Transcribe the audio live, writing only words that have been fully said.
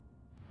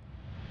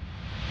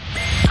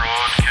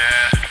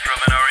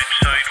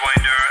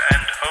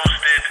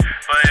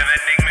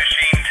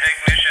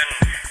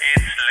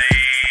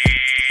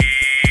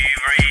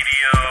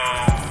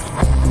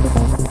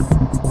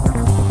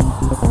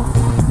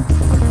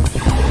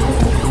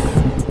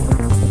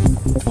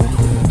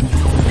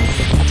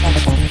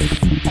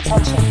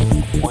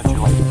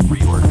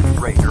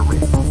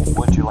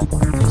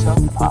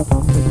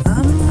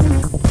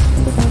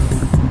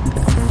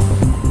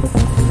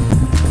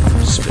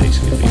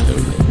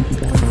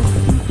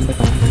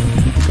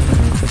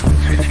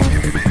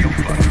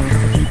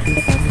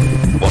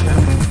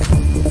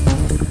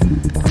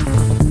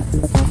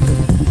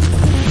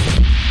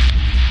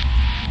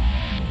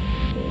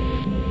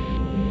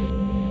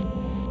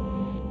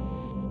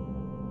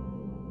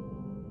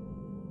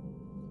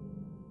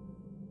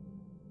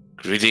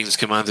Greetings,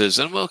 Commanders,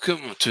 and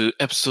welcome to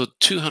episode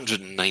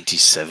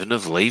 297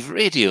 of Live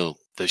Radio,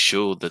 the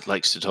show that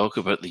likes to talk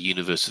about the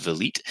universe of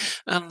Elite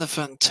and the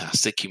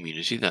fantastic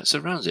community that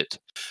surrounds it.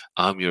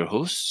 I'm your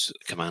host,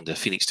 Commander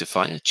Phoenix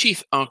Defire,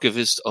 Chief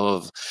Archivist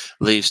of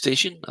Lave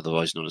Station,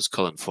 otherwise known as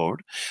Colin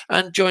Ford,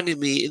 and joining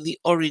me in the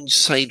Orange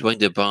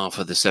Sidewinder Bar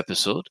for this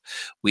episode,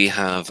 we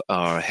have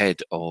our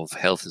Head of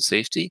Health and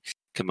Safety,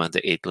 Commander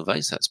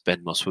Edelweiss, that's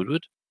Ben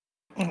Moss-Woodward.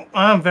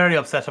 I am very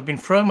upset. I've been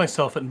throwing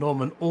myself at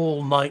Norman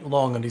all night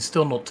long and he's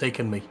still not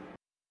taken me.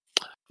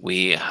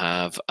 We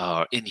have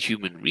our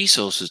Inhuman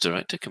Resources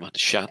Director, Commander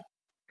Shan.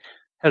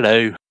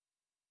 Hello.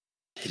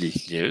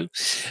 Hello.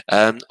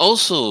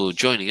 Also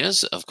joining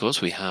us, of course,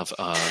 we have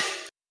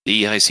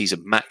the EIC's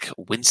Mac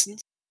Winston.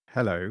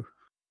 Hello.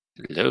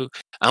 Hello.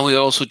 And we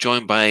are also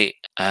joined by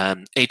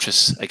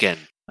Atris again,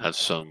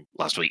 as from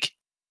last week.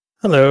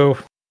 Hello.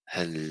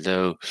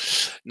 Hello.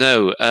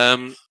 No,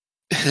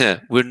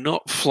 we're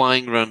not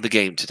flying around the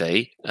game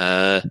today.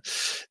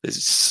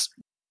 There's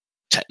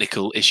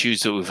technical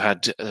issues that we've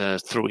had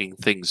throwing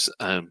things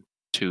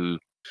to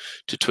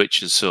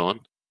Twitch and so on.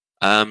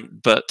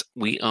 But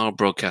we are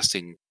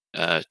broadcasting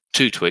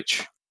to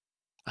Twitch.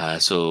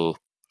 So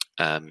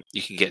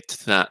you can get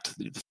to that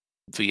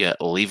via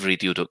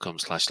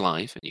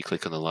liveradio.com/live and you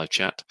click on the live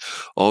chat,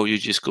 or you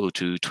just go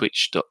to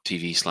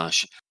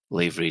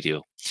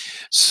twitch.tv/liveradio.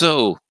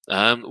 So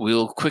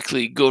we'll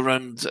quickly go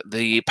around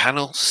the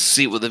panel,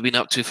 see what they've been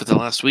up to for the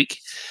last week.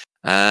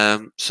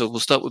 So we'll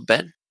start with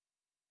Ben.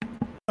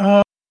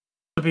 I've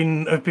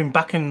been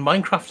back in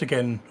Minecraft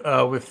again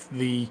with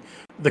the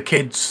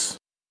kids.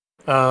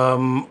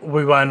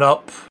 We wound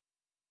up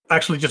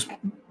actually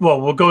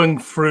we're going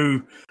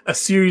through a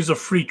series of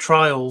free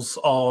trials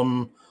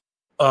on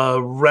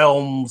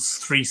Realms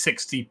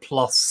 360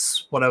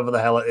 plus whatever the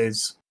hell it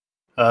is,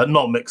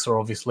 not Mixer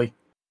obviously.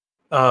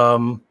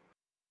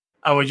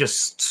 And we're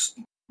just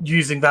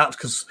using that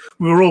because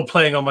we were all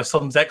playing on my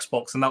son's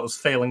Xbox and that was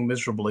failing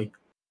miserably.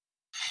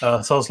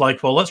 So I was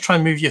like, well, let's try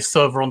and move your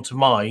server onto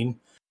mine.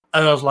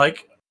 And I was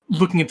like,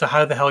 looking into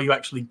how the hell you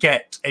actually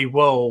get a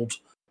world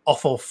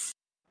off of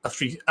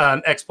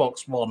an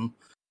Xbox One.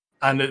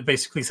 And it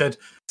basically said,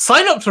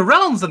 sign up to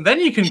Realms and then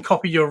you can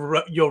copy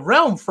your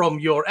realm from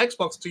your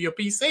Xbox to your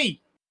PC.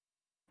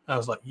 I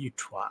was like, you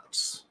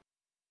twats.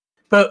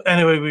 But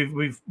anyway,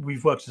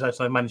 we've worked it out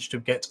and I managed to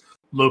get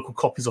local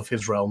copies of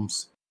his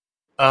realms.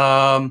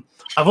 I've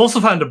also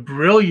found a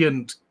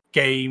brilliant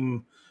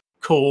game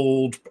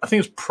called, I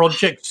think it's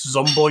Project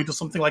Zomboid or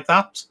something like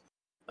that.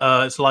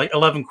 It's like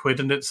 11 quid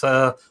and it's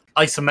a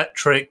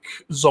isometric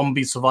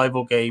zombie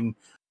survival game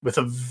with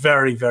a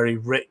very, very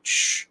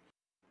rich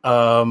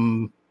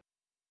crafting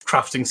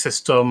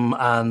system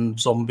and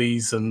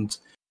zombies, and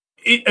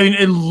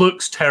it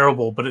looks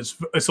terrible, but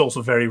it's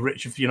also very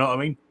rich, if you know what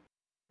I mean.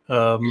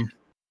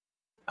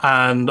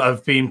 And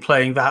I've been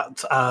playing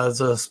that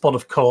as a spot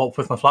of co-op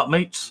with my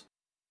flatmates.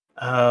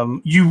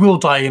 You will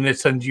die in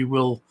it, and you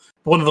will.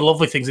 One of the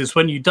lovely things is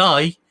when you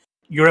die,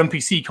 your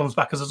NPC comes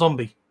back as a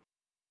zombie.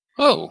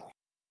 Oh,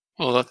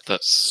 well,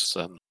 that's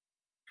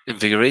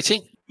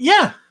invigorating.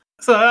 Yeah,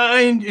 so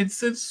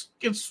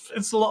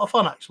it's a lot of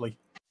fun actually.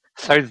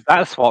 So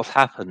that's what's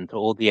happened to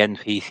all the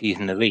NPCs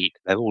in Elite.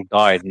 They've all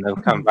died and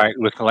they've come back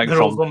looking like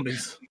They're all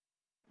zombies.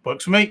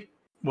 Works for me.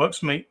 Works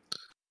for me.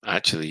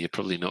 Actually, you're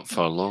probably not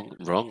far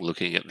wrong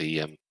looking at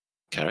the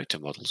character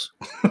models.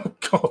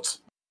 God.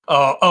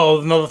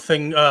 Oh, another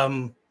thing.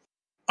 I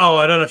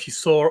don't know if you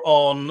saw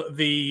on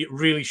the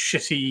really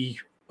shitty,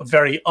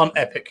 very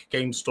unepic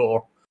game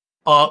store,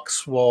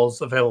 Arx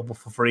was available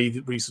for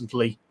free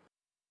recently.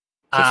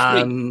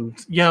 And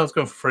yeah, it was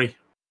going for free.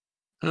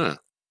 Huh.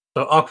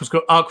 So Ark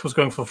was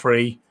going for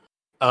free.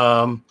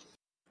 And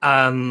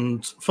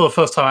for the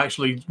first time, I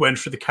actually went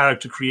through the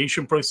character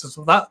creation process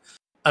of that.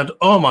 And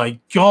oh my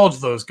god,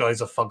 those guys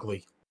are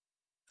fugly.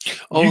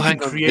 Oh, you hang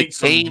can on. create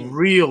some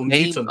real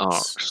mutants.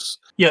 Arcs.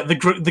 Yeah,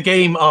 the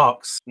game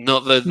Arx.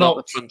 Not the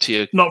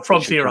Frontier. Not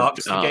Frontier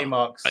Arx, the game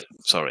Arx.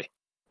 Sorry.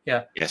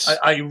 Yeah. Yes.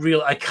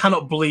 I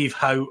cannot believe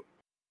how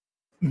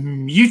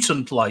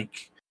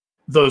mutant-like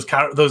those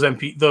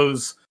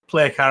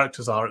player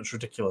characters are. It's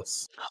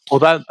ridiculous.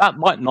 Although that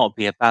might not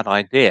be a bad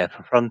idea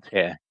for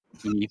Frontier.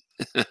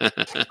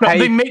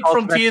 They make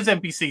Frontier's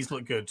NPCs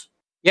look good.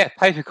 Yeah,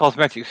 pay for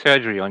cosmetic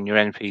surgery on your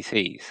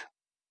NPCs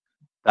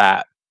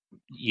that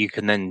you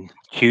can then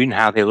tune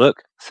how they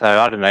look. So,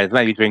 I don't know,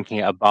 maybe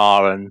drinking at a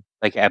bar and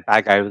they get a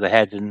bag over the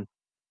head and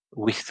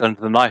whisked under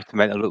the knife to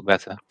make them look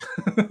better.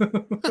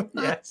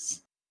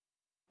 Yes.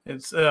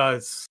 It's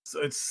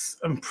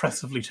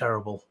impressively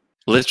terrible.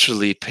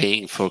 Literally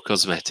paying for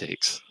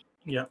cosmetics.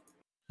 Yeah.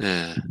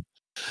 Yeah.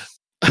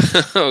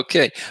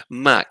 Okay,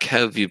 Mac, how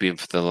have you been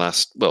for the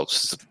last? Well,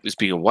 it's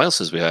been a while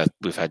since we've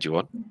had you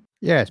on.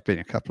 Yeah, it's been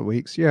a couple of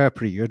weeks. Yeah,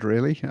 pretty good,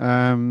 really.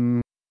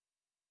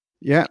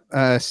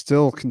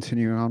 Still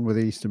continuing on with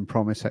Eastern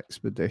Promise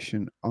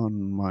Expedition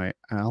on my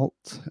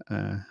alt.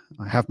 I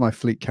have my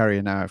fleet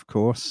carrier now, of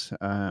course,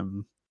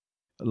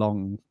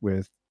 along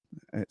with,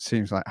 it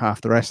seems like,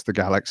 half the rest of the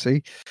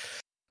galaxy.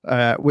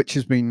 which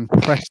has been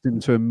pressed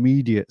into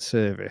immediate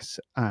service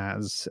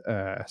as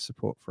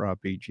support for our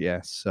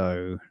BGS.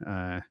 So,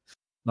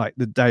 like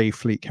the day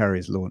Fleet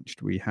Carriers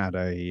launched, we had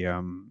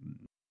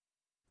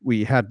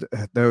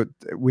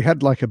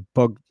like a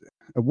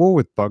war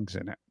with bugs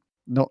in it,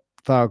 not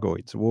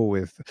Thargoids, a war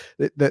with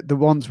the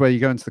ones where you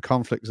go into the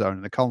conflict zone,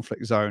 and the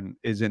conflict zone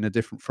is in a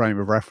different frame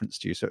of reference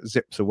to you, so it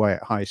zips away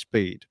at high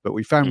speed. But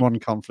we found one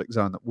conflict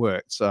zone that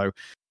worked, so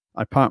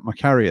I parked my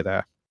carrier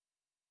there,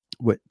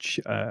 which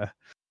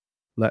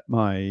let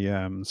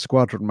my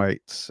squadron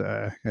mates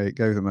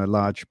gave them a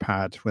large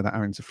pad without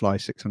having to fly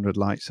 600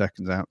 light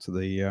seconds out to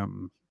the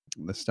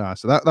star.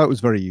 So that was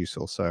very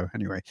useful. So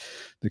anyway,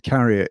 the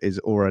carrier is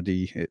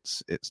already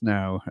it's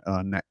now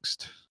our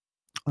next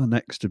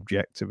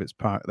objective. It's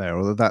parked there.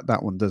 Although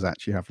that one does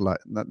actually have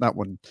that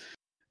one.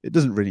 It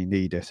doesn't really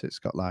need it. It's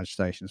got large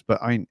stations, but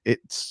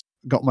it's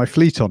got my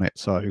fleet on it,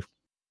 so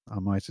I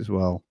might as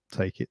well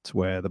take it to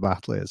where the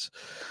battle is.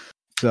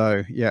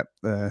 So yeah,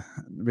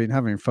 been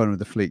having fun with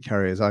the fleet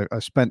carriers. I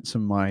spent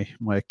some of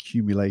my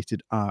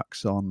accumulated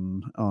arcs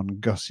on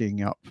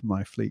gussying up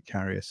my fleet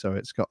carrier. So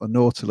it's got the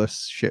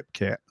Nautilus ship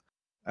kit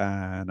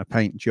and a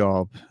paint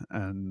job,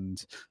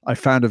 and I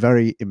found a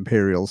very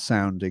imperial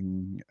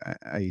sounding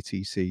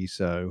ATC,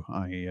 so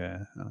I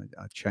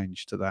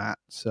changed to that.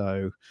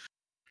 So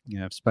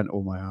yeah, I've spent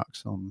all my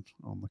arcs on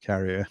the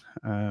carrier.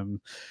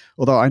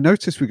 Although I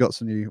noticed we got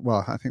some new.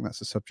 Well, I think that's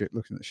a subject.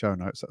 Looking at the show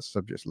notes, that's a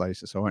subject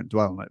later, so I won't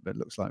dwell on it. But it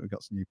looks like we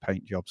got some new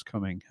paint jobs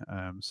coming.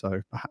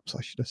 So perhaps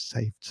I should have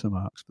saved some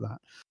arcs for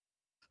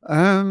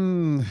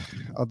that.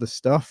 Other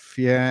stuff,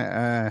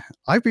 yeah.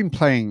 I've been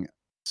playing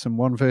some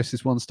 1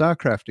 versus 1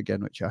 StarCraft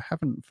again, which I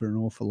haven't for an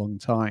awful long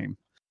time,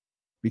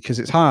 because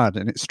it's hard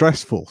and it's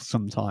stressful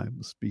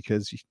sometimes,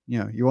 because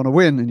you want to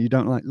win and you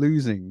don't like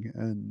losing.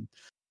 And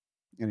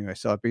anyway,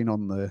 so I've been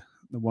on the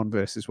 1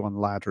 versus 1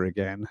 ladder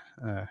again.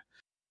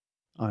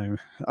 I'm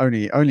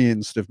only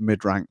in sort of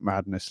mid-rank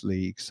Madness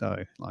League,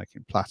 so like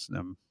in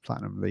Platinum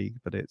League,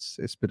 but it's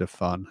a bit of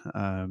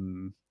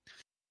fun.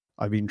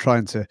 I've been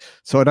trying to,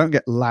 so I don't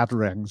get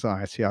ladder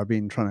anxiety. I've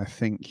been trying to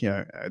think,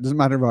 it doesn't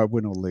matter if I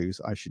win or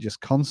lose. I should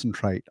just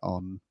concentrate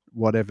on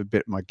whatever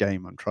bit of my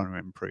game I'm trying to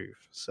improve.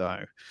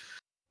 So,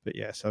 but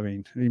yes, I've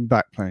been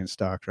back playing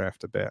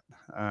StarCraft a bit,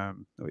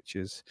 which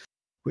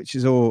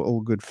is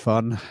all good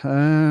fun.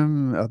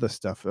 Other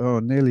stuff. Oh,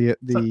 nearly at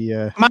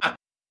the Matt.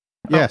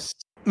 Yes.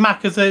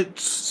 Mac, is it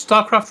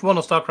StarCraft 1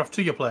 or StarCraft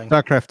 2 you're playing?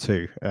 StarCraft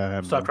 2.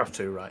 StarCraft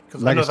 2, right?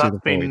 Because I know that's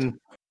been.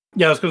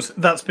 Yeah, I was going to say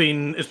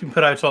it's been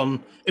put out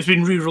on. It's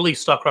been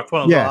re-released. StarCraft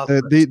 1. Yeah,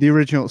 the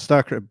original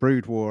StarCraft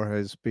Brood War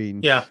has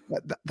been. Yeah,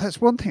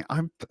 that's one thing.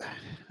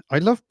 I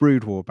loved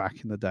Brood War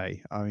back in the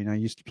day. I mean, I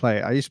used to play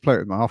it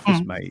with my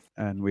office mate,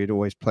 and we'd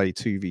always play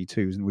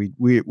 2v2s, and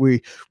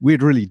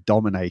we'd really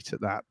dominate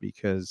at that,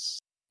 because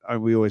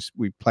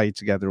we played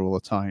together all the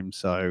time,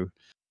 so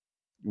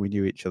we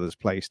knew each other's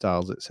play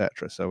styles,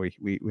 etc. So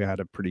we had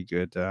a pretty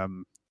good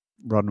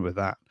run with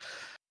that.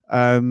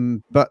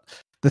 But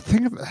the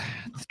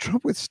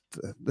trouble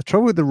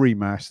with the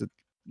remaster,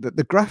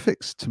 the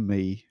graphics to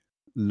me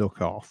look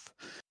off.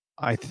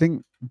 I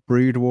think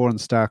Brood War and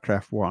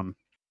StarCraft 1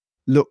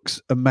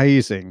 looks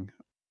amazing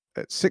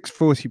at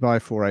 640 by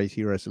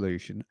 480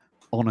 resolution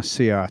on a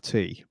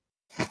CRT.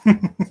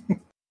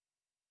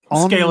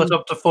 Scale it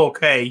up to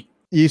 4K.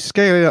 You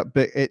scale it up,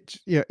 but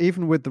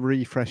even with the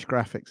refresh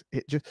graphics,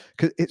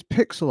 because it's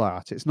pixel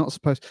art. It's not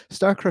supposed.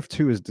 StarCraft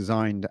 2 is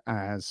designed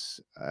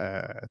as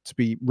to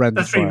be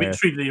rendered. That's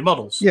 3D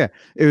models. Yeah,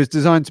 it was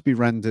designed to be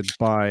rendered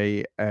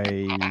by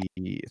a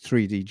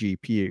 3D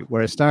GPU,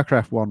 whereas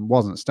StarCraft 1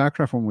 wasn't.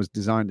 StarCraft 1 was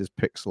designed as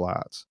pixel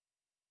art,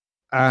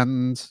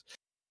 and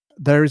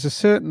there is a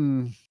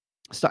certain.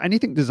 So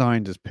anything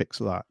designed as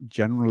pixel art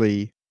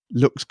generally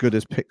looks good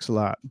as pixel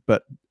art,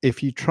 but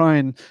if you try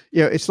and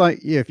it's like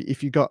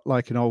if you got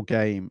like an old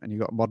game and you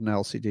got a modern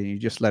LCD and you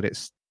just let it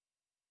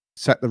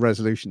set the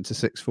resolution to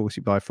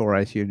 640 by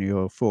 480 on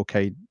your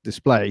 4K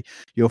display,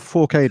 your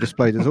 4K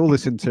display does all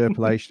this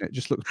interpolation. It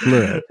just looks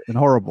blurred and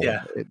horrible.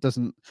 Yeah. It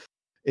doesn't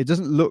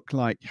look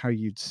like how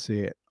you'd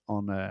see it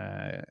on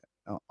the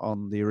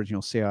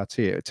original CRT.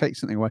 It takes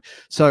something away.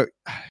 So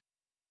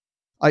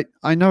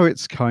I know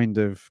it's kind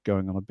of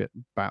going on a bit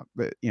about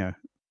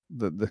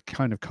the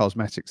kind of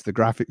cosmetics, the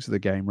graphics of the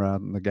game rather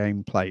than the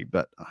gameplay,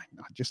 but I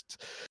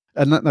just,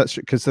 and that's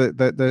because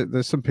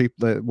there's some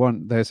people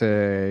there's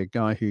a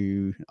guy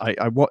who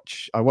I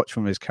watch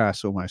from his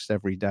cast almost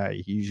every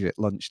day, usually at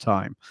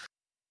lunchtime,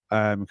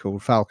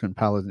 called Falcon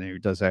Paladin, who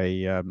does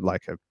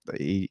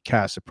he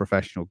casts a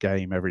professional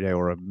game every day,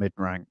 or a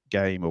mid-rank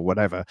game or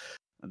whatever.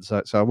 And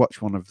so I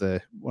watch one of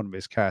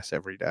his casts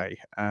every day,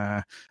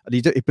 and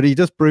he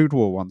does Brood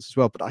War ones as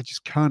well, but I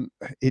just can't.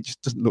 It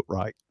just doesn't look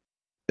right.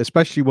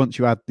 Especially once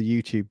you add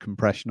the YouTube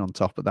compression on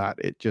top of that,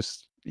 it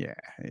just,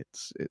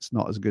 it's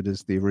not as good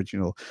as the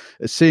original.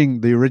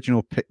 Seeing the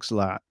original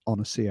pixel art on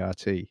a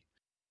CRT.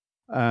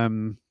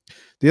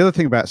 The other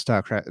thing about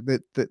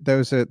StarCraft,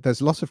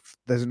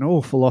 there's an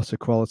awful lot of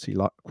quality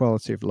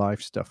of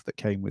life stuff that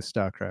came with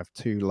StarCraft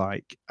 2,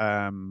 like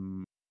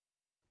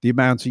the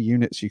amount of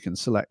units you can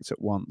select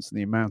at once and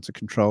the amount of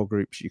control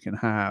groups you can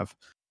have,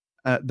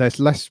 there's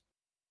less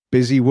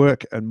busy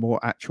work and more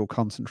actual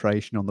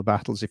concentration on the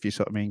battles, if you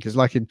sort of mean. Because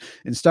like in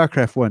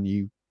StarCraft 1,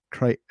 you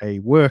create a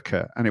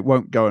worker and it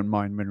won't go and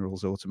mine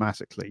minerals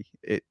automatically.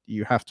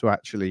 You have to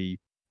actually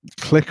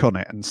click on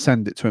it and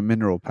send it to a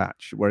mineral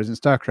patch. Whereas in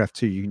StarCraft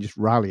 2, you can just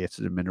rally it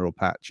at a mineral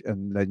patch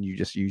and then you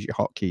just use your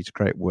hotkey to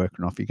create worker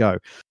and off you go.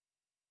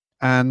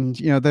 And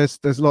there's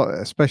a lot,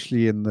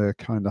 especially in the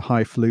kind of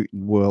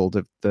highfalutin world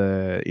of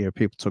the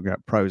people talking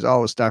about pros.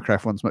 Oh,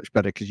 StarCraft 1's much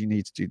better because you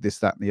need to do this,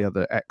 that, and the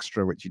other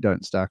extra, which you don't in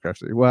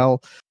StarCraft.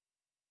 Well,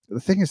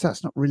 the thing is,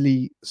 that's not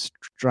really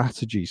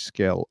strategy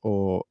skill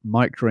or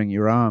microing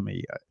your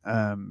army.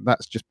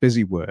 That's just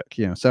busy work,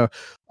 So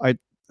I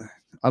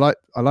like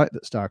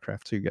that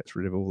StarCraft 2 gets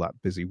rid of all that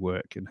busy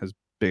work and has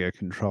bigger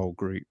control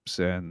groups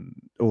and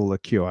all the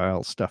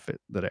QIL stuff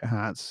that it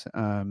has.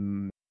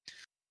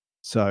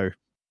 So.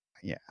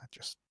 Yeah,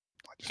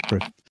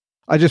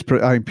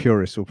 I mean,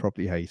 purists will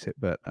probably hate it,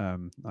 but I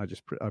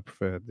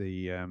prefer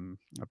the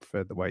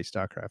way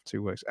StarCraft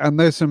 2 works. And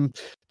there's some,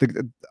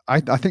 I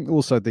think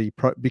also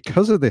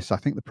because of this, I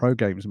think the pro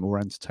games are more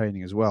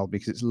entertaining as well,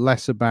 because it's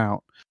less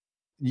about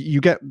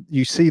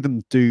you see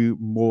them do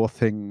more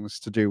things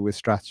to do with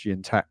strategy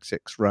and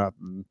tactics rather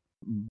than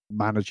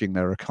managing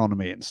their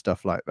economy and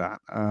stuff like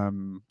that.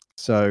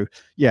 So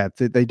yeah,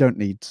 they don't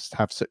need to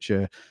have such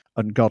a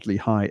ungodly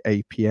high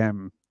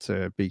APM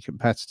to be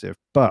competitive,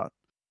 but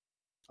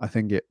I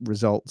think it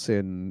results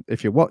in,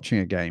 if you're watching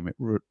a game,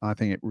 I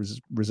think it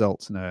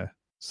results in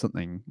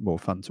something more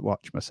fun to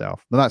watch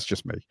myself. But that's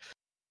just me.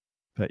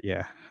 But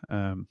yeah,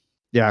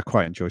 I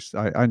quite enjoy.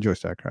 I enjoy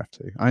StarCraft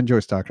 2. I enjoy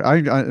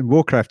StarCraft.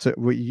 Warcraft 2.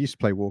 We used to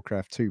play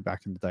Warcraft 2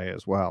 back in the day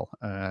as well.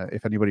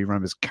 If anybody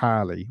remembers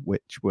Kali,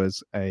 which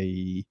was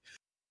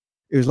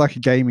it was like a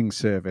gaming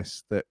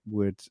service that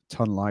would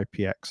tunnel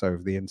IPX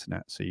over the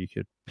internet, so you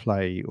could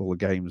play all the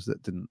games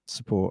that didn't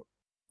support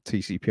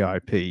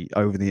TCP/IP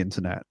over the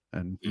internet,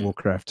 and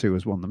Warcraft 2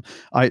 was one of them.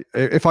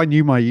 If I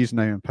knew my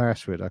username and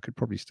password, I could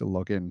probably still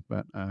log in,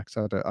 but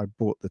because I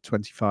bought the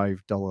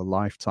 $25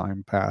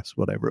 lifetime pass,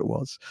 whatever it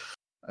was.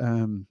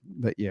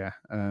 But yeah,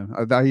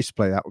 I used to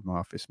play that with my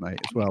office mate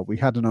as well. We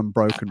had an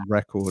unbroken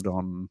record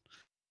on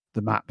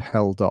the map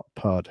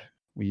hell.pud.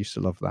 We used to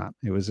love that.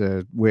 It was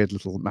a weird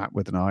little map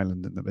with an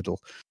island in the middle.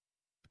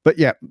 But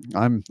yeah,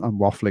 I'm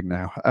waffling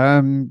now.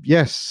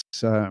 Yes.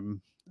 Other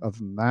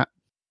than that,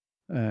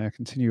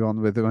 continue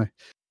on with my.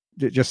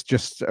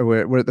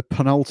 We're at the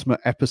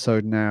penultimate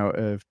episode now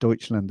of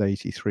Deutschland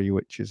 83,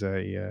 which is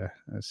a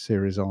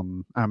series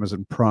on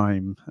Amazon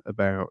Prime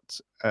about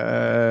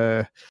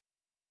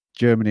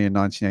Germany in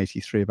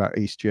 1983, about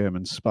East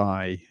German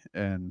spy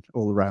and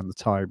all around the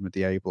time with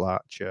the Able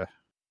Archer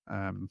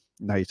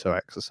NATO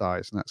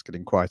exercise, and that's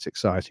getting quite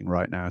exciting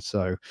right now.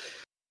 So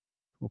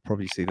we'll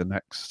probably see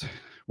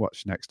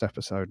watch next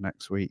episode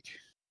next week.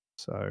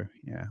 So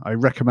yeah, I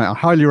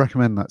highly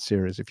recommend that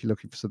series if you're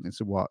looking for something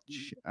to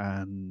watch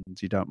and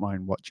you don't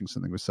mind watching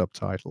something with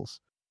subtitles.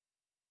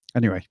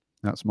 Anyway,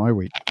 that's my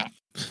week.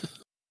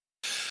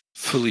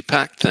 Fully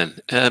packed then.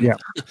 Yeah.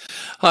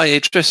 Hi,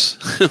 Idris.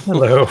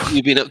 Hello. What have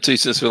you been up to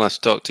since we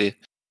last talked to you?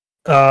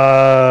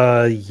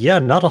 Yeah,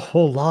 not a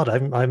whole lot.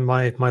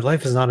 My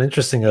life is not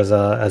interesting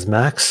as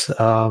Max.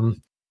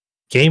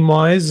 Game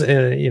wise,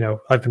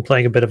 I've been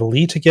playing a bit of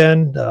Elite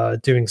again,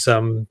 doing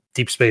some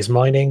deep space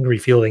mining,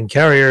 refueling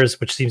carriers,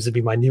 which seems to be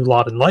my new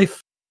lot in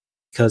life.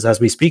 Because as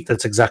we speak,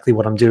 that's exactly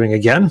what I'm doing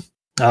again.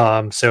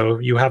 So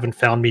you haven't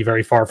found me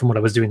very far from what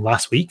I was doing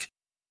last week,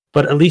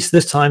 but at least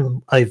this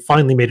time I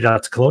finally made it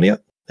out to Colonia,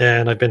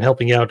 and I've been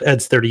helping out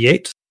Eds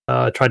 38,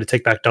 try to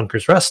take back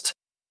Dunker's Rest,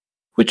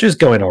 which is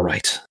going all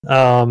right.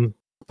 But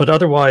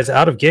otherwise,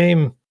 out of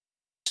game,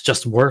 it's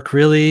just work,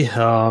 really.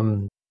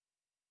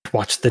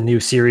 Watched the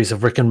new series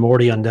of Rick and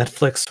Morty on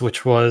Netflix,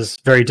 which was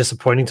very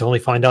disappointing to only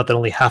find out that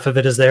only half of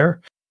it is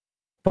there.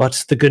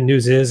 But the good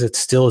news is it's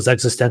still as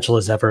existential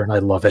as ever, and I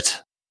love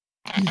it.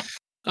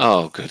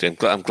 Oh, good.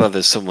 I'm glad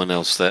there's someone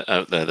else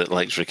out there that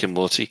likes Rick and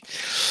Morty.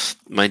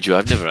 Mind you,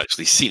 I've never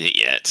actually seen it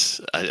yet.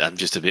 I'm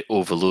just a bit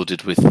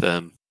overloaded with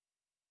the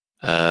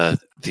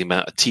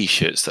amount of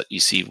T-shirts that you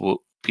see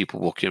people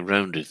walking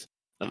around with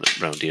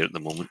around here at the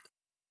moment.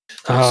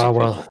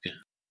 Well,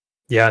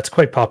 yeah, it's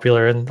quite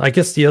popular. And I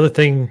guess the other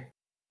thing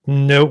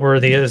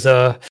noteworthy is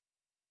I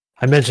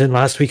mentioned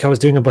last week I was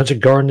doing a bunch of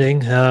gardening.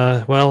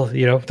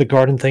 The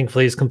garden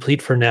thankfully is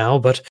complete for now,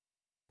 but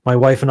my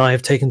wife and I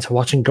have taken to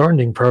watching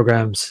gardening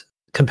programs,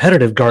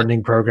 competitive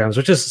gardening programs,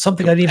 which is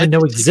something I didn't even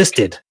know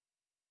existed.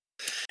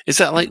 Is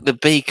that like the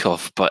Bake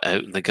Off, but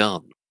out in the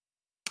garden?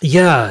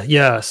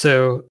 Yeah.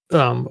 So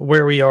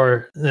where we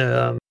are,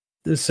 so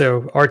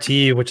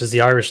RTE, which is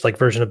the Irish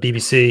version of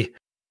BBC,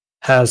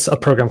 has a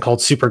program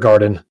called Super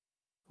Garden,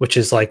 which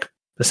is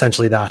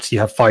essentially that. You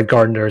have 5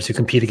 gardeners who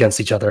compete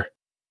against each other.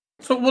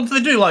 So what do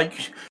they do?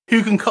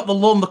 Who can cut the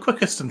lawn the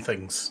quickest and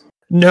things?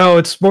 No,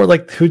 it's more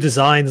like who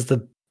designs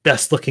the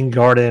best looking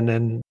garden,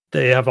 and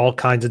they have all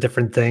kinds of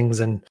different things,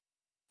 and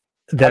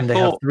then they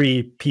have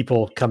 3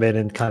 people come in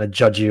and kind of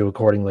judge you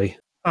accordingly.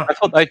 I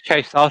thought they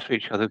chased after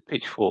each other with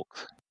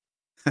pitchforks.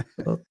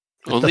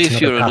 Only That's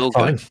if you're an another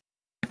ogre.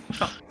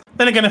 path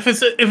Then again, if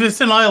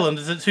it's in Ireland,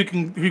 is it who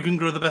can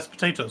grow the best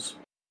potatoes?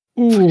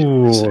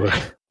 Ooh.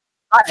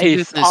 That For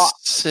is, goodness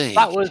sake.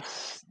 that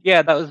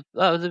was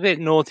a bit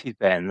naughty,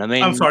 Ben. I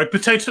mean, I'm sorry.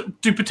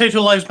 Do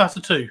potato lives matter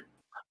too?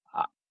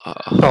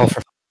 Oh,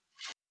 for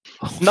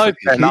No,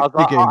 Ben. I Keep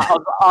digging.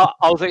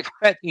 was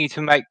expecting you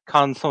to make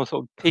some sort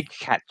of pig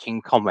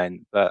catching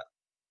comment, but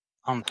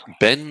I'm sorry.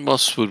 Ben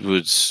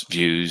Mosswood's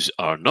views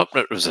are not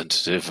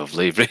representative of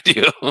Lave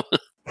Radio.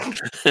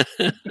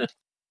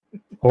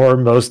 or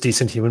most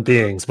decent human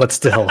beings, but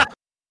still.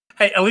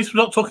 Hey, at least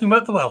we're not talking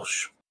about the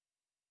Welsh.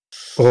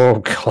 Oh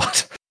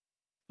God.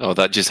 Oh,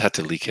 that just had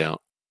to leak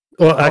out.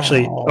 Well,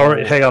 actually, or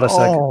hang on a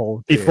second.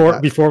 Oh, dear,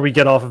 Before we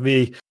get off of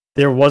me,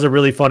 there was a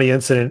really funny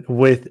incident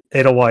with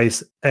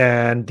Edelweiss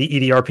and the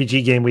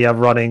EDRPG game we have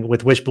running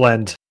with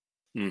Wishblend,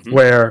 Mhm.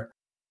 where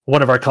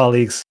one of our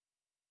colleagues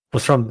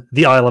was from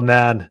the Isle of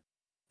Man,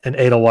 and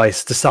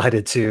Edelweiss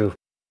decided to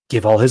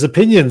give all his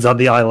opinions on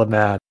the Isle of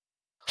Man,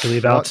 really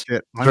about watch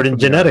it. I'm certain from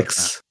the Isle of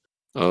genetics.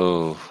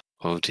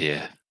 Oh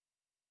dear.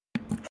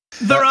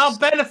 There are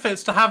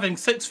benefits to having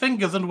 6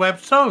 fingers and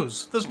webbed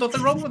toes. There's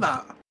nothing wrong with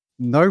that.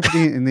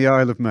 Nobody in the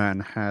Isle of Man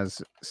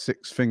has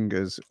 6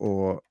 fingers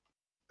or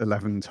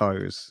 11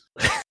 toes.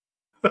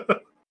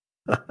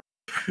 I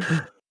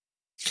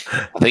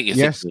think you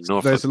Yes, think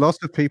Norfolk. there's a lot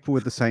of people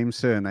with the same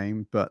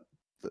surname, but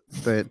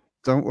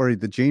don't worry,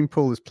 the gene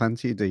pool is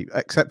plenty deep,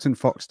 except in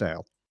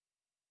Foxdale.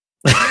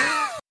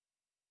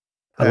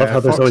 I love how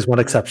there's Fox- always one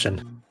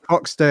exception.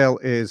 Foxdale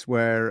is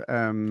where,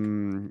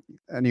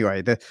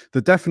 anyway,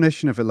 the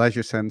definition of a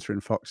leisure centre in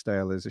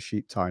Foxdale is a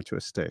sheep tied to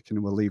a stick,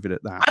 and we'll leave it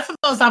at that. I thought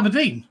that was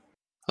Aberdeen.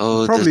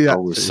 Oh, Probably there's that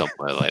always too.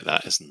 somewhere like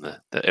that, isn't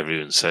there? That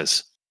everyone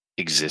says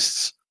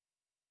exists.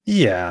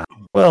 Yeah.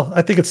 Well,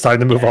 I think it's time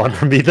to move on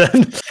from me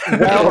then.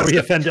 Before we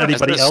offend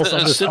anybody as- else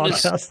on as this soon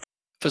as- podcast.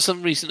 For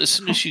some reason, as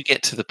soon as you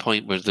get to the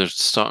point where they're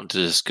starting to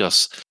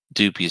discuss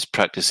dubious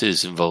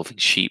practices involving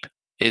sheep,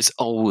 it's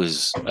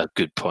always a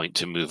good point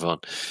to move on.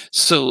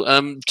 So,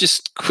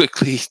 just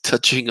quickly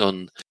touching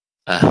on.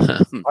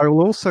 I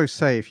will also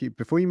say,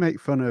 before you make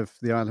fun of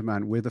the Isle of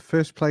Man, we're the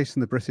first place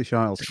in the British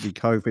Isles to be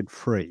COVID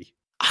free.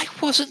 I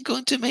wasn't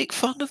going to make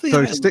fun of the So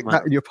Isle of stick Man.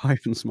 that in your pipe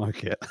and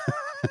smoke it.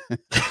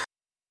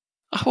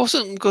 I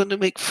wasn't going to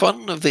make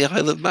fun of the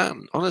Isle of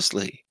Man,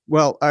 honestly.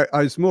 Well, I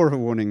was more of a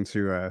warning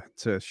to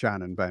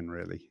Shan and Ben,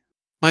 really.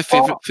 My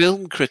favourite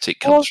film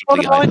critic comes What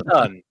from the have I Isle.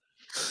 done?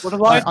 What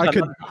have I I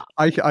done?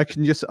 I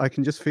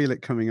can just feel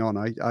it coming on.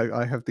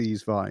 I have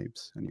these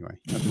vibes. Anyway,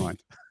 never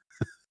mind.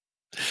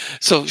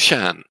 So,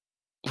 Shan,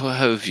 how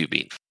have you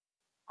been?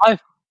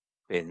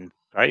 Been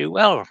very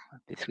well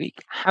this week.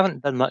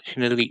 Haven't done much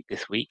in Elite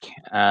this week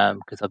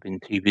because I've been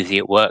too busy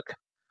at work.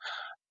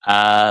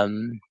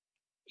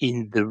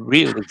 In the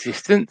real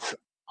existence,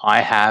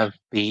 I have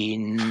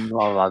been.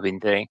 What have I been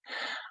doing?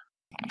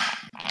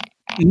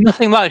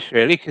 Nothing much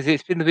really, because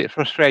it's been a bit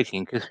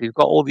frustrating because we've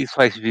got all these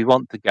places we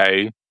want to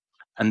go,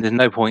 and there's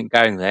no point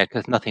going there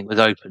because nothing was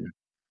open.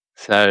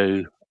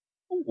 So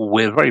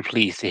we're very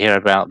pleased to hear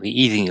about the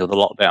easing of the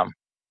lockdown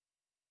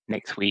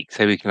next week,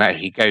 so we can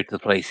actually go to the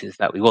places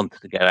that we wanted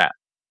to go at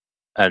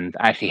and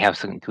actually have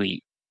something to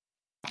eat.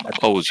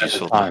 Always at the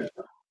useful. time.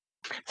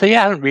 So yeah,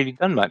 I haven't really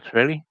done much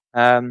really.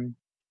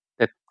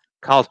 The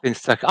car's been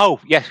stuck. Oh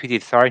yes, we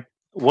did. Sorry,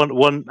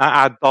 one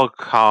our dog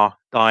car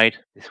died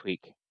this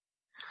week.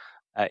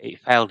 It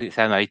failed its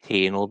MOT,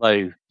 and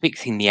although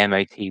fixing the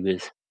MOT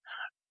was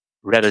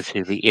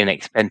relatively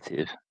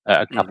inexpensive,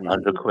 at a couple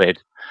hundred quid,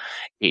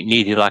 it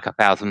needed like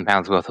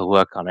 £1,000 worth of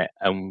work on it,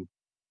 and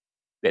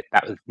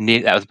that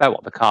was about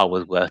what the car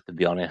was worth, to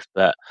be honest.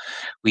 But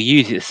we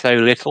used it so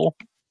little,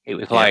 it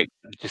was Yeah. like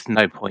just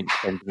no point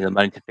spending the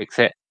money to fix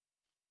it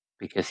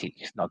because it's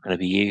just not going to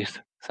be used.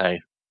 So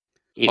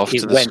Off to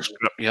it the went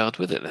scrapyard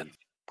with it then.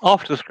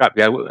 off to the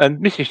scrapyard, and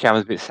Mrs. Sham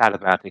was a bit sad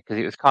about it because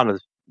it was kind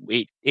of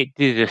it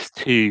did us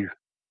 2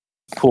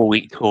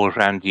 4-week tours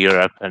around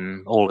Europe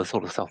and all the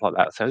sort of stuff like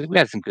that. So we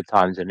had some good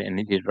times in it, and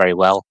it did very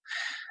well.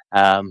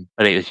 But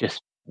it was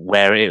just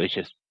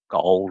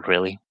got old,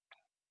 really.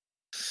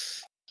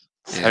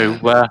 So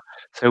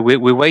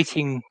we're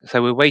waiting.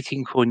 So we're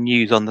waiting for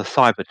news on the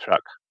Cybertruck.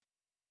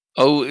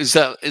 Oh, is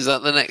that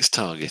the next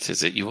target?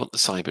 Is it? You want the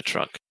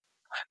Cybertruck?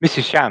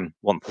 Mrs. Shan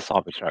wants a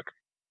Cybertruck.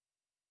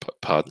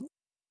 Pardon?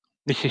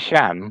 Mrs.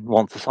 Shan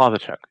wants a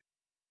Cybertruck.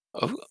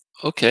 Oh,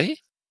 okay.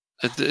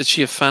 Is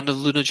she a fan of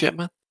Lunar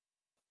Jetman?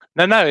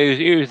 No.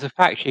 It was the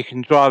fact she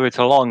can drive it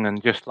along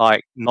and just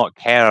like not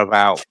care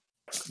about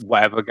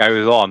whatever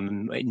goes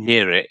on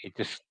near it. It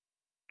just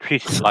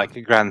treats it like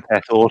a Grand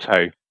Theft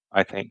Auto.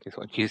 I think is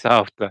what she's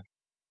after.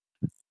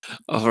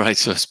 All right.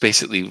 So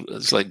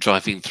it's like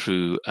driving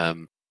through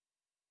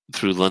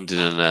London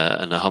in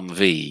a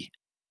Humvee,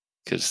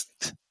 because.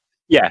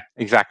 Yeah,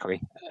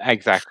 exactly.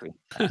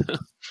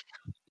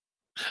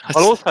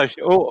 Well,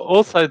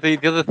 also the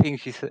other thing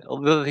the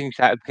other thing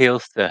that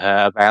appeals to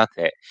her about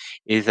it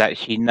is that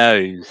she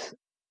knows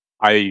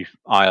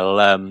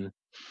I'll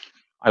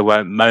I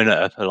won't moan at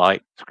her for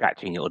like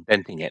scratching it or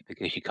denting it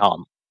because she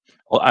can't.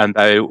 And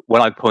though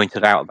when I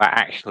pointed out that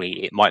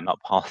actually it might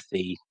not pass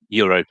the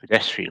Euro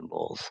pedestrian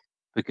laws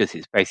because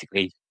it's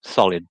basically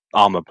solid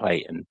armor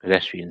plate and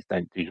pedestrians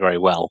don't do very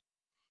well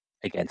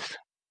against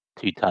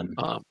 2-ton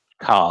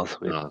cars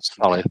with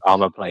solid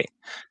armor plate,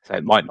 so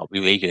it might not be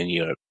legal in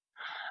Europe.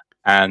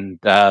 And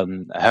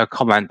her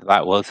comment to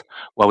that was,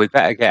 well, we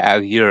better get out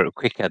of Europe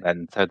quicker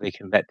then so they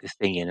can let this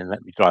thing in and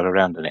let me drive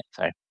around in it.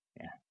 So,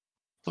 yeah.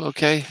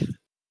 Okay.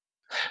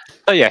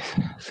 So, yes.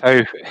 So,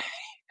 and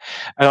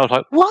I was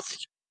like, what?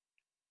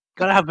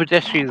 Gotta have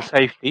pedestrian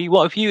safety.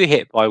 What if you were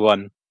hit by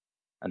one?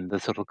 And the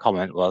sort of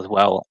comment was,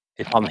 well,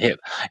 if I'm hit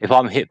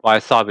by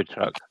a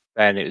Cybertruck,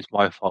 then it was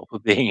my fault for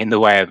being in the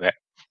way of it.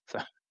 So,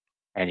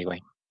 anyway.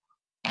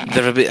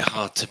 They're a bit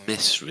hard to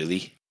miss,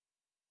 really.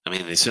 I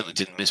mean, they certainly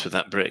didn't miss with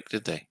that brick,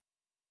 did they?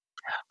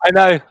 I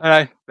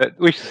know, but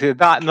we should see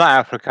that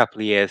out for a couple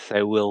of years.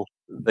 So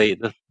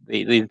the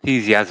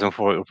enthusiasm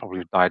for it will probably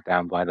have died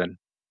down by then.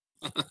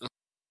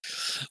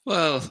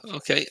 Well,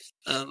 okay.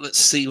 Let's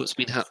see what's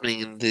been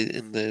happening in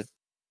the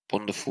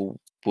wonderful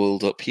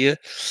world up here.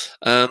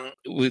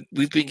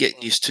 We've been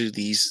getting used to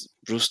these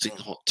roasting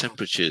hot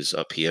temperatures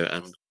up here,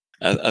 and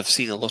I've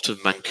seen a lot of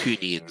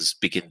Mancunians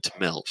begin to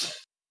melt.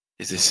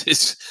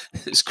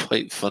 It's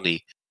quite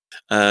funny.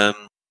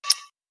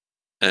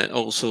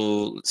 Also,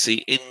 let's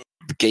see, in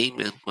the game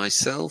and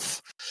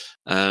myself,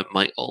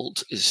 my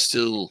alt is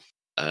still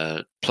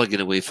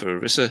plugging away for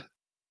Orisa.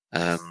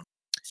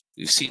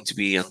 We seem to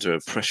be under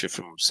pressure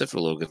from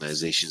several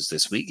organizations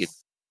this week in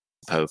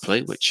Power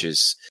Play, which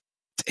is,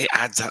 it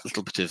adds that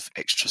little bit of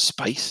extra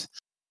spice.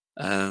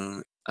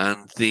 And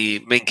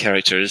the main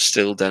character is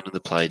still down in the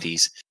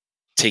Pleiades,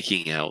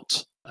 taking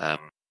out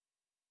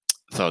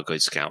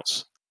Thargoid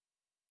scouts.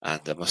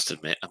 And I must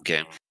admit, I'm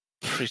getting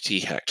pretty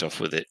hacked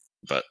off with it,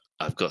 but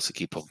I've got to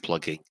keep on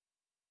plugging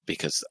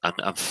because I'm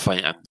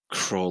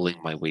crawling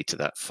my way to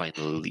that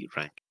final elite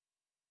rank.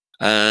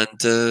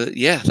 And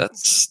yeah,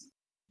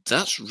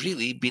 that's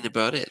really been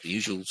about it. The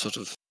usual sort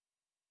of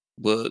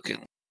work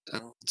and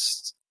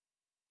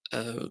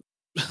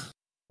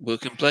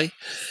work and play.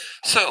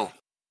 So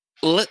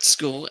let's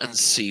go and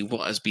see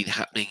what has been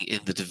happening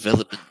in the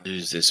development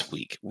news this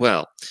week.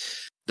 Well,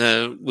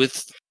 now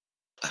with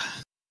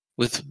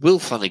Will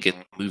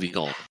Flanagan moving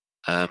on,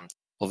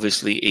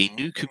 obviously a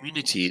new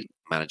community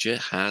manager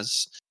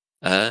has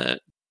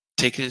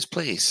taken his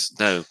place.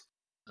 Now,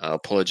 I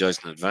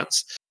apologise in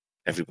advance.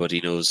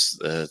 Everybody knows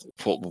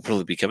what will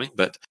probably be coming,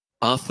 but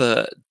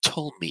Arthur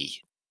Tolmie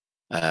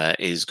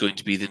is going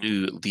to be the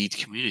new lead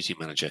community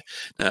manager.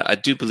 Now, I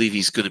do believe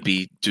he's going to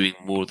be doing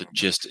more than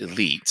just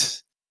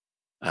Elite,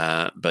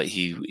 but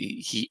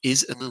he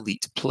is an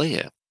Elite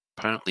player.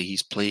 Apparently,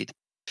 he's played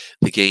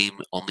the game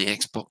on the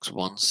Xbox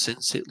One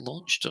since it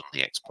launched on the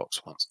Xbox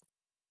One.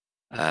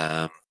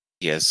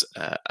 He has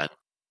a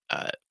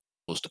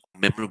most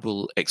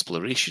memorable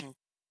exploration,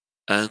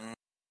 and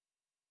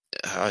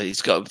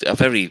he's got a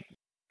very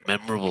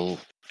memorable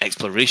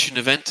exploration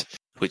event,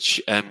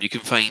 which you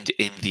can find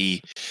in the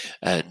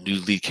new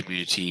lead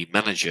community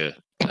manager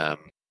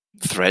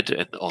thread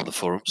and on the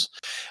forums.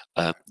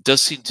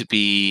 Does seem to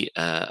be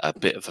a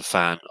bit of a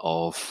fan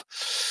of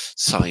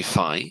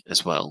sci-fi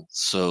as well,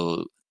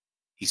 so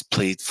he's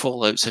played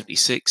Fallout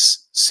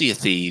 76, Sea of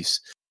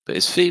Thieves, but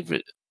his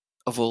favourite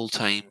of all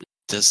time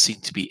does seem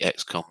to be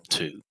XCOM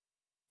 2,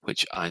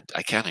 which I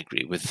can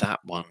agree with. That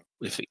one,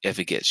 if it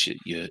ever gets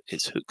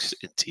its hooks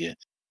into you,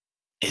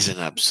 is an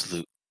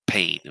absolute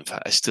pain. In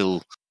fact, I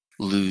still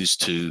lose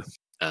to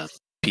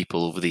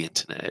people over the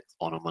internet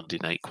on a Monday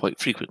night quite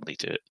frequently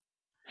to it.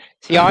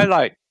 See, I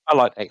like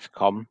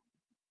XCOM,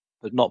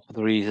 but not for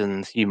the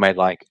reasons you may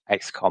like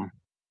XCOM.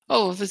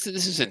 Oh, this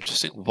is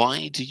interesting.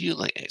 Why do you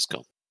like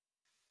XCOM?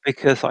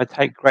 Because I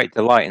take great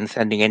delight in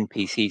sending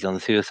NPCs on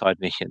suicide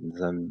missions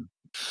and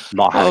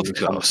not having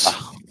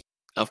stuff.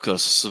 Of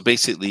course. So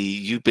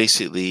you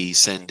basically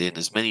send in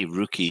as many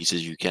rookies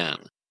as you can,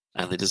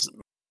 and it doesn't.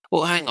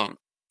 Well, hang on.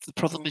 The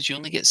problem is you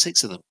only get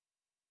 6 of them.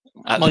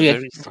 Well, yeah,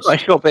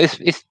 sure, but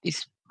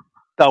it's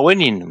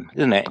Darwinian,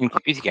 isn't it? In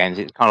computer games,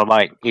 it's kind of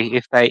like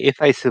if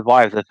they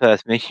survive the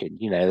first mission,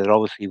 they're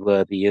obviously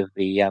worthy of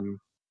the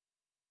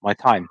my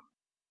time.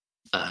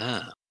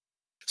 Ah.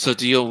 So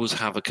do you always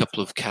have a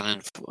couple of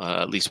cannon,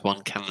 at least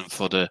one cannon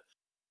fodder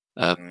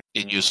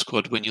in your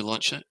squad when you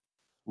launch it?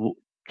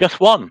 Just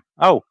one.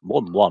 Oh,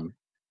 more than one.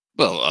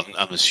 Well,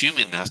 I'm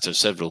assuming after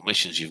several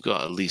missions, you've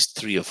got at least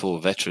 3 or 4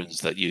 veterans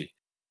that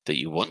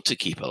you want to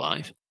keep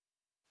alive.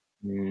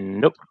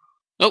 Nope.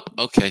 Oh,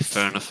 okay,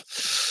 fair enough.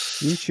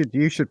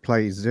 You should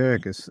play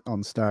Zerg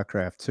on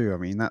StarCraft 2. I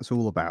mean, that's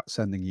all about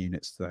sending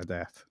units to their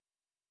death.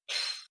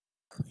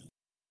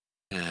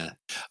 Yeah.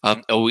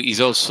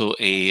 He's also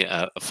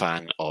a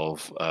fan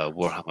of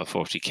Warhammer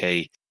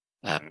 40k.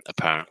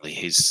 Apparently,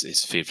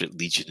 his favorite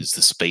legion is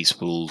the Space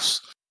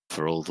Wolves.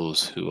 For all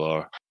those who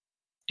are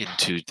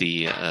into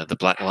the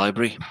Black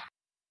Library.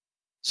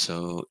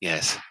 So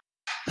yes,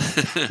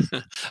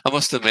 I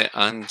must admit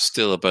I'm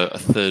still about a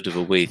third of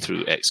a way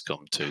through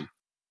XCOM 2.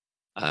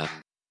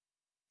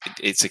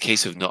 it's a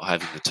case of not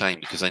having the time,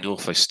 because I know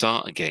if I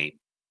start a game,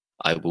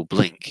 I will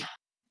blink,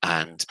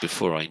 and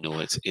before I know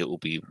it, it will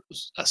be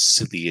a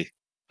silly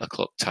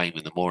o'clock time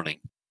in the morning,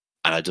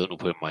 and I don't know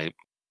where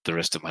the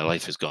rest of my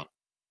life has gone.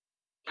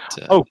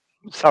 But, Oh,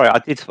 sorry, I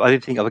did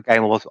think of a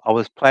game. I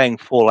was playing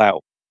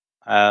Fallout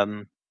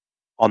on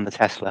the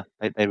Tesla.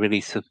 They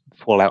released a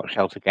Fallout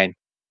Shelter game.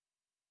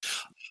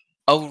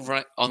 oh,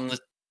 right, on the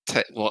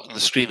on the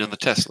screen on the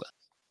Tesla.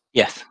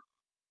 Yes,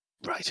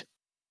 Right,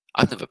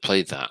 I've never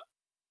played that.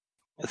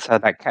 so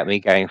that kept me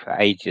going for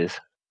ages.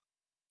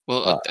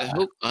 Well,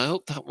 I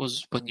hope that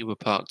was when you were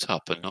parked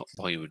up and not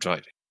while you were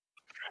driving.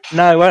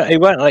 No,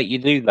 it won't let you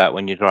do that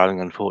when you're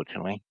driving,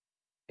 unfortunately.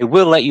 It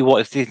will let you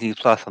watch Disney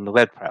Plus on the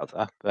web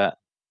browser, but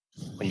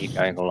when you're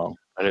going along.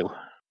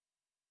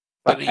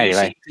 But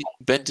anyway,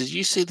 Ben, did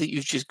you say that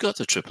you've just got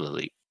a triple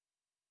elite?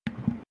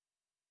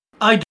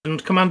 I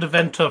didn't. Commander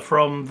Venter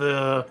from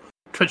the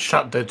Twitch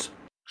chat did.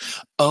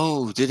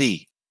 Oh, did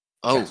he?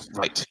 Oh,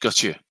 right,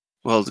 got you.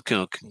 Well,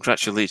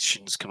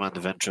 congratulations,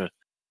 Commander Ventra,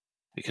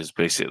 because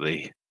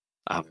basically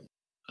I'm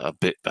a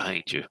bit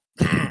behind you.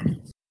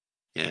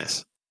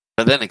 Yes.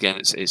 But then again,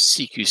 it's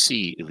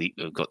CQC Elite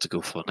that I've got to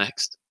go for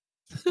next.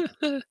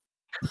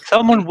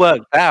 someone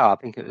worked out.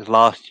 I think it was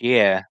last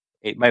year.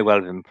 It may well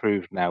have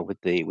improved now with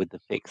the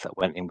fix that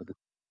went in with the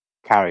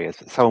carriers.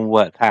 But someone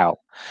worked out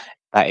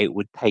that it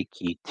would take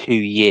you 2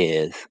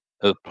 years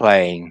of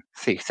playing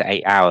 6 to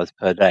 8 hours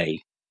per day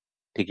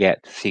to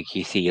get to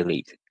CQC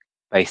Elite,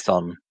 based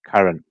on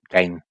current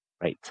game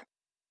rates.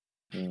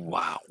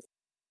 Wow.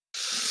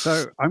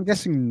 So I'm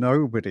guessing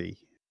nobody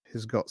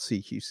has got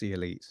CQC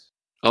Elites.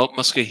 Oh,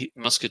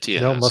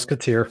 Musketeer. No, has.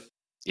 Musketeer.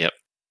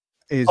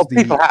 Is Oh,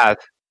 people the have.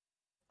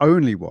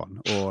 only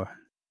one, or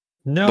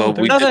No, Well,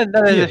 there's we No, there's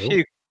a few.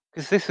 few.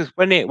 Because this is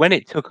when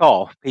it took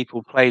off.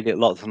 People played it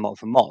lots and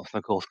lots and lots, and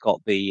of course got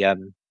the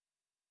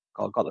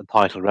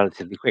title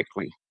relatively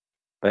quickly.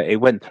 But it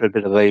went through a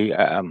bit of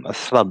a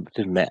slump,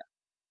 didn't it,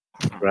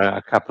 for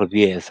a couple of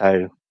years?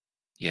 So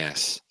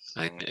Yes.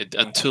 And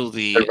until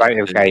the rate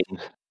of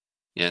games.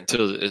 Yeah,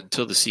 until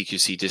the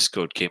CQC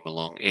Discord came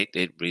along,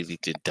 it really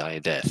did die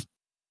a death.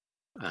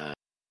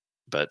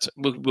 But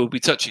we'll be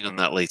touching on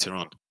that later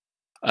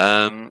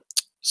on.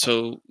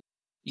 So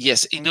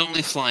yes, it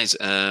normally flies.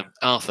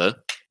 Arthur,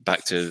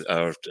 back to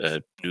our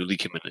newly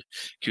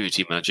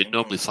community manager,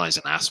 normally flies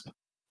an ASP,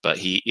 but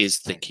he is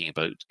thinking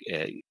about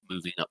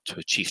moving up to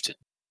a chieftain.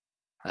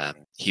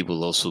 He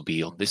will also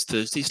be on this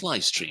Thursday's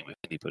live stream if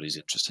anybody's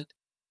interested.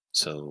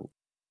 So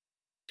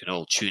you can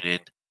all tune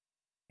in,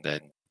 then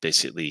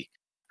basically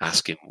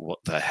ask him what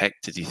the heck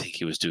did he think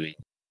he was doing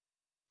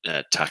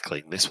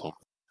tackling this one.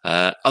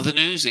 Other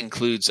news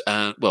includes,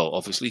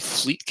 obviously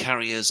Fleet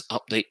Carriers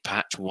Update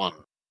Patch 1.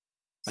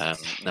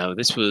 Now,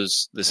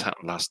 this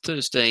happened last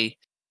Thursday.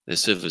 The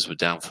servers were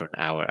down for an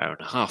hour and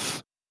a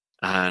half.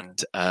 And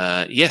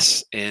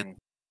yes, in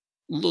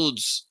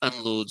loads and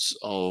loads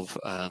of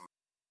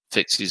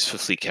fixes for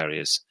Fleet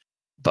Carriers.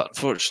 But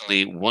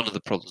unfortunately, one of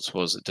the problems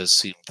was it does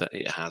seem that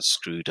it has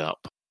screwed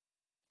up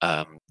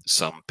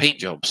some paint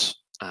jobs,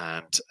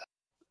 and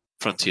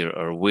Frontier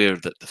are aware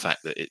that the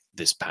fact that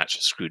this patch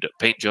has screwed up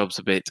paint jobs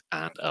a bit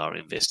and are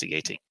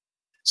investigating.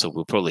 So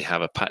we'll probably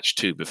have a patch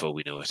 2 before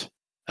we know it.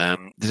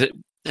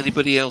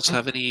 Anybody else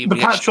have any? The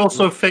patch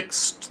also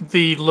fixed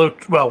the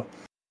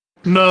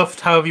nerfed,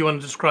 however you want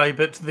to describe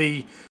it,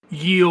 the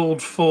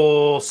yield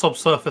for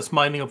subsurface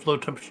mining of low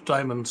temperature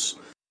diamonds.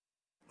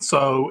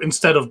 So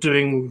instead of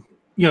doing,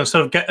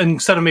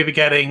 instead of maybe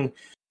getting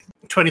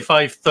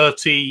 25,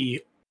 30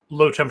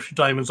 low temperature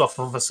diamonds off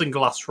of a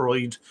single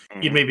asteroid,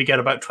 you'd maybe get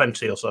about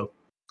 20 or so.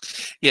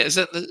 Yeah, is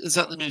that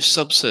the new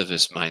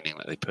subsurface mining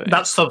that they put in?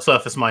 That's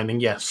subsurface mining,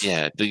 yes.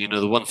 Yeah,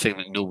 the one thing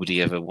that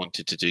nobody ever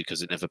wanted to do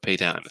because it never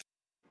paid out.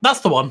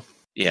 That's the one.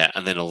 Yeah,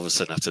 and then all of a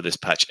sudden after this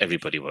patch,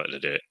 everybody wanted to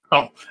do it.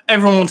 Oh,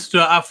 everyone wanted to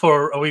do it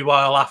for a wee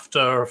while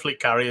after Fleet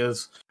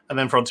Carriers, and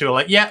then Frontier were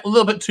like, yeah, a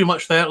little bit too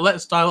much there,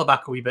 let's dial it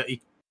back a wee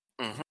bit.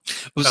 Mm-hmm.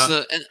 Was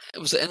there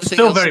anything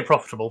still else? Very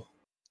profitable.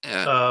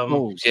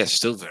 Yes,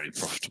 still very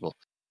profitable.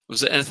 Was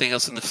there anything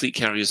else in the Fleet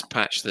Carriers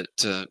patch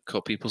that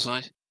caught people's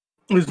eye?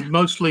 It was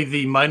mostly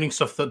the mining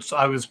stuff that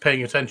I was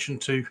paying attention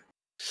to.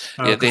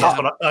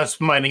 That's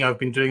mining I've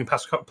been doing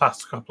the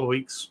past couple of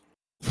weeks.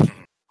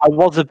 I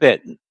was a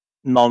bit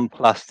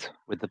nonplussed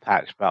with the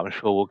patch, but I'm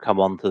sure we'll come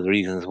on to the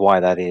reasons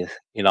why that is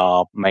in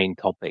our main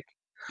topic.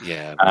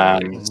 Yeah,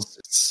 I'm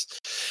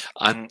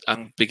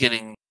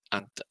beginning,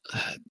 and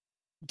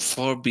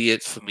far be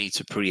it for me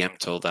to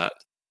preempt all that,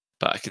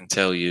 but I can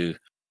tell you,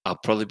 I'll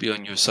probably be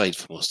on your side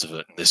for most of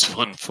it in this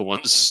one for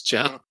once,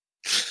 Jan.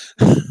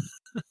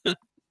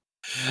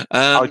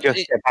 I'll just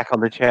get back on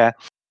the chair.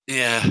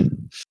 Yeah.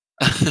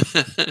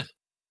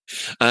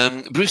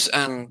 Bruce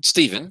and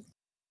Stephen,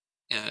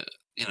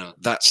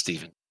 that's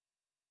Stephen.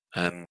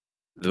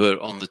 They were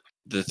on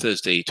the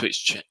Thursday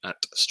Twitch chat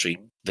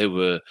stream. There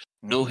were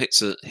no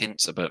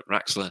hints about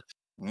Raxxla,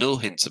 no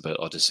hints about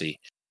Odyssey,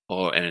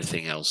 or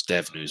anything else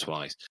dev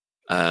news-wise.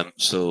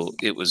 So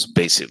it was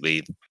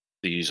basically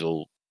the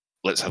usual,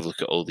 let's have a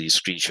look at all these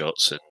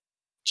screenshots and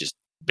just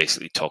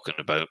basically talking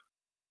about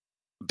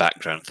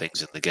background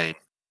things in the game.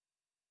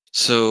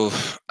 So,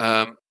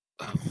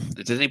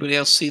 did anybody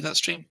else see that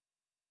stream?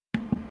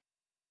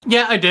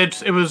 Yeah, I did.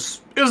 It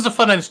was a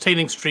fun,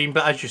 entertaining stream,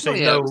 but as you say,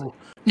 yeah,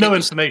 no it was-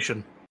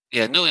 information.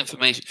 Yeah, no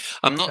information.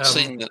 I'm not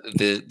saying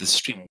that the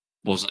stream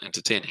wasn't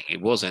entertaining. It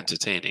was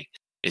entertaining.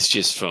 It's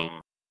just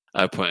from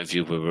our point of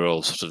view where we're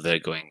all sort of there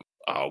going,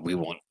 "Oh, we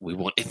want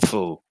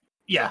info.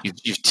 Yeah.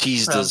 You've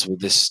teased us with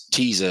this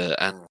teaser,"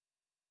 and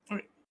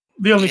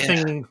the only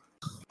thing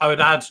I would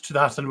add to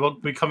that, and we'll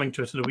be coming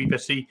to it in a wee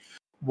bitty,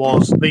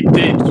 was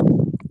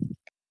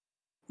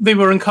they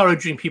were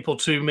encouraging people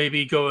to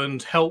maybe go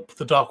and help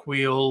the Dark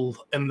Wheel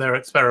in their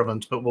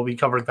experiment, but we'll be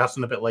covering that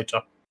in a bit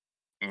later.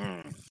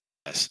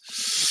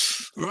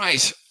 Yes.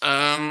 Right.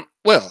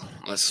 Well,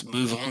 let's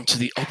move on to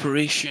the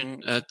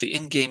the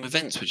in-game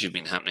events which have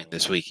been happening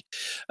this week.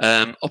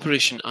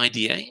 Operation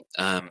IDA.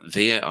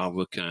 They are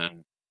working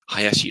on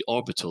Hayashi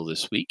Orbital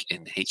this week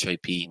in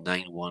HIP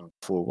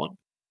 9141.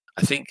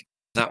 I think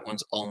that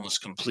one's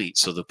almost complete,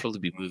 so they'll probably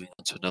be moving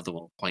on to another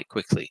one quite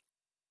quickly.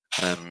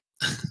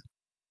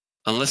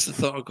 Unless the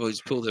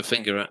Thargoids pull their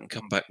finger out and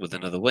come back with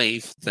another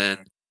wave,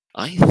 then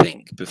I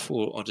think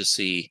before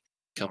Odyssey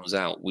comes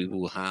out, we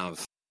will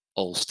have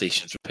all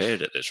stations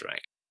repaired at this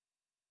rate.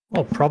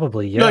 Well,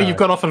 probably, yeah. No, you've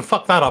gone off and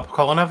fucked that up,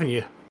 Colin, haven't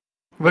you?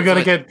 We're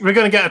gonna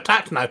get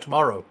attacked now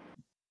tomorrow.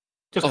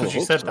 Just because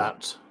you said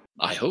that.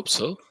 I hope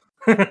so.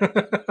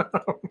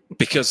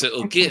 Because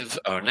it'll give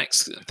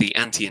the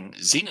Anti and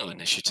Xeno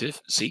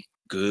initiative. See,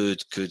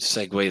 good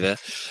segue there.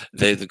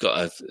 They've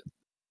got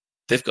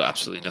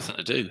absolutely nothing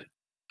to do.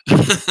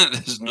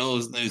 There's no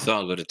new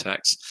Thargoid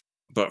attacks,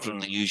 apart from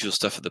the usual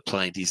stuff of the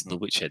Pleiades and the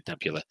Witchhead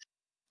Nebula.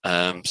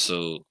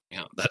 So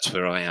that's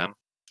where I am,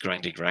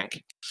 grinding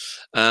rank.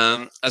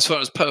 As far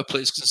as power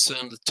play is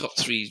concerned, the top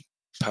 3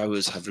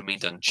 powers have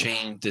remained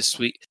unchanged this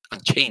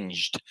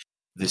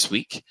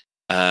week.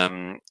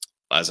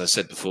 As I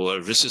said before,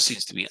 Orisa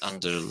seems to be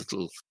under a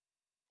little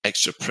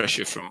extra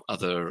pressure from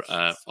other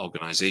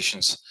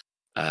organizations,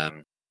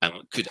 and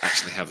could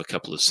actually have a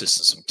couple of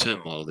systems in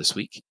turmoil this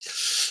week.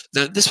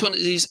 Now, this one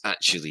is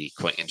actually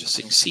quite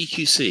interesting.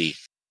 CQC.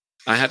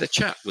 I had a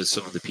chat with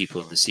some of the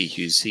people in the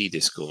CQC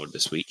Discord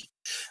this week,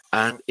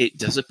 and it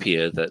does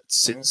appear that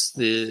since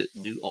the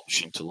new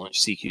option to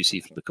launch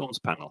CQC from the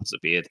comms panel has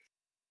appeared,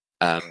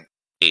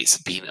 it's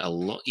been a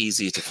lot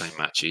easier to find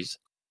matches.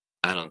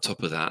 And on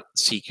top of that,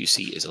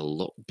 CQC is a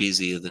lot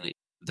busier than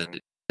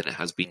it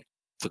has been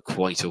for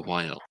quite a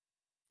while.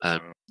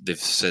 They've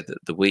said that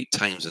the wait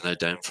times are now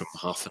down from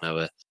half an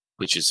hour,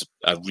 which is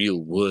a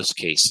real worst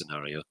case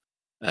scenario,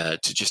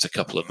 to just a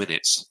couple of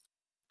minutes.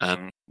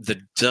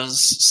 There does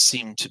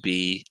seem to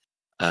be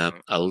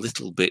a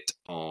little bit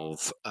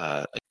of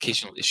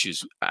occasional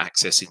issues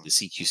accessing the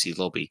CQC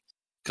lobby,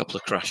 a couple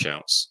of crash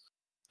outs,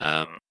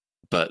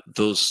 but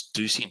those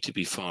do seem to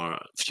be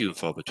few and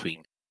far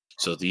between.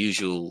 So the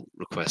usual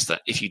request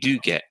that if you do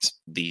get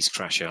these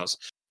crash outs,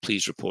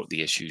 please report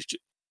the issues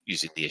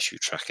using the issue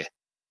tracker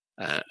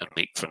and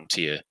make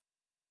Frontier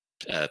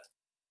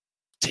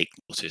take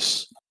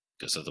notice,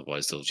 because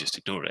otherwise they'll just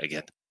ignore it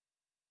again.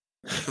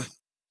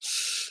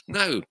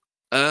 Now,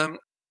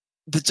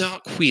 the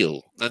Dark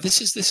Wheel. Now this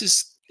is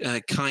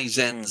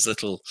Kaizen's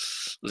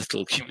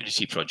little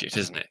community project,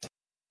 isn't it?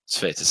 It's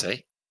fair to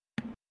say.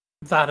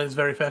 That is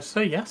very fair to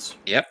say, yes.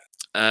 Yep.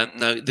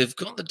 Now, they've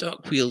got the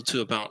Dark Wheel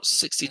to about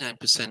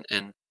 69%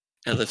 in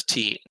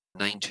LFT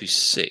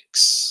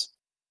 926.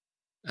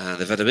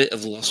 They've had a bit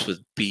of loss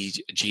with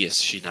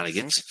BGS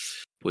shenanigans,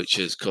 which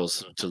has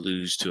caused them to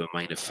lose to a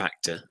minor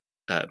faction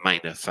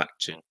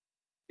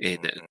in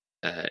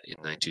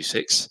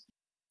 926.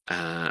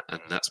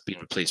 And that's been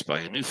replaced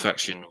by a new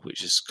faction,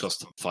 which has cost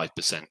them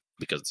 5%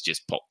 because they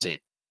just popped in.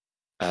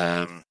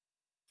 How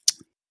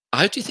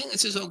do you think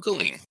this is all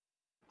going?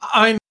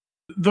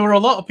 There were a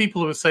lot of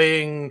people who were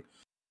saying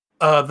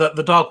that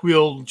the Dark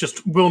Wheel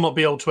just will not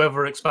be able to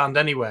ever expand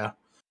anywhere,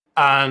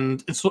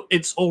 and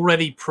it's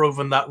already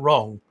proven that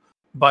wrong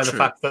by the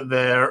fact that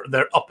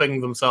they're upping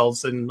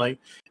themselves in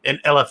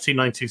LFT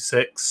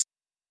 926,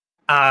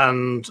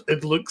 and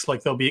it looks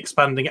like they'll be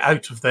expanding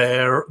out of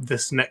there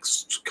the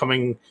next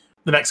coming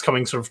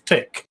sort of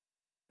tick.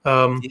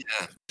 I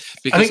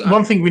think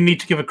one thing we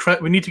need to give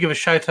a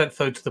shout out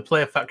though to the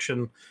player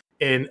faction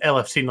in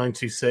LFT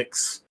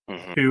 926.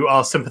 Who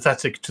are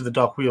sympathetic to the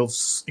Dark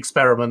Wheel's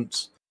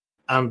experiment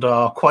and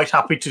are quite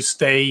happy to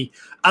stay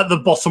at the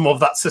bottom of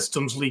that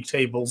system's league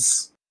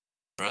tables.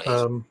 Right.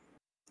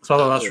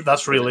 So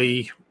that's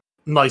really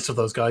nice of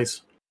those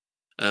guys.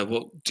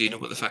 Do you know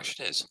what the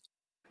faction is?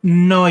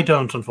 No, I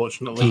don't,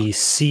 unfortunately. The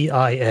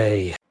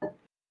CIA.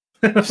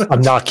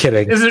 I'm not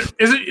kidding. Is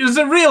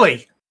it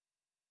really?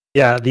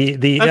 Yeah, the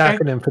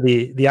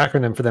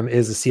acronym for them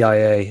is the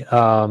CIA.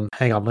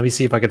 Hang on, let me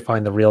see if I can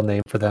find the real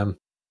name for them.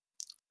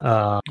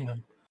 I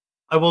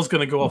was going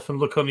to go off and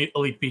look on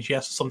Elite BGS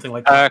or something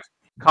like that.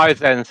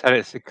 Kaizen said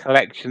it's a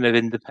collection of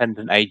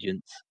independent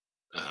agents.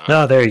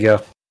 There you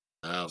go.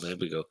 Oh, there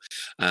we go.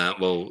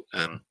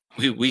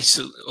 We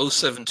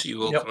 07 to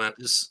you all,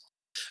 commanders.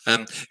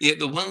 Yeah,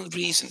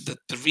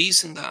 the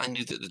reason that I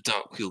knew that the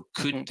Dark Wheel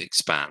couldn't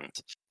expand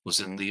was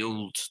in the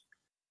old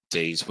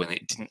days when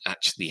it didn't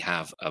actually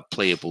have a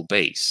playable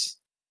base.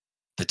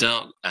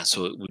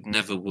 So it would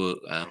never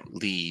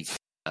leave.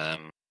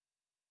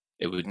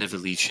 It would never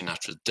leave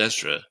Shinatra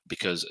Desra,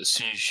 because as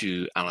soon as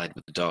you allied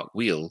with the Dark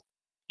Wheel,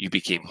 you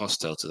became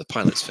hostile to the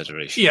Pilots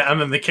Federation. Yeah, and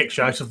then they kicked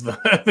you out of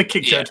out of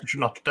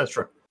Shinatra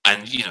Desra.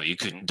 And you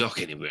couldn't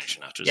dock anywhere in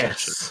Shinatra Desra.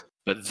 Yes.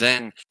 But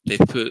then they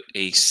put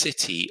a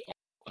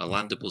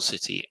landable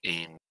city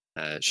in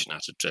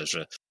Shinatra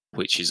Desra,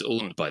 which is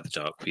owned by the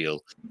Dark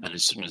Wheel, and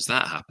as soon as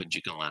that happened,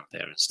 you can land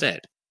there instead.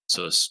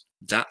 So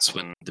that's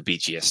when the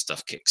BGS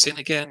stuff kicks in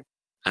again,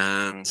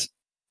 and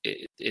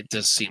it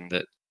does seem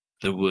that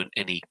there weren't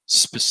any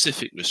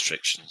specific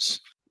restrictions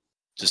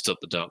to stop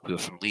the Dark Wheel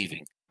from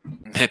leaving.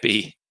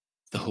 Maybe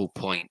the whole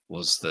point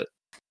was that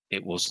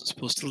it wasn't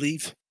supposed to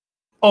leave.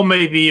 Or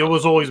maybe it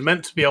was always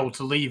meant to be able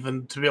to leave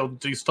and to be able to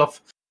do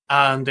stuff,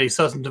 and a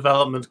certain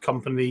development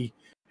company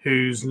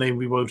whose name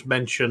we won't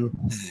mention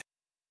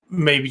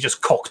maybe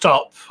just cocked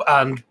up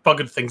and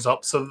buggered things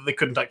up so that they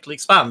couldn't actually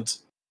expand.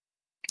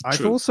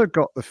 I've also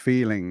got the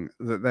feeling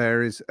that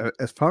there is,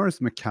 as far as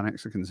the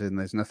mechanics are concerned,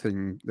 there's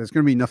going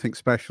to be nothing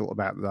special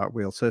about the Dark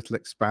Wheel. Certainly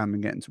expand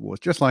and get into wars,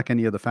 just like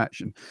any other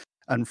faction.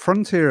 And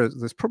Frontier,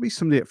 there's probably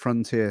somebody at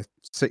Frontier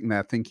sitting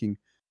there thinking,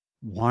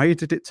 why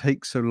did it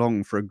take so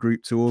long for a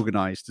group to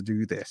organize to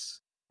do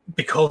this?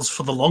 Because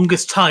for the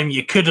longest time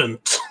you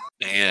couldn't.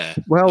 Yeah.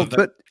 Well,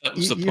 but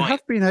you have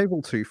been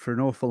able to for an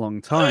awful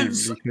long time.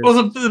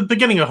 Well, the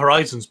beginning of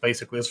Horizons,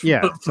 basically.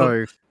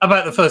 So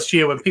about the first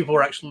year when people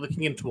were actually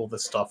looking into all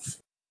this stuff.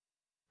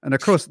 And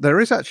of course,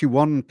 there is actually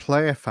one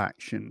player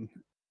faction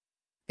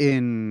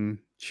in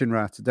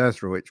Shinrata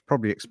Desra, which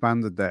probably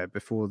expanded there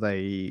before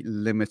they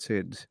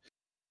limited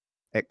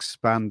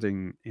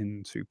expanding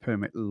into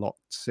permit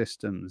locked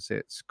systems.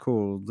 It's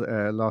called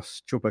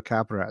Los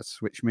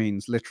Chupacabras, which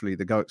means literally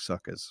the goat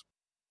suckers.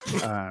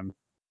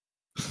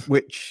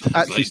 Which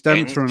actually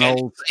stems from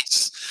an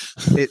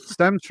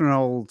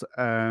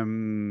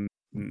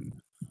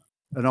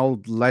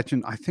old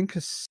legend, I think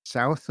a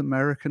South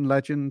American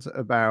legend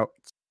about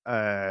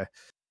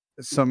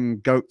some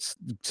goats,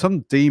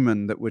 some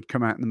demon that would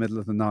come out in the middle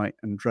of the night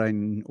and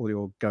drain all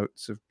your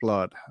goats of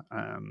blood.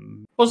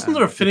 Wasn't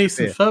there a Phineas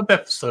and Ferb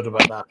episode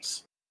about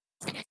that?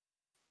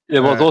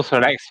 There was also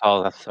an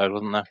X-Files episode,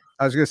 wasn't there?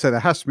 I was going to say there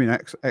has to be an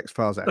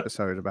X-Files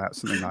episode about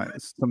something like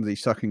somebody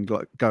sucking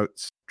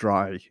goats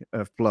dry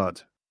of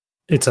blood.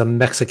 It's a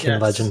Mexican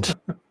legend.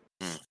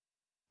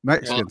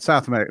 Mexican,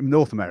 South American,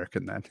 North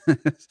American then.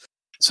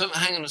 So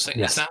hang on a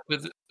second. Yes.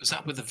 Is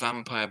that with the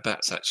vampire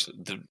bats actually?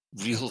 The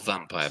real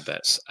vampire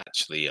bats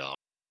actually are,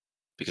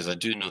 because I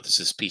do know there's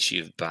a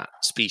species of bat.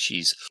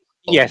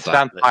 Yes,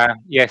 vampire.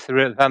 Yes, the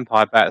real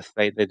vampire bats.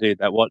 They do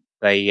that. What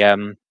they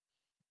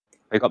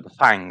got the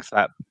fangs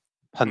that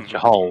punch a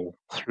hole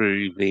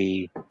through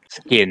the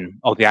skin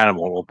of the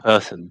animal or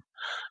person,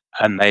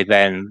 and they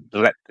then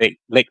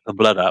lick the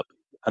blood up,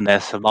 and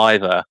their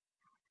saliva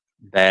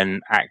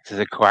then acts as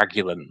a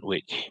coagulant,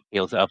 which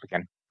heals it up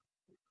again.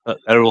 But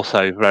they're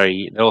also a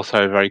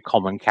very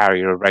common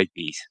carrier of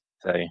rabies,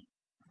 so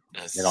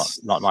they're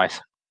not nice.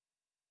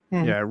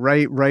 Yeah,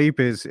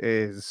 rabies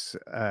is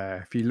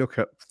if you look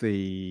up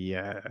the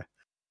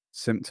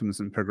symptoms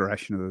and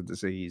progression of the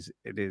disease,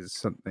 it is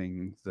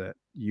something that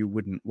you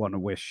wouldn't want to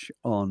wish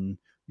on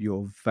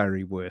your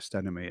very worst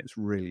enemy. It's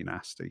really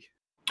nasty.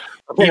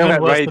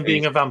 Even worse than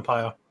being a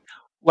vampire.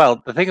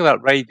 Well, the thing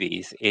about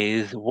rabies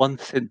is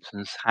once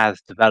symptoms has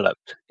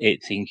developed,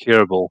 it's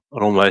incurable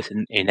and almost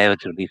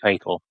inevitably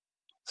fatal.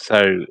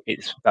 So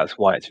that's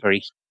why it's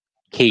very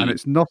key. And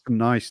it's not a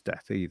nice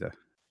death either.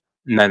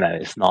 No,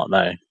 it's not.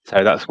 No.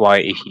 So that's why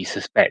if you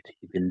suspect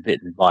you've been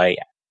bitten by an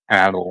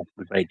animal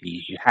with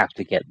rabies, you have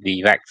to get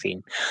the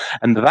vaccine.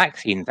 And the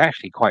vaccine is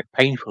actually quite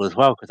painful as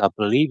well, because I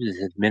believe it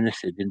is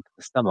administered into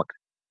the stomach.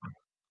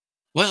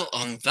 Well,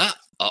 on that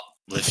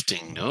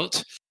uplifting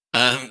note,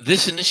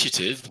 this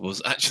initiative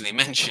was actually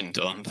mentioned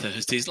on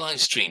Thursday's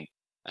live stream,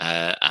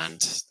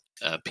 and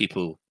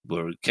people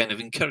were kind of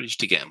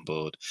encouraged to get on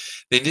board.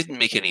 They didn't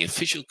make any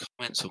official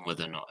comments on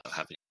whether or not it'll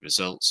have any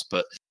results,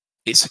 but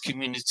it's a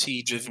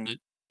community-driven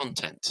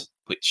content,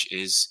 which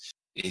is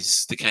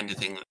the kind of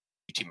thing that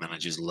community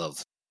managers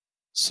love.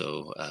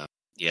 So,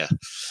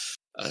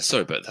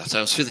 sorry about that. I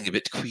was feeling a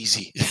bit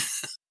queasy.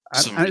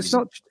 And it's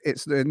not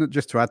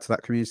just to add to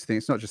that community thing.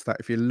 It's not just that.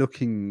 If you're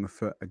looking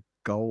for a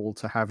goal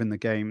to have in the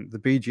game, the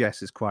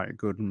BGS is quite a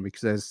good one,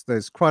 because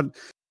there's quite,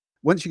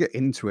 once you get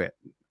into it,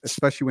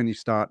 especially when you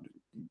start,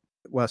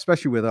 well,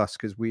 especially with us,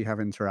 because we have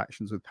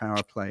interactions with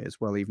power play as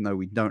well, even though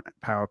we don't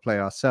power play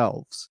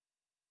ourselves.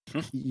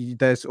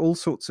 There's all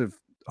sorts of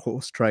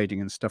horse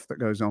trading and stuff that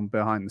goes on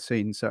behind the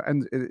scenes. So,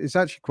 and it's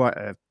actually quite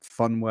a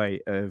fun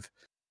way of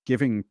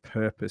giving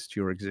purpose to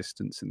your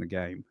existence in the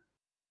game.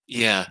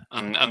 Yeah,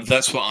 and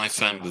that's what I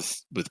found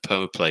with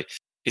power play.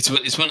 It's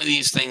one of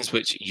these things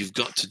which you've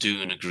got to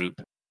do in a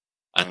group,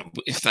 and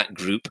if that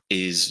group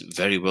is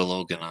very well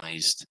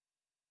organized,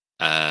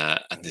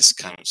 and there's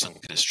some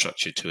kind of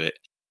structure to it,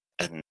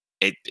 and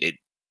it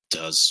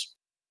does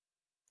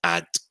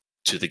add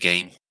to the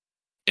game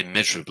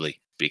immeasurably,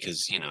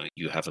 because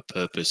you have a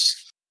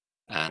purpose,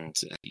 and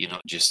you're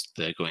not just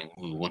there going,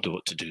 "We wonder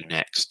what to do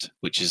next,"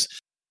 which is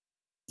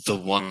the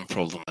one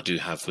problem I do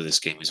have with this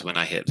game, is when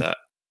I hit that,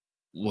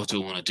 what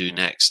do I want to do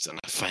next? And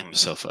I find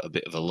myself at a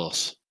bit of a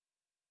loss.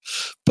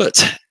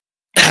 But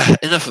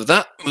enough of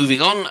that.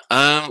 Moving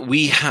on,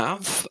 we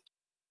have,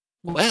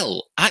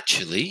 well,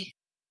 actually,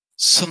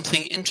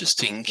 something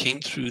interesting came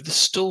through the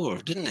store,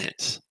 didn't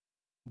it?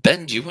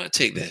 Ben, do you want to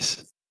take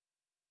this?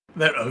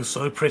 They're oh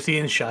so pretty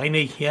and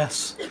shiny,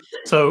 yes.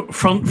 So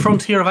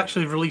Frontier have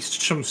actually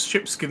released some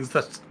ship skins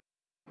that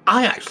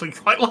I actually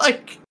quite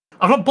like.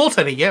 I've not bought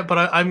any yet, but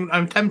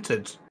I'm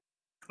tempted.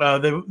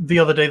 The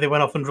other day they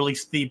went off and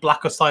released the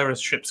Black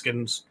Osiris ship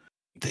skins,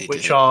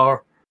 which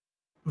are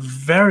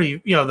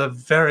very, they're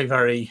very,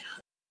 very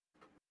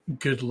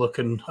good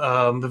looking.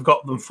 They've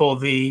got them for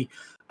the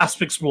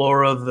Asp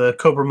Explorer, the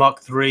Cobra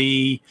Mark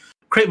III,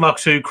 Crate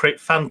Mark II, Crate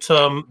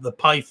Phantom, the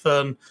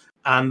Python,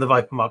 and the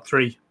Viper Mark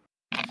III.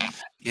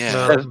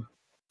 Yeah,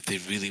 if they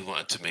really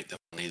wanted to make the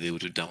money, they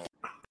would have done.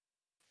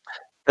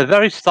 They're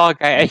very Stargate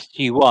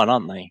SG-1,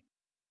 aren't they?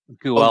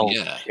 Oh,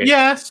 yeah.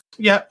 Yes,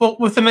 yeah. Well,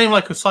 with a name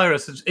like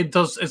Osiris,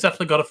 it's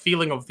definitely got a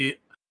feeling of the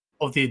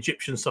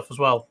Egyptian stuff as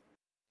well.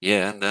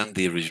 Yeah, and then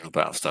the original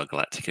Battlestar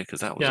Galactica,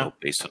 because that was all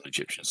based on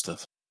Egyptian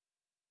stuff.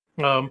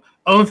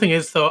 Only thing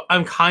is, though,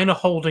 I'm kind of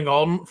holding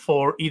on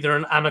for either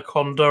an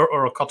Anaconda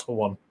or a Cutter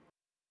one.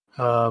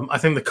 I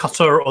think the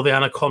Cutter or the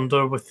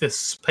Anaconda with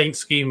this paint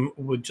scheme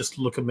would just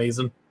look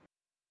amazing.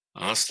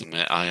 I must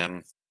admit, I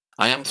am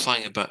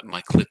flying about my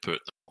Clipper at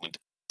the moment.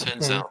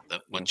 Turns out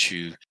that once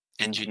you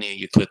engineer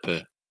your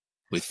Clipper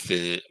with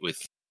the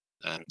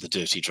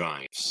dirty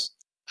drives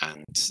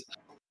and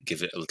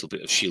give it a little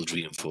bit of shield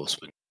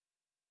reinforcement,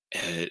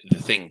 the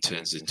thing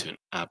turns into an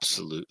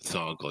absolute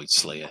Thargoid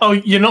slayer. Oh,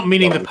 you're not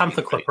meaning the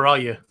Panther Clipper, are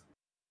you?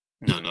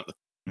 No,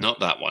 not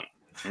that one.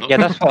 Yeah,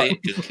 that's what.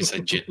 Because I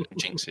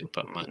jinx it,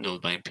 but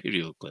my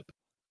Imperial Clipper.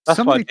 That's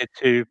what I did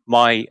to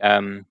my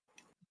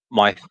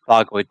my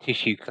Thargoid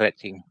tissue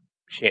collecting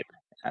ship.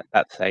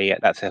 That's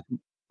a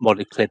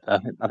modded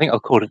Clipper. I think I'll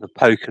call it the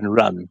Poke and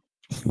Run,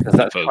 because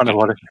that's kind of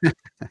what it.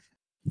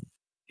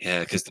 Yeah,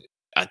 because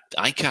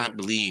I can't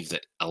believe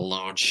that a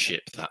large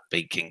ship that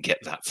big can get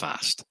that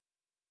fast.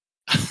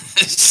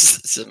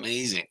 It's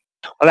amazing.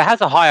 Well, it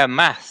has a higher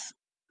mass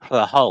for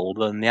the hull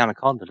than the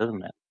Anaconda,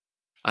 doesn't it?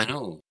 I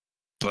know,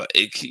 but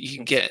you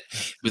can get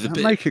with a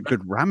bit. Make a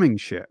good ramming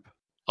ship.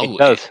 Oh, it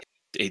does.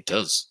 It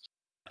does.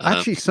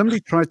 Actually,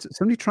 somebody tried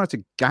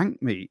to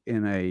gank me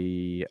in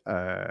a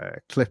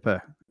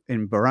Clipper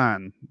in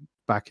Baran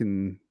back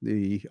in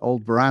the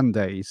old Baran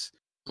days,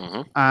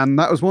 and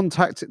that was one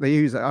tactic they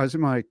used. I was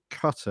in my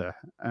Cutter,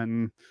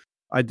 and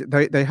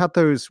they had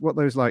those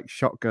like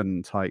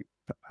shotgun type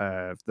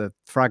the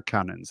frag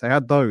cannons. They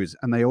had those,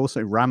 and they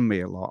also rammed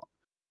me a lot.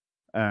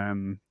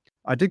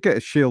 I did get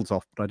his shields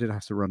off, but I did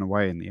have to run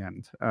away in the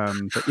end.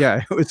 But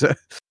yeah, it was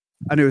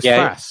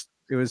fast.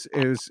 It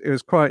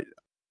was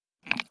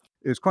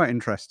quite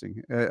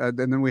interesting. And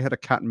then we had a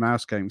cat and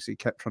mouse game, so he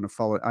kept trying to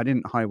follow. I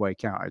didn't high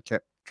wake out. I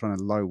kept trying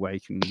to low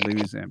wake and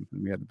lose him,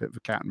 and we had a bit of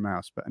a cat and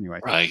mouse. But anyway,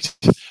 right.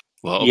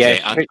 Well, okay.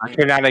 Yeah,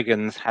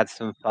 Shenanigans had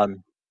some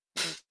fun.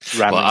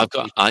 Well,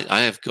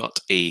 I have got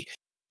a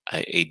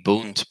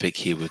bone to pick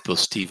here with both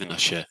Stephen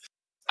Usher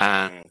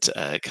and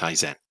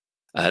Kaizen.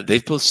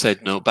 They've both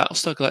said no,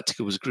 Battlestar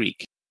Galactica was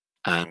Greek,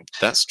 and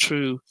that's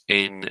true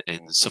in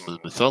some of the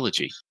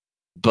mythology.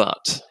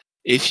 But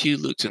if you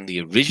looked in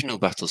the original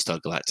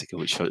Battlestar Galactica,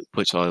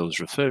 which I was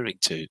referring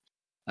to,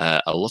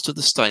 a lot of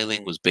the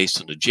styling was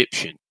based on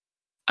Egyptian,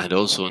 and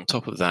also on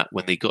top of that,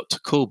 when they got to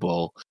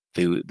Kobol,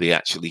 they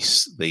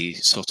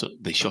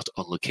shot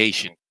on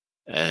location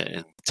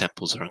in the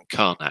temples around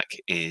Karnak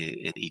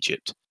in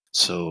Egypt.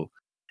 So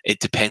it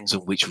depends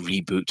on which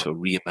reboot or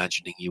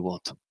reimagining you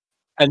want.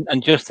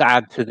 And just to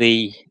add to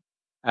the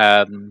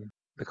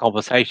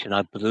conversation,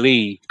 I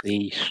believe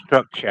the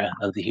structure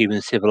of the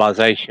human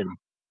civilization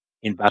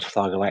in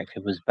Battlestar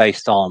Galactica was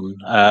based on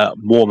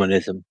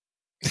Mormonism.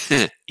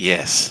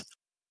 Yes,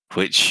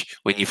 which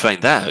when you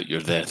find that out,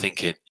 you're there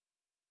thinking,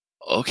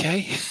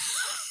 okay.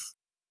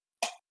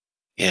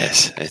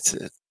 Yes,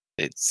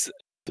 it's.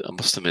 I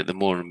must admit, the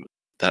more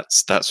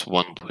that's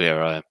one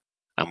where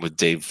I'm with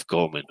Dave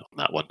Gorman on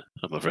that one,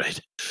 I'm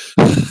afraid.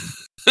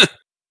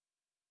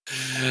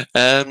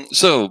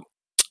 So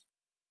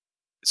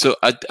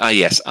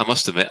yes, I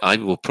must admit, I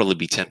will probably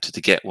be tempted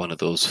to get one of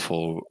those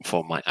for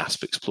my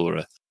Asp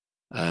Explorer.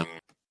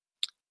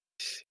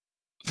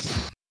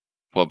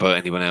 What about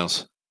anyone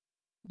else?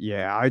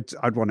 Yeah,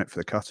 I'd want it for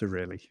the Cutter,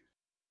 really.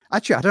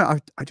 Actually,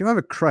 I do have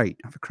a crate.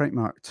 I have a Crate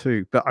Mark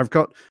II, but I've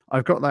got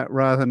that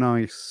rather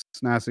nice,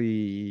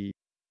 snazzy,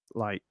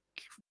 like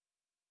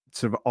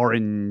sort of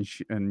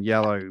orange and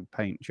yellow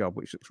paint job,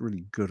 which looks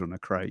really good on a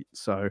crate.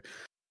 So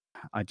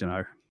I don't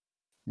know.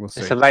 We'll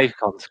see. It's a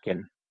Lavecon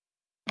skin.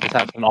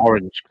 That's an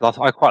orange. Because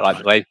I quite like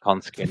the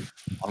Lavecon skin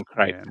on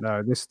crate. Yeah,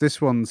 no, this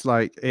one's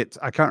like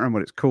I can't remember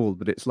what it's called,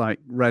 but it's like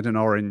red and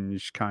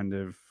orange kind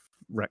of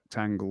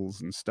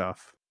rectangles and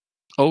stuff.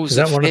 Oh, Is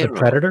that one of the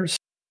predators?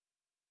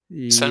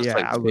 Sounds Yeah,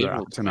 like I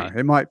Pharaoh to don't know. me.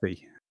 It might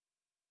be.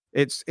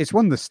 It's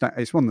one of the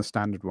it's one of the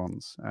standard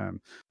ones.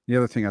 The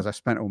other thing is I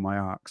spent all my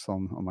arcs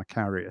on my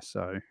carrier,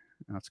 so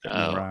I have to get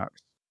more Oh.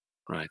 arcs.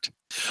 Right.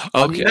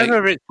 I'm Okay.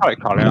 never really, sorry,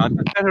 Colin. I'm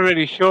just never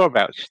really sure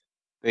about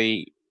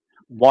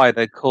why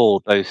they're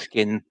called those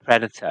skin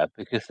predator,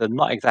 because they're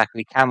not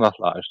exactly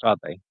camouflaged, are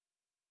they?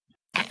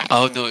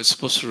 Oh no, it's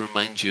supposed to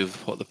remind you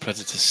of what the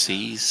predator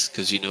sees,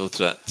 because you know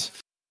that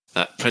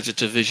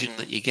predator vision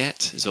that you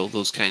get is all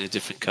those kind of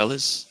different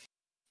colours.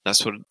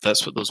 That's what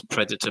those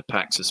predator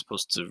packs are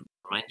supposed to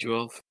remind you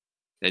of.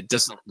 It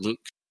doesn't look,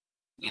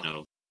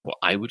 what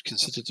I would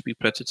consider to be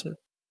predator,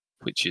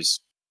 which is,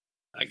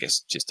 I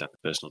guess, just down to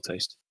personal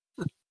taste.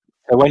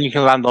 So when you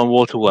can land on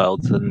water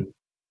worlds and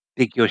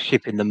dig your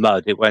ship in the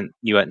mud,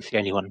 you won't see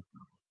anyone.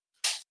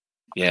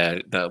 Yeah,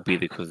 that'll be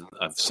the equivalent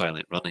of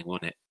silent running,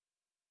 won't it?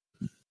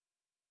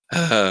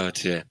 Oh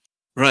dear.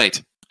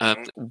 Right.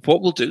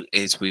 What we'll do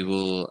is we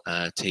will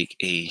take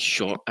a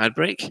short ad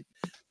break,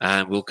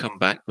 and we'll come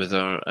back with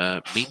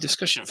our main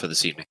discussion for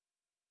this evening.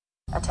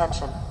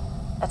 Attention.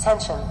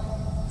 Attention.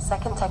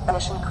 Second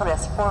Technician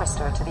Chris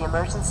Forrester to the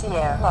emergency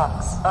air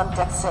locks on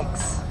Deck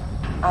 6.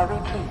 I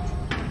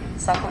repeat.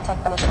 Second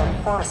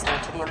Technician Forrester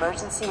to the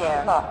emergency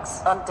air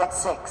locks on Deck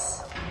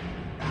 6.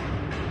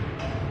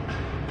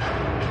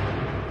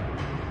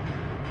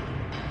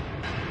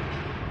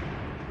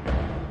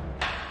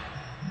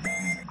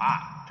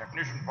 Ah,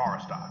 Technician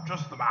Forrester.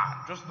 Just the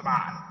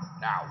man.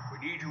 Now, we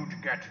need you to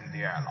get in the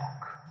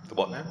airlock. The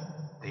what now?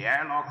 The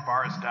airlock,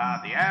 Forrester,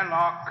 the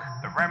airlock.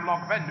 The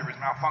Remlock vendor is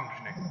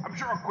malfunctioning. I'm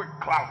sure a quick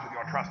clout with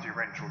your trusty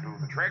wrench will do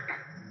the trick.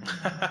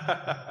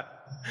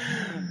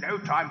 No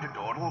time to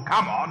dawdle.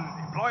 Come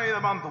on. Employee of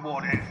the month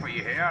award in for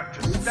you here.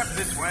 Just step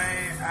this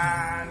way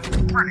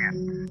and... Brilliant.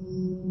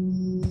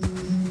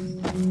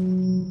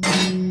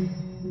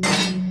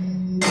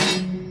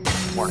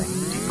 Warning,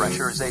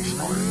 depressurization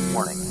alert.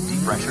 Warning,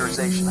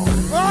 depressurization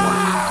alert. Warning,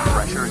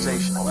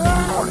 depressurization alert.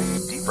 Warning,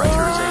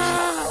 depressurization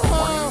alert.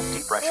 Warning,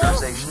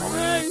 depressurization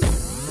alert.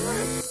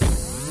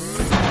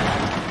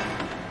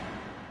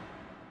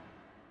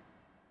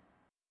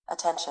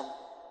 Attention.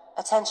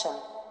 Attention.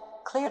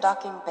 Clear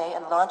docking bay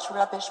and launch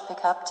rubbish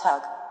pickup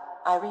tug.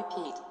 I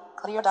repeat.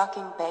 Clear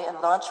docking bay and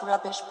launch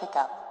rubbish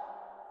pickup.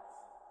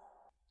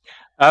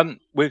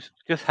 We've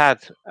just had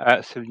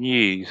some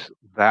news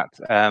that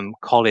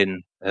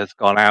Colin has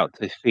gone out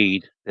to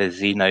feed the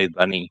Xeno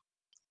bunny,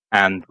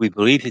 and we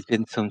believe there's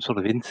been some sort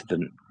of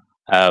incident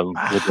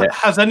with it.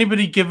 Has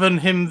anybody given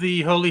him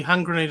the holy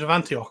hand grenade of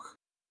Antioch?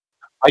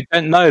 I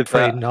don't know,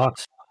 Afraid but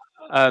not.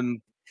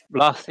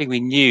 last thing we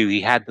knew,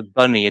 he had the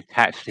bunny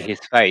attached to his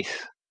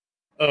face.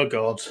 Oh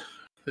god,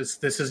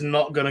 this is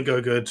not going to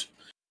go good.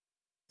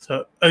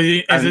 So,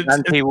 is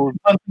it he will,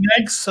 planting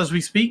eggs as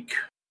we speak?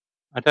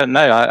 I don't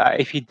know.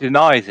 If he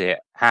denies it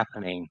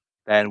happening,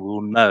 then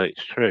we'll know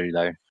it's true,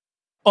 though.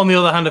 On the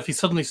other hand, if he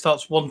suddenly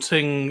starts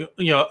wanting,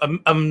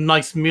 a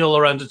nice meal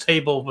around a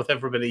table with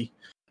everybody,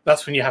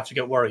 that's when you have to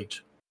get worried.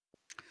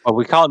 Well,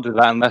 we can't do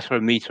that unless we're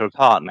a meter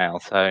apart now.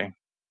 So,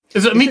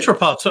 is it a meter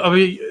apart? So,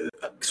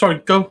 sorry,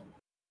 go.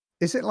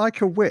 Is it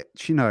like a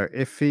witch?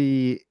 If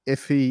he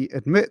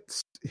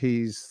admits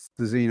he's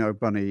the Xeno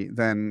bunny,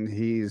 then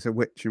he's a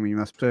witch and we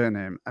must burn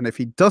him. And if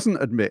he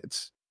doesn't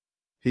admit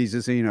he's a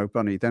Xeno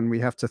bunny, then we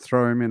have to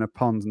throw him in a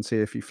pond and see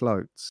if he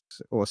floats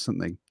or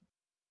something.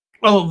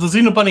 Well, the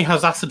Xeno bunny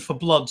has acid for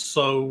blood,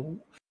 so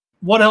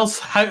what else?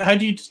 How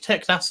do you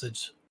detect acid?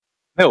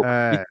 Milk.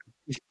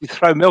 You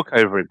throw milk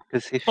over him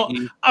because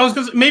I was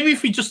going to say, maybe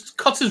if we just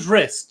cut his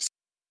wrists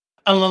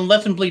and then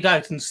let him bleed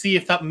out and see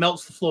if that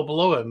melts the floor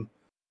below him,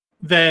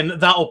 then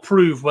that'll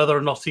prove whether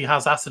or not he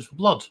has acid for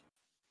blood.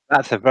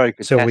 That's a very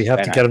good. So we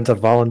have to get him to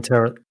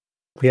voluntarily.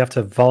 We have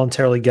to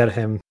voluntarily get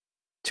him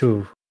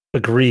to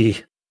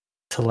agree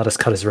to let us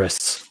cut his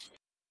wrists.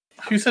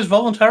 Who says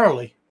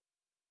voluntarily?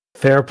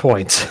 Fair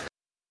point.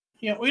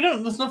 Yeah, we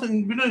don't. There's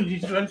nothing. We don't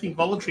need to do anything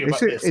voluntary about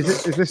this.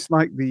 Is this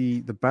like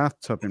the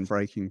bathtub in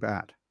Breaking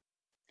Bad?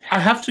 I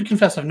have to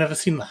confess, I've never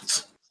seen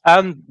that.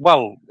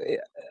 Well,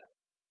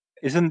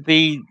 isn't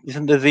the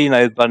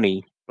Xeno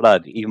bunny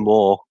blood even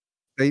more?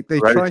 They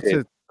try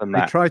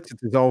to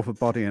dissolve a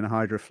body in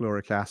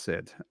hydrofluoric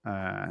acid,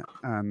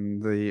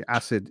 and the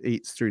acid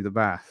eats through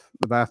the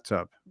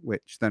bathtub,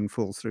 which then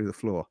falls through the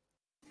floor,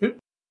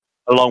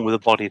 along with the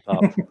body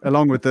part,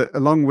 along with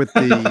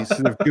the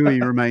sort of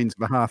gooey remains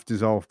of a half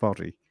dissolved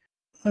body.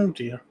 Oh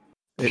dear!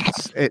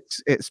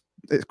 It's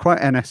quite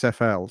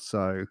NSFL.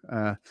 So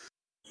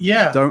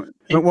yeah, don't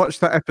watch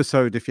that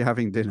episode if you're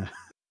having dinner.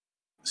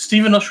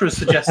 Stephen Usher is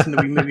suggesting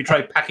that we maybe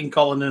try packing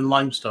Colin in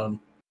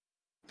limestone.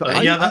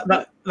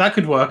 That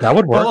could work. That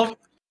would work. Well,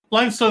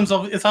 limestone's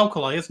it's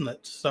alkali, isn't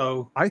it?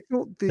 So I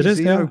thought the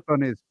Xeno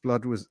bunny's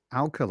blood was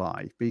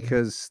alkali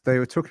because they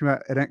were talking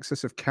about an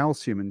excess of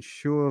calcium, and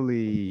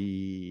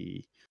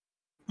surely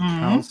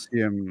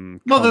calcium.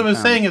 Well, they were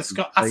saying it's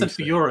got acid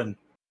for urine.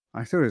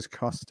 I thought it was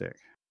caustic.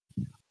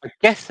 I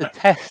guess the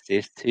test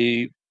is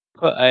to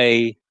put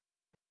a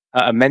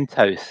a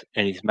Mentos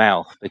in his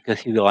mouth because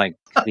he liked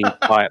the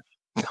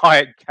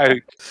Diet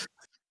Coke.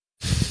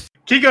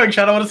 Keep going,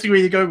 Chad. I want to see where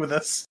you're going with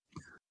this.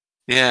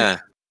 Yeah.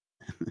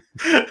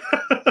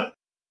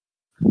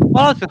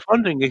 Well, I was just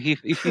wondering if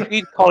you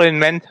feed Colin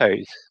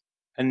Mentos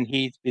and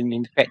he's been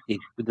infected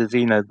with the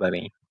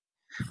Xenobunny,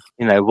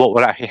 what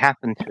would actually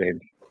happen to him?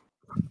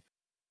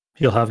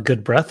 He'll have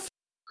good breath.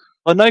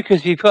 Well, no,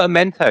 because you put a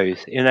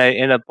Mentos in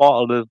a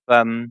bottle of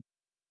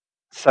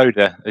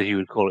soda, as you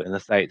would call it in the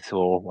States,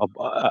 or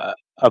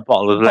a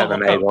bottle of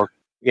lemonade.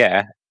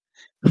 Yeah.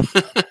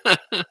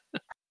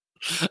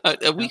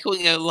 Are we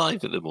going out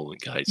live at the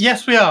moment, guys?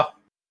 Yes, we are.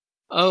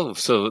 Oh,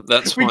 so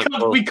that's We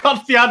why.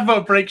 cut the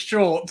advert break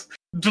short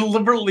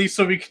deliberately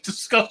so we could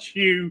discuss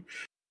you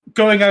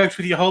going out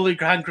with your holy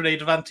hand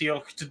grenade of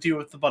Antioch to deal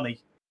with the bunny.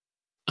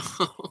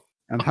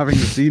 And having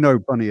the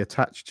Xenobunny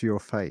attached to your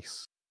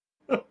face.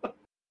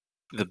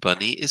 The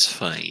bunny is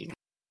fine.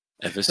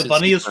 The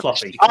bunny is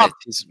fluffy.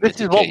 This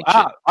is what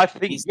I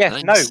think. He's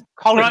yes, nice. no,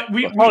 Colin. Right,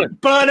 we Colin.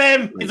 burn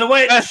him. He's a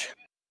witch.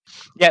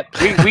 Yeah,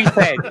 we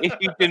said if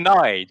you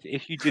denied the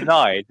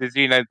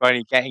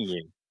Xenobunny getting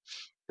you,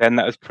 then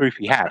that was proof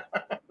he had.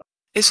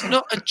 It's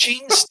not a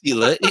gene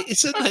stealer.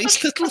 It's a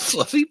nice little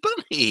fluffy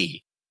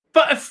bunny.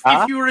 But if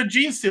you were a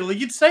gene stealer,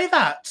 you'd say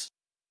that.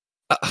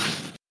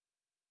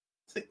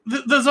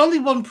 There's only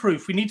one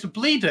proof. We need to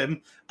bleed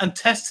him and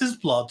test his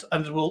blood,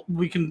 and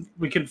we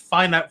can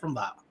find out from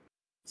that.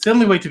 It's the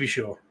only way to be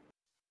sure.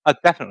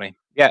 Definitely,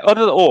 yeah.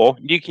 Or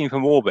nuking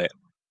from orbit,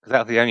 because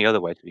that's the only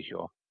other way to be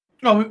sure.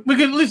 No, we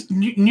can at least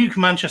nuke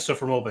Manchester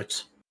from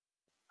orbit.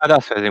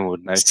 That's what anyone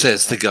would know.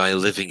 Says the guy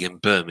living in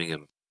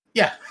Birmingham.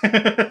 Yeah.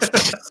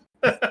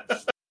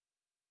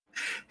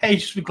 Hey,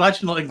 just be glad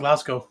you're not in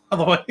Glasgow.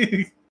 Otherwise,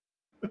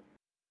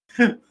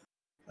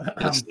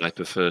 Yes,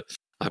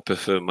 I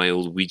prefer my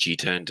old Ouija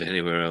town to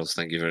anywhere else.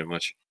 Thank you very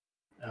much.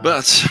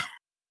 But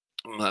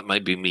that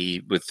might be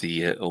me with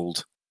the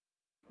old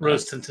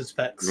rose-tinted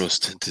specs.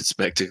 Rose-tinted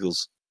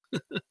spectacles.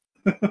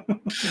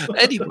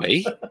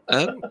 Anyway,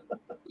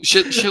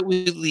 shall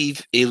we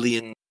leave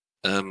alien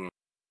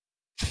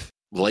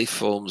life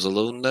forms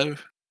alone now?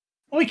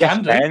 We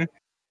can do. Ben,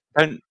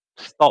 don't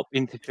stop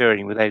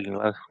interfering with alien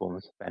life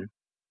forms, Ben.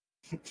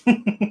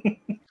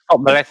 Stop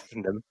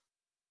molesting them.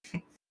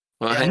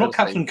 Well, I'm not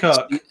Captain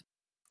Kirk.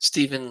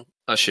 Stephen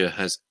Usher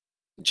has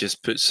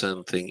just put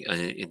something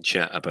in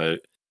chat about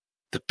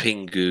the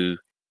Pingu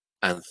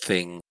and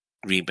Thing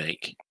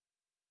remake.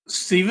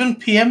 Stephen,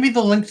 PM me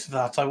the link to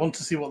that. I want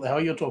to see what the hell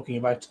you're talking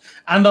about,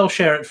 and I'll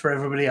share it for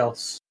everybody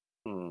else.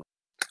 And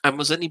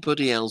was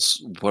anybody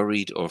else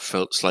worried or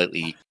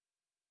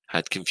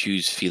had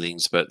confused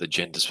feelings about the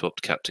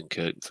gender-swapped Captain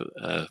Kirk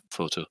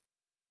photo?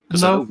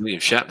 Because I know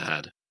William Shatner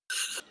had.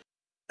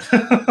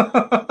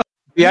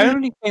 The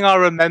only thing I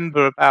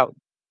remember about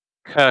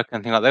Kirk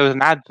and things like there was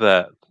an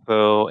advert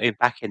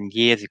back in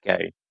years ago.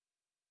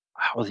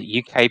 Was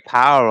it UK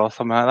Power or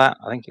something like that?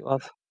 I think it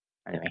was.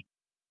 Anyway.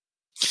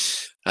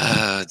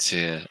 Ah,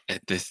 dear.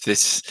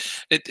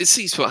 It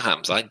seems what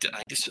happens.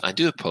 I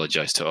do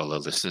apologise to all our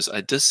listeners.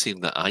 It does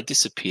seem that I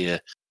disappear,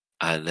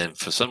 and then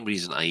for some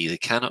reason I either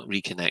cannot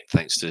reconnect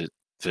thanks to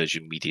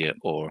Virgin Media,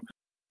 or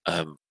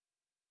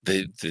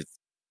they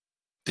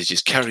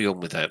just carry on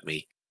without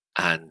me.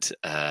 And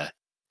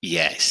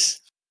yes,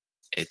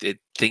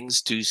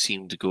 things do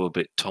seem to go a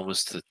bit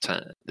Thomas the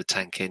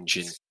Tank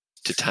Engine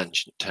to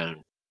Tangent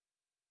Town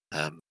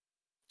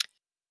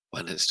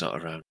when it's not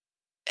around.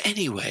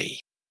 Anyway.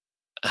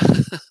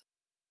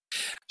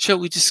 Shall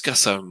we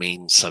discuss our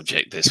main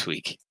subject this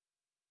week?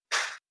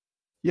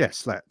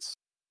 Yes, let's.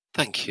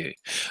 Thank you.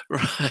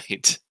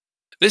 Right.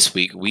 This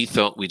week, we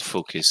thought we'd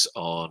focus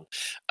on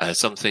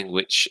something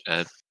which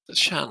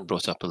Shan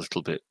brought up a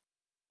little bit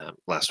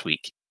last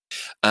week.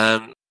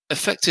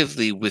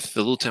 Effectively, with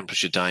the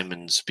low-temperature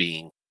diamonds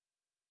being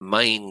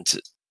mined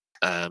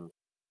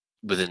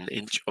within an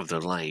inch of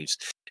their lives,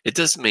 it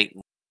does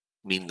mean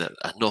that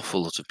an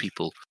awful lot of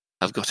people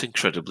have got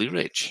incredibly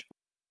rich.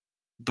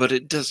 But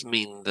it does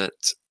mean that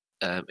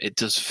it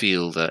does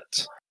feel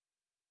that,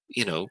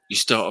 you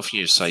start off in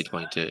your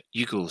Sidewinder,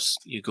 you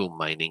go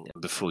mining,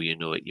 and before you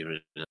know it, you're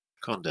in a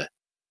Anaconda,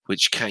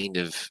 which kind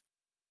of,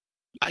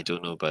 I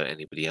don't know about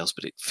anybody else,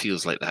 but it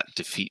feels like that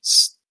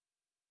defeats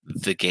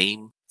the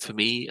game for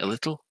me a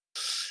little.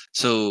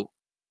 So,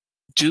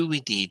 do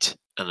we need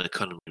an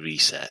economy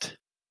reset?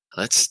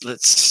 Let's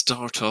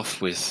start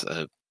off with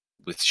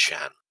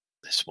Shan.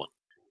 This one.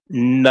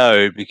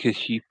 No,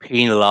 because you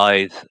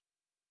penalise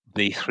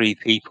the 3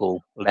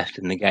 people left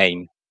in the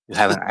game who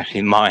haven't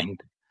actually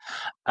mined.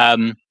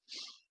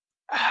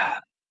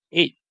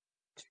 It's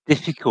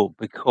difficult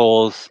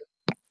because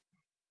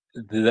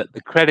the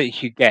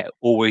credits you get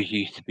always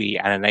used to be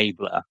an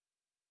enabler,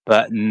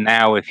 but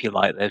now, if you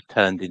like, they've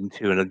turned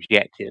into an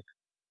objective.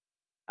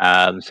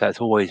 So it's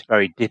always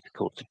very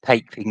difficult to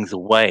take things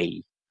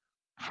away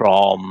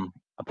from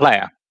a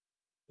player.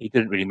 It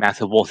doesn't really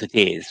matter what it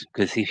is,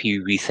 because if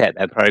you reset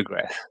their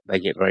progress, they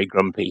get very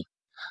grumpy.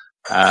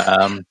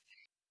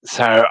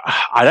 So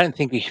I don't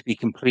think it should be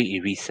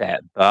completely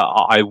reset, but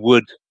I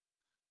would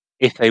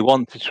if they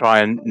want to try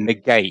and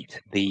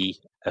negate the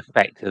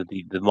effect of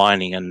the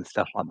mining and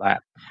stuff like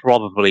that,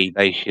 probably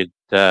they should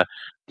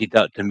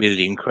deduct 1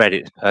 million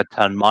credits per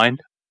ton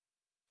mined.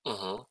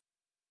 Mhm.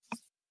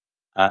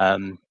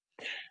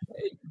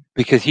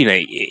 Because,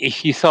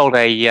 if you sold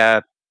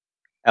a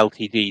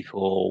LTD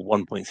for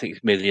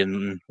 1.6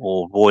 million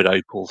or void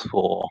opals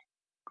for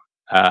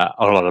a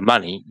lot of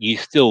money, you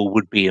still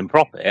would be in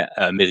profit at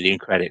 1 million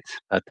credits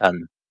per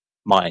ton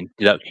mine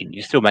deduction.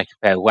 You still make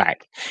a fair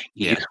whack.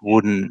 You Yeah. just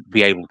wouldn't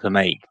be able to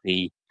make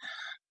the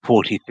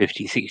 40,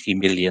 50, 60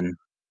 million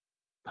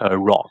per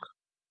rock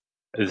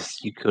as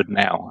you could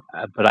now.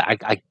 But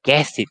I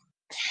guess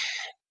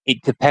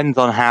it depends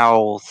on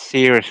how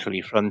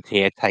seriously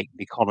Frontier take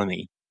the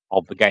economy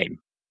of the game.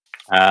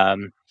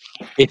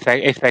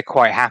 If they're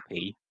quite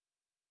happy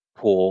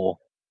for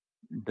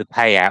the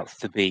payouts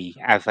to be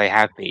as they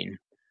have been,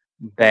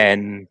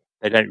 then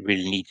they don't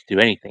really need to do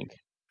anything.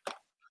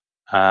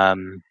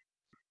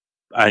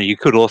 And you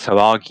could also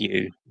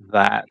argue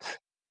that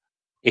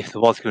if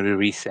there was going to be a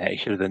reset, it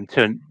should have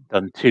been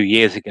done 2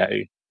 years ago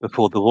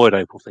before the Void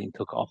Opal thing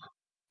took off.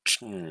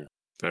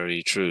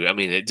 Very true. I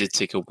mean, it did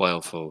take a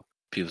while for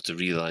people to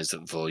realize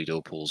that Void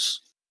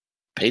Opals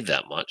paid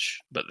that much,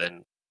 but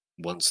then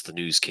once the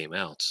news came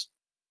out,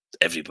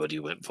 everybody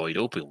went Void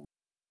Opal,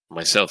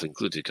 myself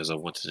included, because I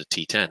wanted a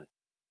T10.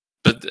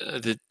 But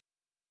the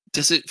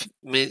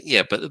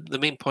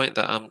main point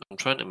that I'm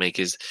trying to make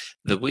is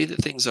the way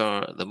that things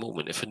are at the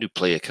moment. If a new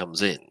player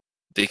comes in,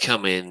 they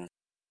come in,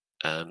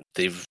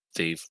 they've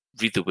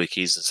read the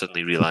wikis and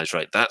suddenly realize,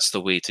 right, that's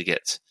the way to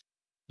get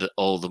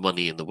all the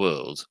money in the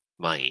world,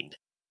 mine,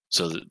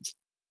 so that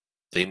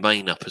they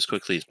mine up as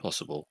quickly as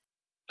possible,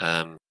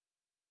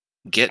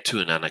 get to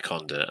an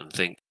anaconda and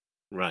think,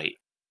 right,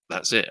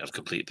 that's it, I've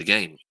completed the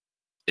game.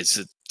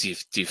 Do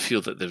you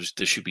feel that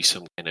there should be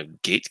some kind of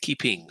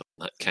gatekeeping on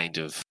that kind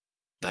of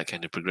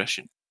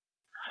progression?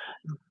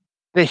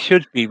 There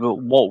should be, but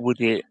what would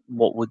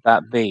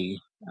that be?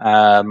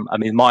 I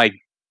mean, my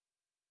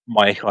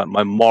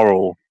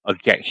moral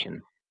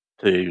objection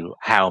to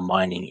how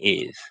mining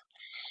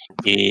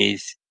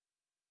is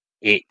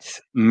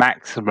its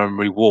maximum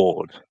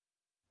reward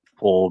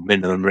for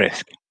minimum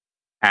risk,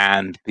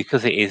 and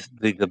because it is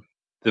the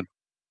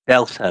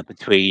delta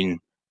between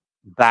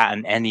that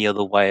and any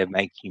other way of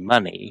making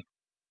money,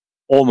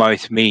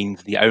 almost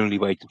means the only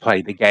way to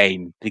play the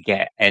game to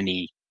get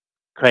any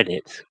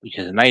credits, which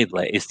is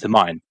enabler, is to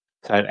mine.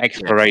 So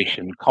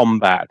exploration,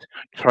 combat,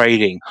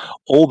 trading,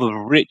 all the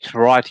rich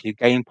variety of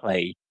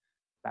gameplay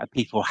that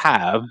people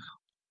have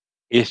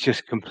is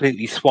just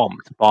completely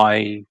swamped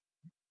by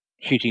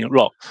shooting at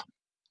rocks.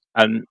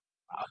 And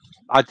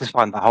I just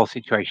find the whole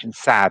situation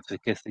sad,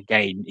 because the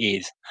game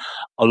is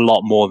a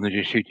lot more than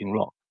just shooting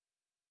rocks.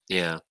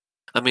 Yeah.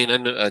 I mean, I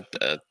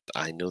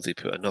know they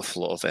put an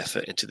awful lot of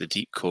effort into the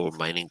deep core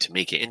mining to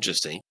make it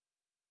interesting,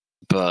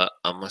 but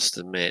I must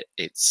admit,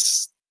 I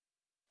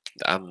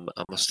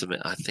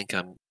think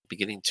I'm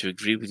beginning to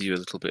agree with you a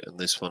little bit on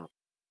this one,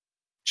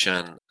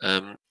 Shan.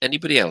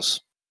 Anybody else?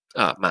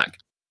 Mac.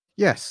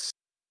 Yes.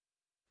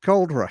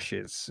 Gold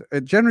rushes.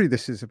 Generally,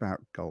 this is about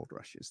gold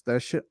rushes.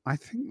 I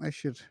think they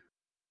should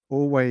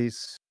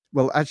always.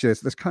 Well, actually,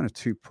 there's kind of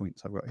 2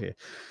 points I've got here.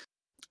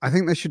 I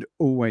think there should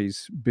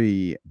always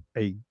be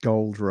a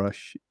gold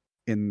rush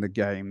in the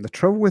game. The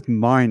trouble with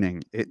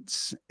mining,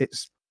 it's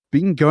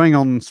been going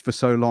on for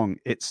so long.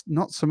 It's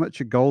not so much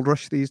a gold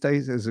rush these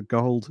days as a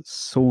gold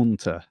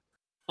saunter.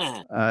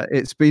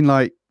 It's been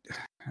like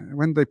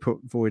when they put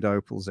void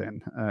opals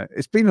in.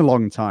 It's been a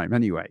long time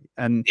anyway,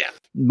 and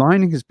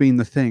mining has been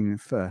the thing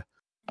for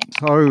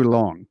so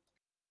long.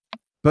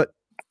 But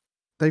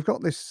they've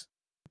got this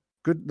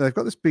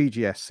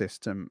BGS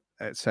system,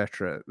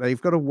 etc.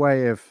 They've got a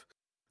way of.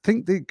 I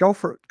think the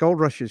gold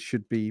rushes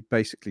should be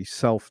basically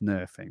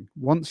self-nerfing.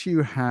 Once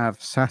you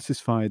have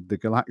satisfied the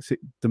galactic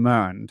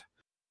demand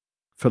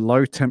for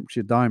low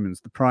temperature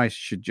diamonds, the price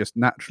should just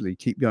naturally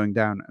keep going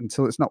down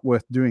until it's not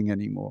worth doing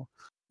anymore.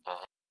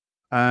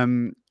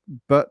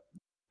 But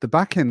the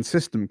back-end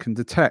system can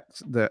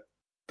detect that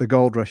the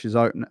gold rush is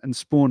open and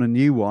spawn a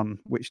new one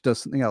which does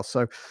something else.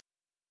 So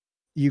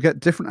you get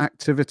different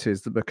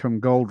activities that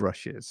become gold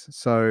rushes.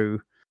 So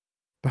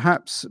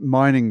perhaps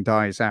mining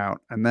dies out,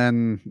 and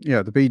then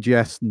the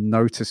BGS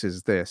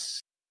notices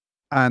this,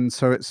 and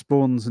so it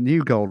spawns a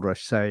new gold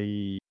rush.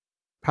 Say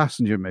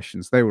passenger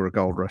missions, they were a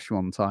gold rush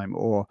one time,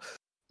 or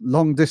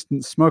long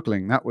distance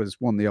smuggling, that was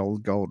one of the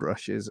old gold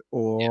rushes,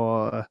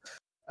 or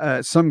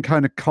some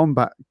kind of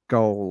combat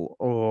goal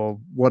or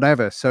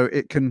whatever. So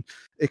it can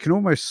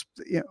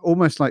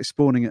almost like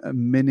spawning a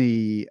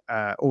mini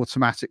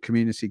automatic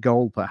community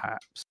goal,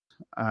 perhaps.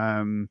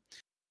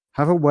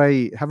 Have a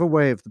way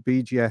of the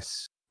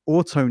BGS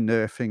auto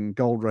nerfing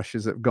gold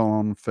rushes that have gone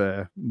on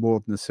for more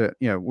than a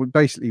certain,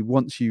 basically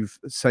once you've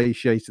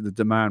satiated the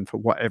demand for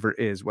whatever it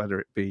is, whether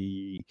it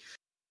be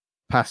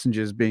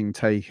passengers being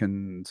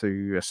taken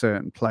to a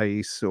certain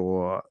place,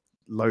 or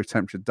low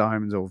temperature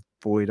diamonds, or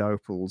void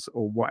opals,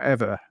 or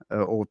whatever,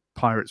 or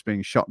pirates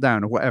being shot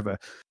down, or whatever.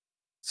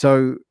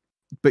 So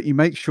but you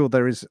make sure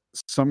there is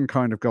some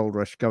kind of gold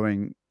rush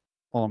going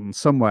on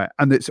somewhere,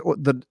 and it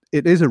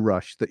is a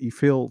rush that you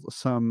feel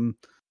some.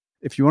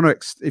 If you want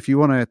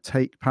to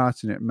take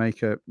part in it and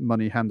make a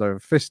money hand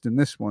over fist in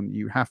this one,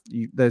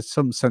 there's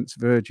some sense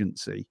of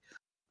urgency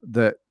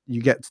that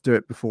you get to do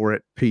it before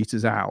it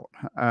peters out.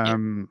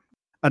 And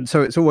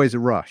so it's always a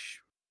rush.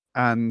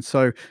 And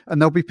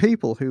there'll be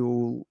people who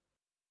will,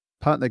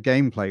 part of their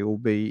gameplay will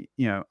be,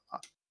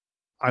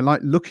 I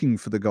like looking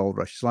for the gold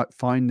rush. It's like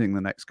finding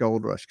the next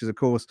gold rush, because of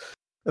course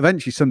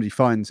eventually somebody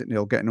finds it and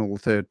they'll get in all the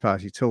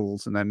third-party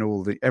tools, and then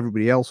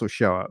everybody else will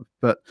show up.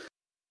 But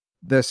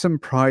there's some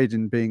pride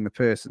in being the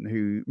person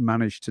who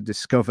managed to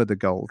discover the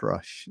gold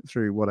rush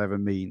through whatever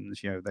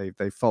means.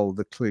 They follow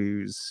the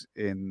clues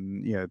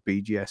in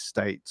BGS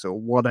states or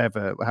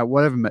whatever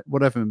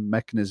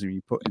mechanism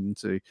you put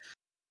into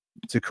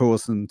to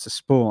cause them to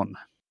spawn.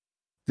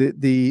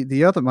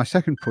 My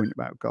second point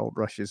about gold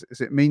rushes is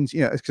it means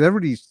it's because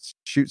everybody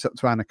shoots up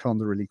to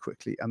Anaconda really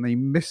quickly, and they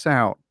miss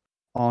out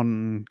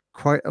on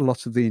quite a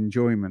lot of the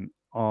enjoyment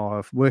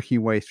of working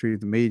your way through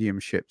the medium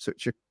ships,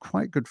 which are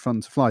quite good fun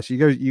to fly. So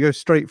you go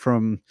straight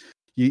from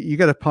you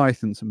get a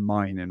Python to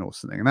mining or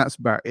something, and that's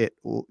about it.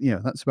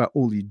 That's about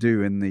all you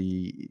do in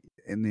the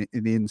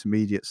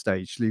intermediate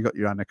stage. So you got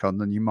your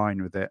Anaconda and you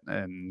mine with it,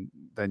 and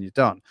then you're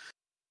done.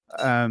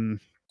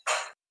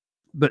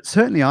 But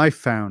certainly I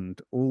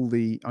found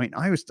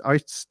I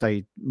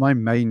stayed, my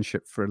main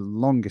ship for the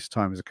longest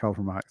time as a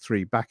Cobra Mark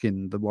III back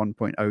in the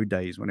 1.0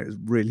 days when it was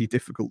really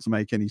difficult to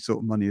make any sort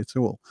of money at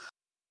all.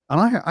 And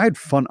I had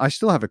fun. I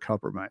still have a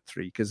Cobra Mark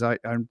III because I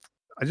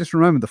just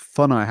remember the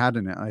fun I had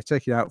in it. I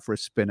take it out for a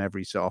spin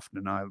every so often,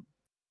 and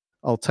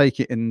I'll take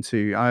it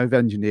into, I've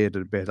engineered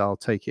it a bit. I'll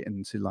take it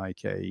into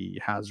like a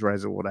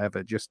Hazres or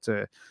whatever, just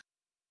to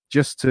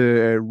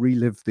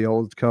relive the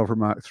old Cobra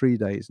Mark III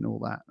days and all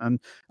that. And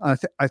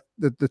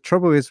the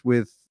trouble is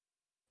with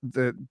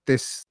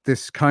this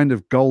kind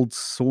of gold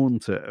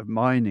saunter of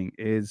mining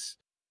is,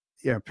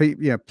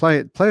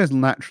 players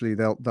naturally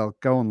they'll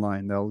go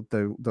online, they'll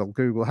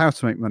Google how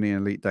to make money in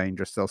Elite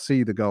Dangerous. They'll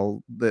see the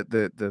gold,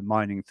 the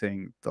mining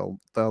thing.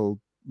 They'll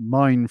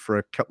mine for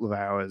a couple of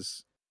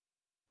hours.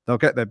 They'll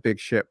get their big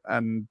ship,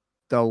 and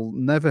they'll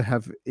never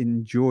have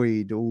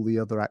enjoyed all the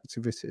other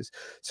activities.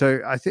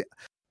 So I think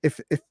if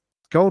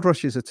gold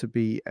rushes are to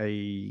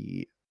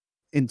be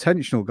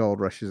intentional gold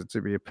rushes are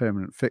to be a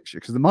permanent fixture,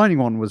 because the mining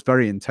one was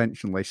very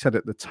intentional. They said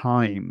at the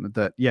time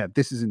that,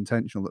 this is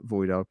intentional, that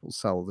Void Orb will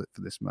sell it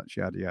for this much,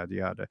 yada, yada,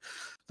 yada.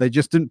 They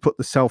just didn't put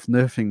the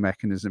self-nerfing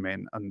mechanism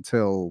in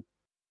until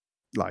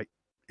like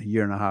a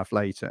year and a half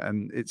later,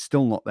 and it's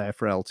still not there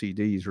for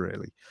LTDs,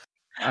 really.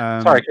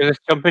 Sorry, can I just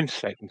jump in a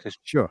second?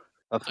 Sure.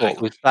 I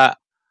thought, was that...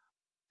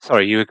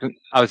 Sorry,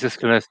 I was just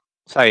going to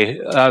say,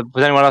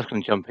 was anyone else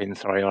going to jump in?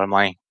 Sorry, or am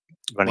I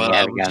running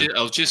ahead again?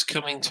 I was just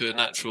coming to a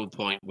natural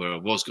point where I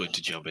was going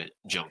to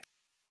jump.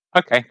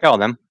 Okay, go on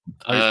then.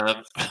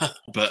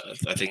 But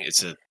I think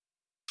it's a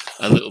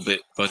little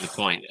bit by the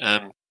point.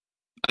 I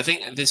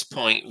think at this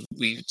point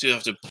we do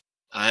have to.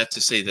 I have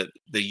to say that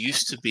there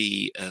used to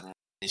be an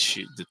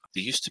issue. There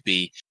used to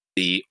be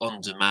the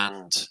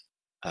on-demand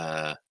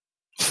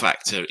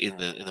factor in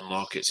the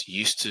markets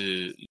used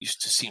to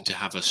seem to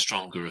have a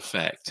stronger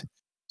effect.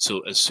 So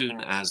as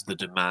soon as the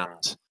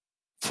demand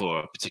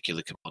for a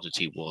particular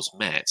commodity was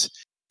met,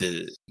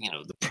 the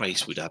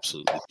price would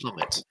absolutely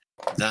plummet.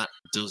 That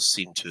does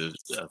seem to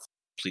have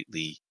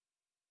completely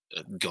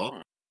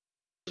gone,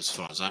 as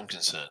far as I'm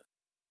concerned.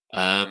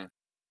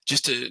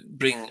 Just to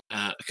bring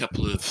a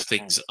couple of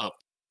things up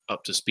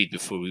to speed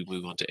before we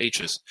move on to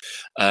Atris,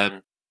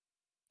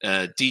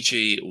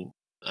 DJ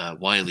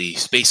Wiley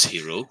Space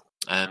Hero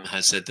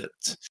has said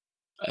that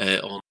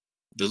on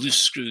the Loose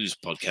Screws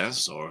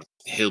podcast, or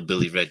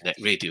Hillbilly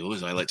Redneck Radio,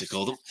 as I like to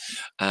call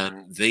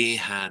them, they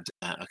had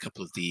a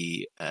couple of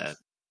the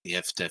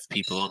FDev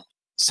people on,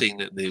 saying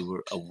that they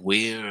were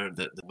aware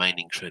that the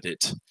mining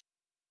credit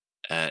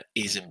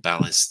is in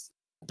balance,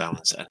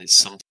 and it's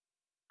something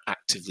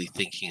actively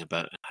thinking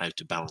about how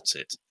to balance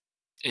it.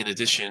 In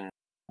addition,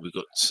 we've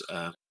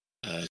got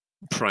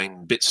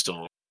Prime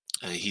Bitstorm.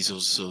 He's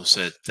also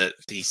said that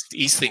he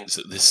thinks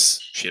that this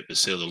ship has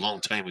sailed a long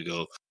time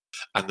ago,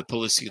 and the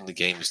policy in the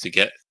game is to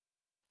get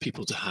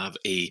people to have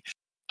a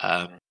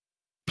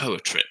power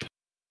trip.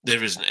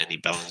 There isn't any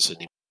balance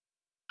anymore,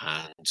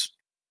 and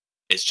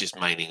it's just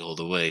mining all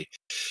the way.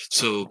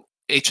 So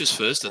Atris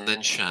first, and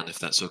then Shan, if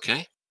that's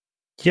okay.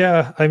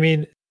 Yeah, I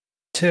mean,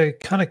 to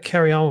kind of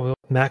carry on with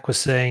what Mac was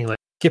saying, like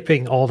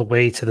skipping all the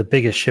way to the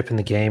biggest ship in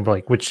the game,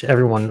 like which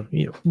everyone,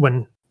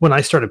 when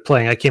I started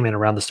playing, I came in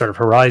around the start of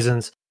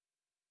Horizons,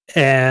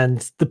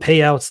 and the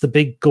payouts, the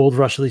big gold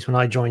rush, at least when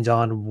I joined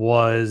on,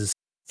 was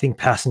I think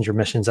passenger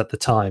missions at the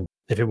time.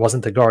 If it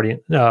wasn't the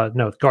Guardian,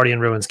 the Guardian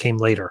Ruins came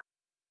later.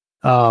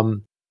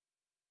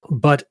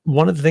 But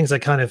one of the things I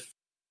kind of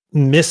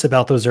miss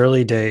about those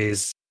early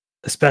days,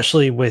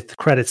 especially with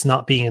credits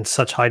not being in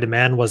such high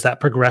demand, was that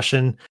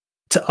progression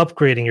to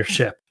upgrading your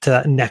ship to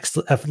that next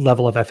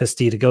level of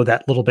FSD, to go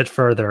that little bit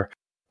further,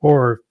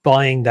 or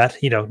buying that,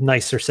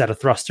 nicer set of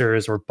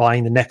thrusters, or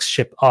buying the next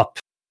ship up,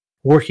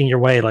 working your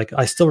way. Like,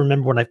 I still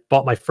remember when I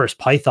bought my first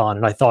Python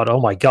and I thought, oh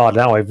my God,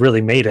 now I've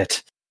really made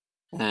it.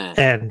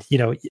 And,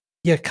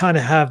 you kind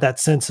of have that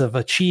sense of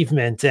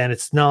achievement, and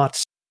it's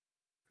not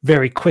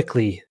very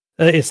quickly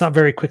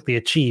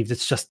achieved.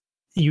 It's just,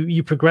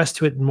 you progress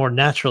to it more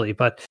naturally.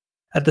 But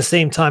at the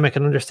same time, I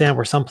can understand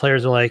where some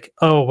players are like,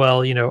 oh,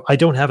 well, I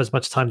don't have as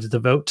much time to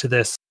devote to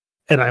this,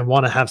 and I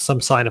want to have some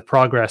sign of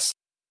progress.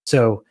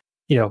 So,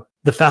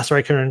 the faster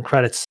I can earn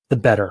credits, the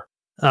better.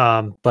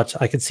 But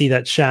I can see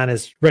that Shan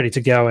is ready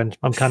to go, and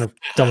I'm kind of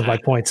done with my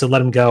point, so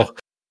let him go.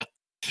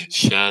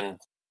 Shan,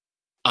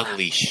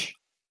 unleash.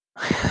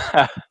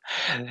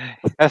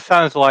 That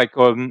sounds like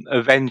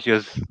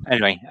Avengers.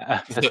 Anyway,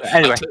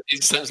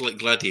 it sounds like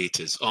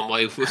Gladiators. On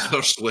my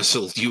first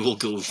whistle, you will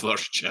go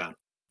first, Shan.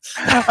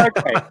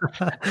 Okay.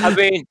 I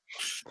mean,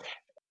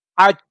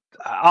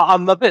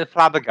 I'm a bit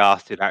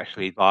flabbergasted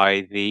actually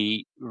by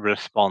the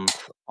response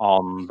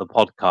on the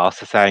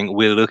podcast saying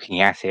we're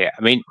looking at it.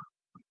 I mean,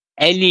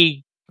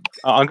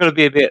 I'm going to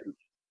be a bit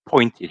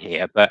pointed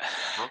here, but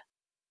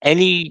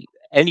any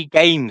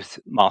games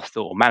master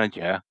or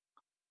manager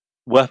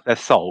worth their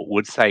salt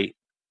would say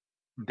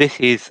this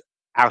is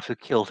out of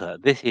kilter,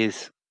 this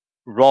is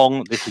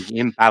wrong, this is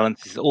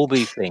imbalanced, this is all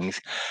these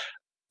things.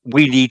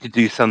 We need to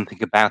do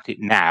something about it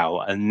now,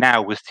 and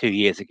now was 2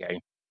 years ago.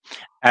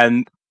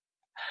 And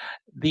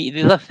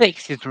the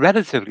fix is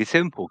relatively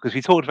simple, because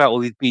we talked about all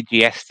these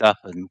BGS stuff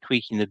and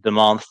tweaking the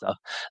demand stuff.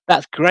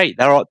 That's great.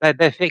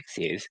 They're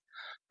fixes,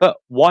 but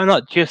why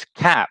not just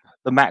cap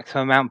the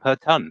maximum amount per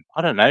ton?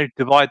 I don't know.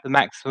 Divide the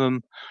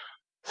maximum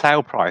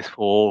sale price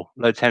for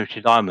low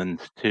temperature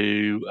diamonds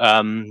to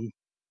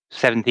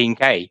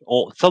 17k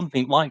or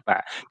something like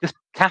that. Just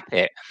cap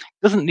it.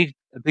 Doesn't need,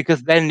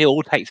 because then it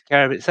all takes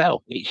care of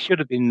itself. It should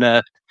have been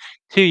nerfed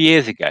 2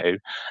 years ago,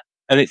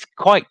 and it's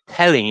quite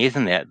telling,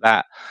 isn't it,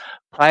 that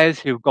players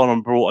who've gone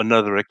and brought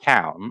another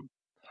account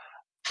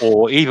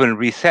or even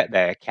reset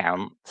their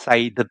account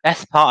say the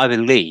best part of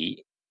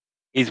Elite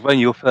is when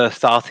you're first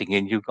starting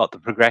and you've got the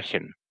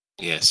progression.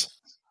 Yes,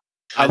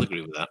 I'll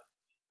agree with that.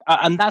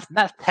 And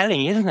that's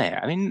telling, isn't it?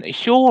 I mean,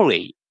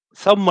 surely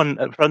someone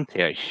at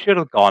Frontier should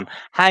have gone,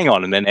 hang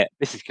on a minute,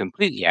 this is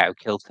completely out of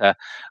kilter.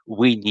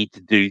 We need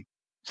to do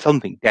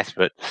something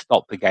desperate to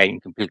stop the game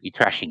completely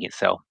trashing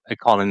itself,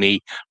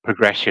 economy,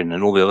 progression,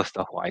 and all the other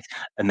stuff wise,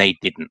 and they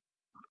didn't.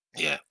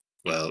 Yeah,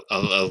 well,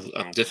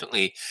 I'm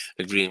definitely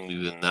agreeing with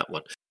you on that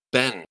one.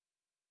 Ben?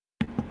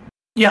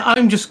 Yeah,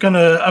 I'm just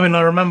gonna,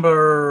 I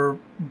remember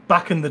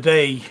back in the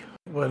day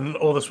when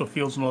all this were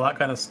fields and all that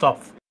kind of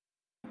stuff,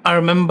 I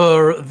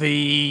remember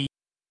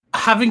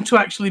having to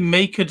actually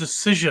make a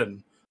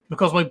decision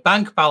because my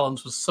bank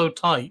balance was so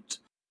tight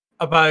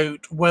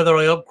about whether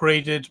I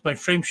upgraded my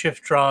frameshift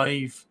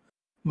drive,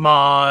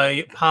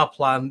 my power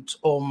plant,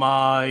 or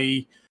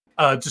my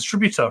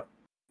distributor.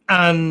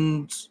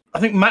 And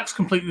I think Mac's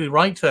completely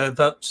right there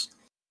that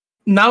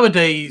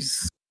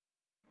nowadays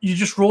you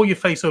just roll your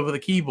face over the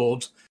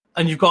keyboard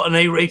and you've got an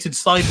A-rated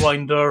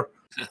Sidewinder.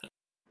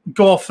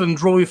 Go off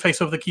and roll your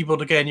face over the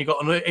keyboard again. You've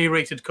got an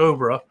A-rated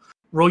Cobra.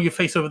 Roll your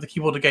face over the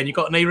keyboard again. You've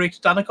got an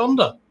A-rated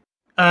Anaconda.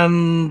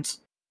 And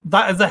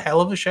that is a hell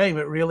of a shame.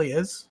 It really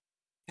is.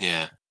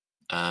 Yeah.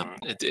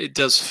 It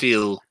does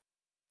feel...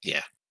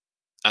 Yeah.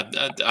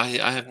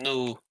 I have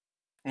no...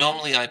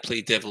 Normally I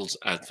play devil's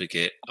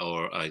advocate,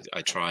 or I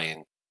try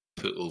and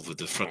put over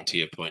the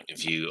Frontier point of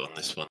view on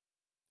this one.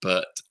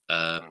 But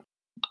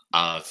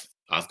I've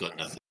got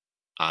nothing.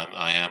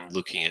 I am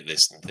looking at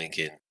this and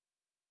thinking...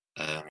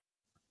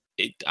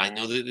 I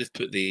know that they've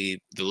put the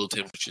low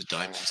temperature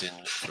diamonds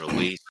in for a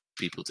way for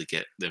people to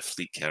get their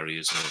fleet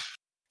carriers or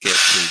get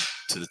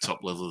to the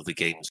top level of the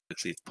game as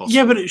quickly as possible.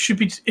 Yeah, but it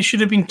should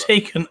have been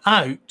taken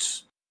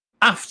out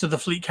after the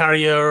fleet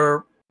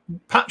carrier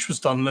patch was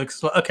done.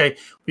 Okay,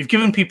 we've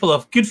given people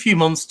a good few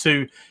months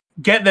to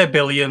get their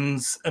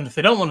billions, and if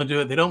they don't want to do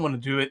it, they don't want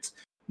to do it.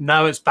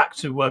 Now it's back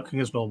to working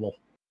as normal.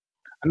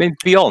 I mean,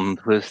 Beyond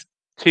was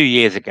 2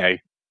 years ago,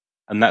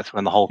 and that's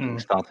when the whole thing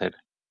started.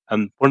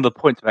 And one of the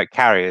points about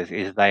carriers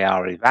is they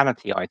are a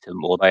vanity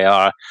item, or they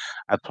are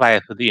a player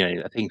for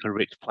a thing for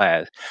rich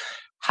players.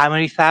 How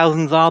many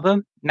thousands are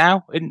there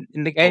now in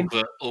the game?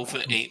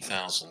 Over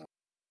 8,000.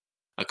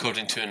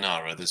 According to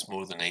Inara, there's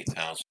more than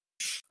 8,000.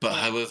 But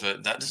however,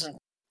 that doesn't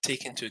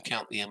take into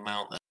account the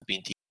amount that have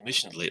been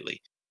decommissioned lately.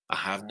 I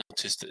have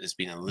noticed that there's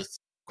been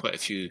quite a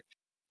few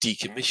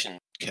decommissioned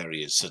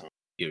carriers suddenly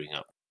appearing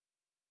up.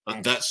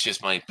 And that's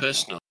just my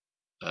personal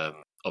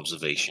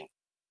observation.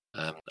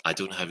 I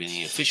don't have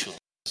any official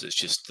news. It's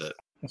just that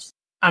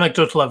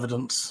anecdotal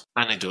evidence.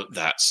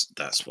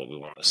 That's what we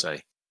want to say.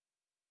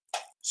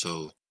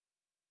 So,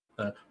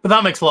 but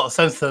that makes a lot of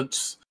sense. That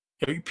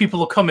people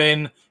will come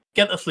in,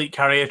 get the fleet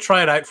carrier,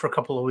 try it out for a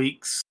couple of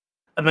weeks,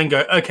 and then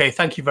go, "Okay,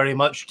 thank you very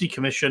much.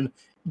 Decommission,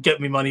 get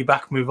me money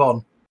back, move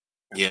on."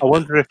 Yeah. I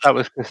wonder if that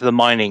was because of the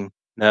mining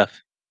nerf.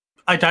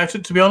 I doubt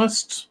it, to be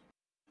honest,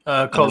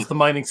 because the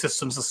mining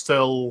systems are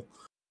still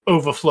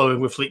overflowing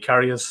with fleet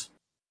carriers.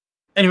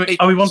 Anyway,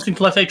 are we wanting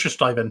to let Atris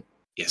dive in?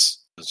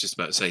 Yes, I was just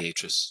about to say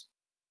Atris.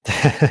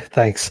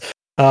 Thanks.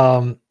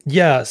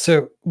 Yeah,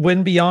 so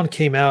when Beyond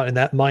came out and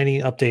that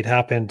mining update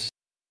happened,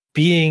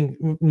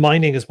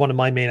 mining is one of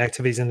my main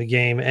activities in the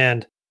game,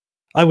 and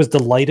I was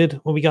delighted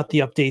when we got the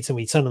updates and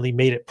we suddenly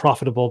made it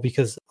profitable,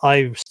 because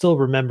I still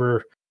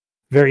remember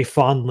very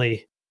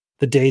fondly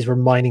the days where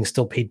mining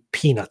still paid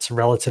peanuts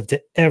relative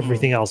to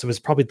everything else. It was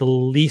probably the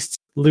least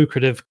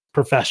lucrative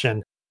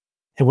profession.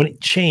 And when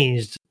it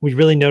changed, we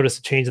really noticed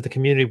a change in the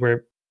community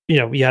where,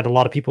 we had a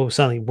lot of people who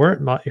suddenly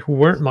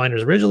weren't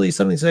miners originally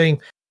suddenly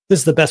saying, this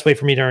is the best way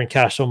for me to earn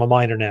cash, so I'm a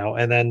miner now.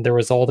 And then there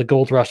was all the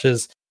gold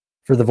rushes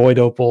for the void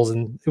opals,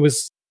 and it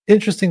was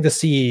interesting to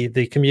see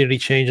the community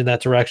change in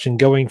that direction,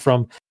 going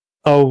from,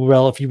 oh,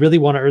 well, if you really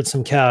want to earn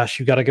some cash,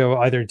 you got to go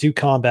either do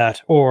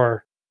combat,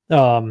 or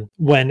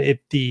when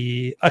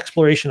the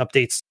exploration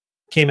updates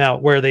came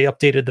out, where they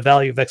updated the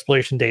value of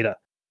exploration data,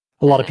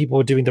 a lot of people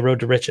were doing the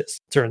road to riches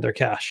to earn their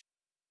cash.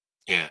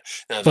 Yeah,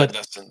 no, But-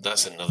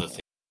 that's another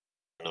thing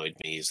that annoyed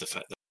me, is the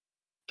fact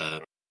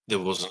that there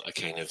wasn't a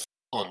kind of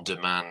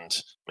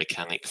on-demand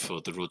mechanic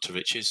for the road to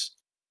riches,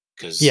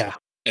 because Yeah,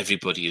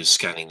 everybody is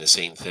scanning the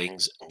same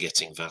things and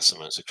getting vast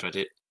amounts of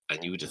credit,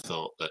 and you would have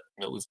thought that,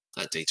 no, we've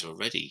got that data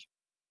already.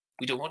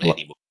 We don't want it Well-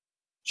 anymore.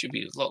 It should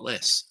be a lot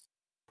less.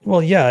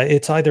 well, yeah,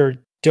 it's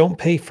either don't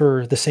pay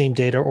for the same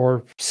data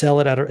or sell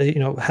it at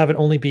have it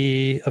only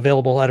be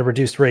available at a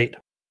reduced rate.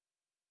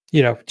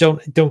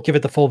 Don't give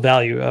it the full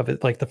value of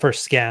it, like the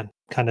first scan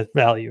kind of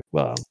value.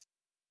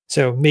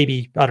 So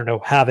maybe, I don't know,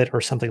 have it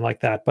or something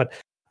like that. But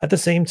at the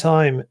same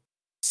time,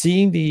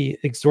 seeing the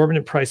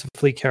exorbitant price of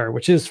Fleet Carrier,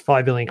 which is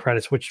 5 billion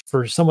credits, which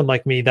for someone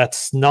like me,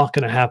 that's not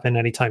going to happen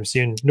anytime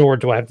soon, nor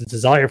do I have the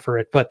desire for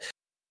it. But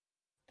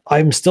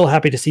I'm still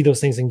happy to see those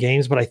things in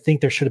games, but I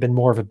think there should have been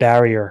more of a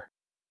barrier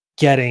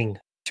getting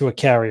to a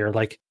carrier.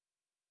 Like,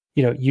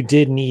 you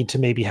did need to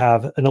maybe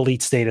have an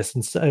elite status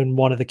in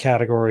one of the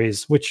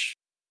categories, which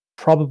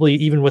probably,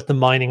 even with the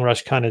mining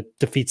rush, kind of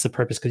defeats the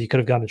purpose, because you could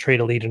have gone to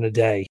trade elite in a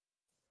day.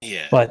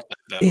 Yeah, But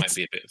that might it's-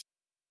 be a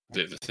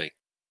bit of a thing.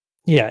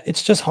 Yeah,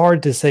 it's just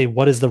hard to say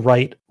what is the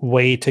right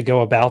way to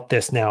go about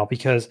this now,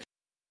 because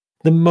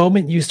the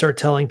moment you start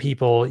telling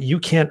people you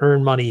can't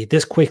earn money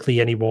this quickly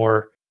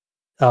anymore,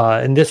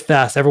 and this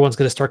fast, everyone's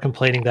going to start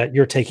complaining that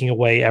you're taking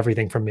away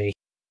everything from me,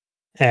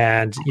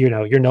 and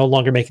you're no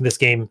longer making this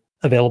game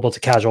available to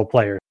casual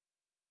players.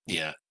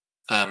 Yeah.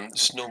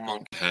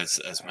 Snowmonk has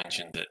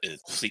mentioned that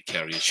Fleet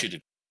Carrier should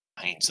have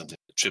been behind something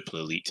like Triple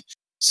Elite.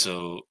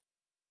 So,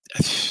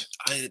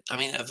 I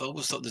mean, I've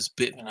always thought there's a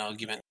bit of an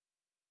argument.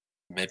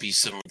 Maybe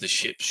some of the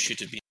ships should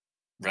have been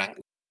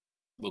ranked.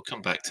 We'll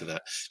come back to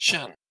that.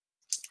 Shan.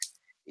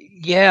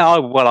 Yeah, I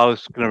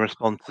was going to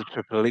respond to the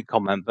Triple Elite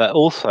comment, but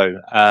also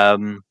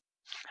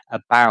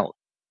about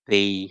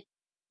the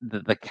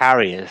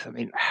carriers. I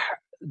mean,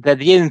 they're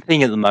the in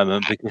thing at the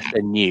moment because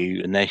they're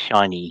new and they're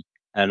shiny,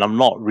 and I'm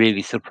not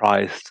really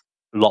surprised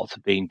lots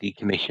are being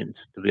decommissioned,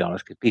 to be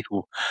honest, because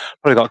people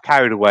probably got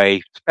carried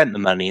away, spent the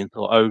money, and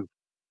thought, oh,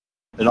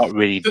 they're not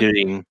really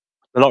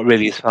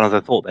as fun as I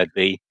thought they'd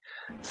be.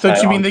 Don't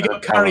you So mean I'm they gonna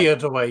got carry on.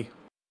 carried away?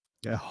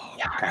 Yeah. Oh,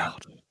 Yeah,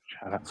 God.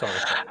 Shut up.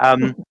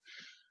 Sorry.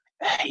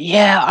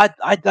 Yeah,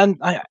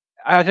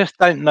 I just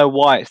don't know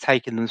why it's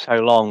taken them so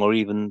long, or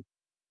even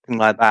thing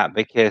like that,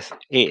 because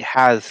it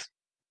has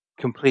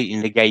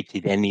completely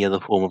negated any other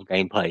form of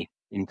gameplay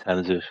in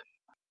terms of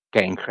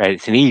getting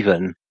credits. And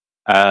even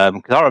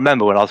because I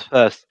remember when I was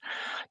first,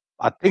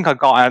 I think I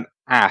got an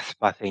ASP,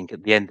 I think,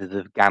 at the end of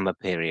the Gamma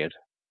period,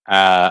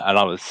 and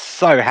I was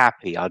so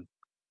happy. I'd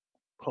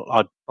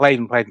played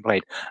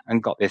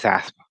and got this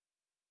ASP,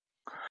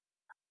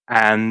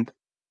 and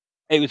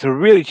it was a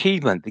real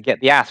achievement to get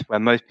the ASP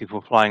when most people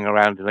were flying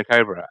around in a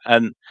Cobra.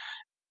 And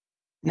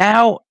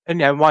now,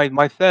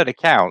 my third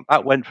account,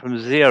 that went from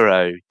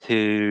 0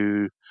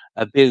 to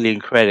 1 billion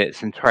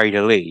credits and Trade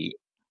Elite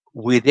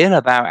within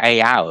about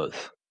 8 hours.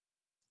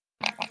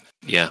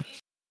 Yeah.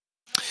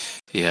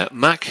 Yeah.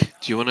 Mac,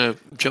 do you want to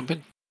jump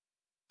in?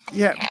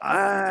 Yeah,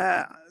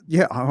 I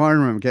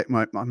remember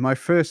getting my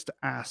first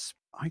ASP.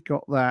 I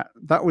got that.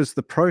 That was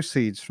the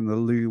proceeds from the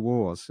Lou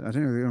Wars. I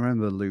don't know if you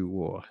remember the Lou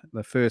War,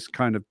 the first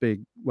kind of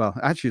big. Well,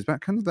 actually, it's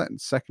about kind of that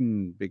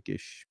second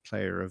biggish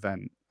player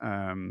event.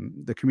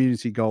 The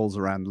community goals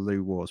around the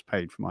Lou Wars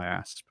paid for my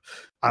ASP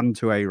and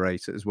to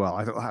A-rate it as well.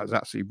 I thought that was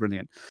absolutely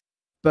brilliant.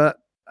 But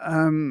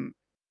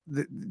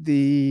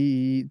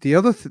the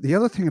other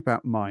thing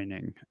about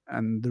mining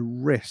and the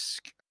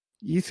risk.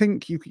 You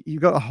think you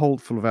got a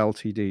hold full of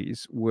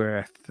LTDs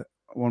worth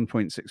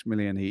 1.6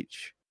 million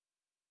each.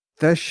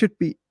 There should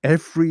be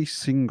every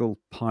single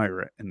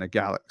pirate in the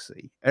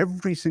galaxy,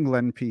 every single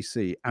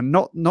NPC, and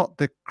not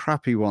the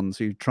crappy ones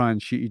who try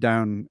and shoot you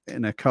down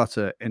in a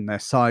cutter in their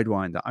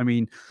Sidewinder. I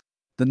mean,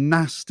 the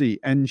nasty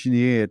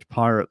engineered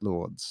pirate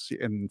lords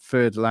in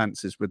third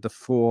lances with the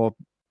 4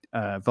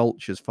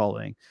 vultures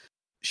following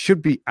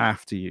should be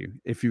after you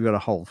if you've got a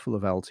hold full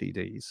of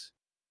LTDs.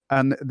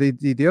 And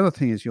the other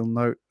thing is, you'll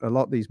note a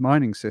lot of these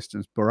mining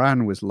systems,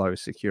 Buran was low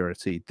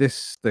security. The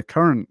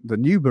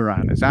new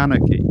Buran is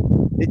Anarchy.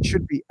 it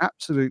should be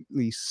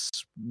absolutely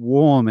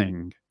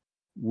swarming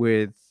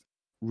with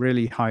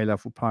really high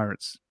level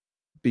pirates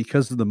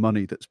because of the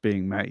money that's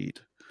being made,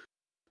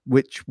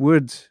 which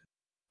would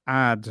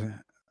add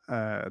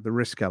the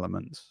risk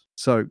element.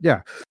 So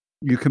yeah,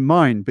 you can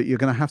mine, but you're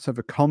going to have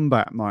a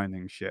combat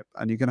mining ship,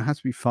 and you're going to have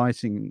to be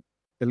fighting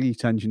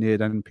elite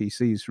engineered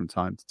NPCs from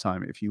time to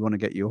time if you want to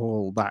get your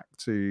haul back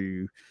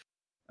to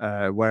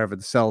wherever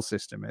the cell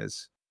system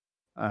is.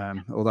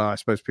 Although I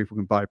suppose people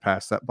can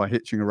bypass that by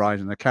hitching a ride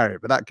in a carrier,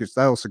 but that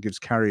also gives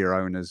carrier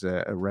owners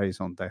a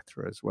raison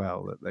d'etre as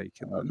well, that they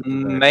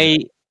can.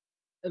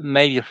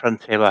 Maybe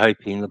Frontier were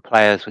hoping the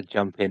players would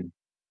jump in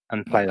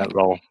and play that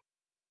role.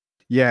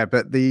 Yeah,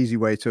 but the easy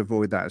way to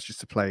avoid that is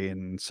just to play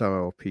in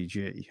solo or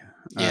PG.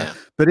 Yeah.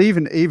 But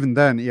even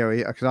then,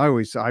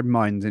 because I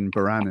mined in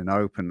Baran in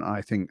open.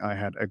 I think I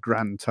had a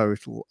grand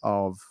total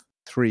of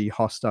 3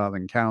 hostile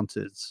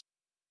encounters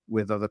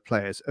with other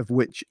players, of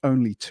which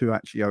only 2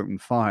 actually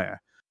opened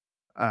fire,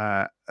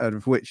 out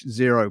of which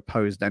 0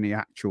 posed any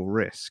actual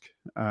risk.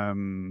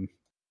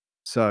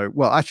 So,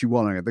 well, actually,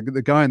 one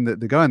the guy in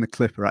the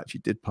Clipper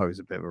actually did pose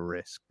a bit of a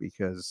risk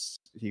because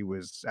he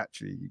was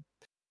actually.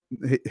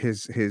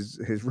 His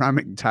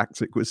ramming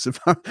tactic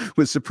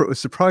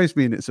surprised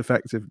me in its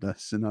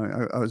effectiveness, and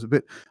I was a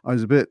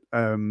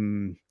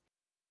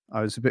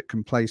bit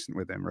complacent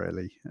with him,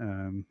 really.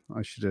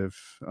 I should have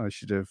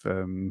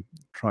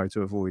tried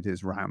to avoid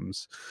his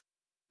rams,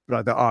 but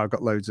I thought, I've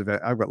got loads of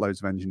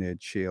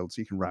engineered shields.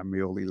 He can ram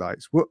me all he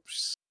likes.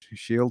 Whoops,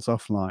 shields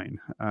offline.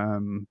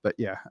 But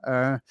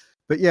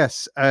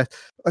yes,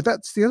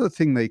 that's the other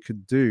thing they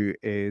could do,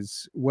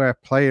 is where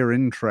player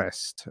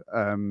interest.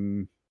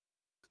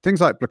 Things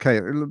like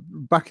blockade.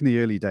 Back in the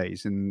early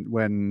days, and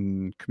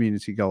when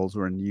community goals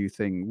were a new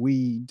thing,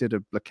 we did a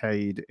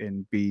blockade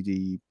in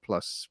BD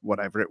plus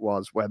whatever it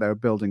was, where they were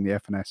building the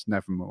FNS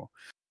Nevermore,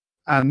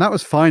 and that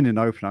was fine in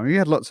open. I mean, we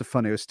had lots of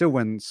fun. It was still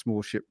when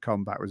small ship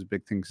combat was a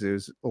big thing, because it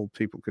was all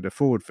people could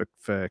afford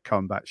for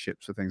combat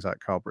ships, for things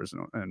like Cobras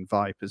and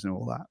Vipers and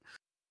all that.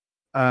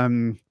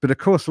 But of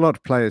course, a lot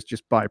of players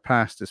just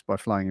bypassed this by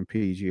flying in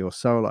PG or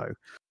solo.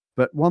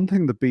 But one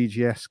thing the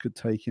BGS could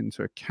take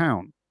into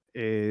account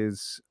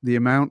is the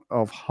amount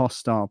of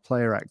hostile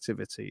player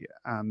activity,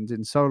 and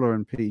in solo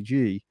and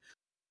PG,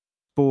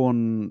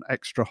 spawn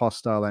extra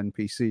hostile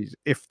NPCs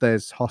if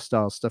there's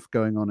hostile stuff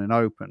going on in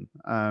open,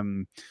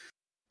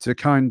 to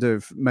kind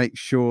of make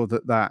sure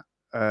that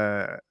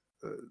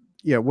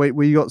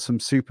we got some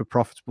super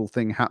profitable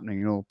thing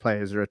happening and all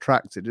players are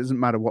attracted. It doesn't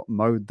matter what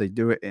mode they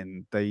do it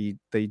in, they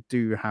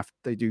do have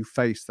to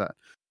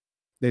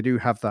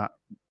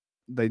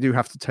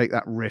take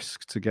that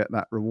risk to get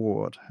that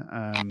reward.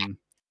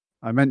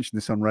 I mentioned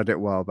this on Reddit a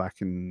while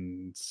back,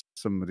 and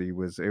it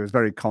was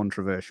very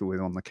controversial with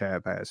on the Care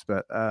Bears,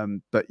 but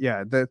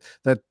yeah,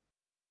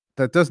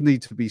 there does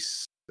need to be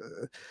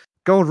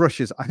gold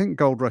rushes. I think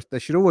gold rush,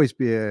 there should always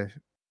be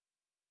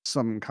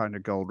some kind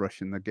of gold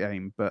rush in the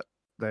game, but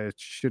it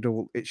should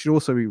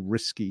also be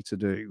risky to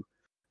do.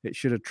 It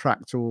should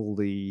attract all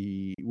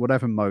the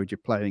whatever mode you're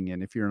playing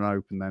in. If you're in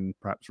open, then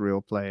perhaps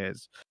real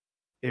players.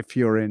 If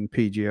you're in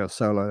PG or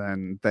solo,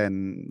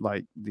 then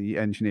like the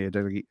engineered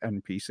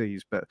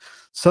NPCs, but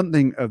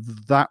something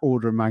of that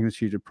order of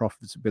magnitude of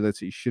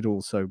profitability should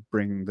also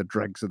bring the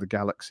dregs of the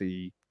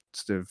galaxy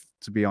to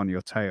be on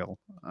your tail.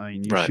 I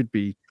mean, you should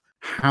be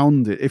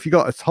hounded. If you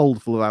got a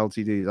hold full of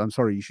LTDs, I'm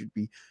sorry, you should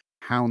be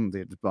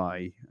hounded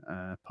by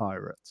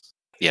pirates.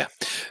 Yeah,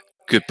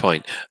 good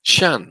point.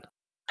 Shan?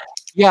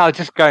 Yeah,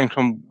 just going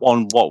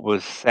on what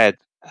was said.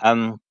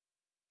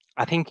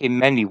 I think in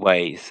many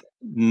ways,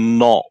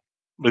 not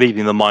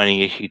leaving the mining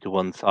issue to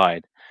one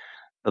side,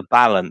 the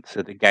balance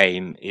of the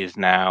game is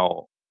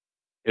now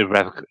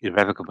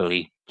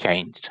irrevocably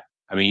changed.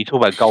 I mean, you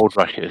talk about gold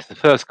rushes. The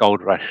first gold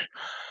rush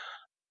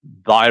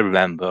that I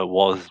remember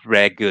was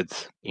rare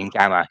goods in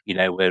Gamma,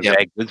 where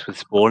rare goods would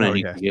spawn,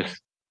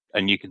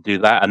 and you could do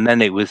that. And then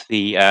it was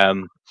the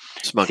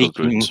smuggled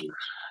goods.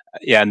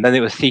 Yeah, and then it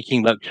was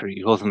seeking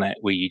luxury, wasn't it?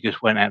 Where you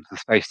just went out to the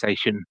space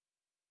station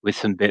with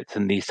some bits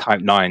and these Type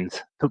 9s,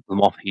 took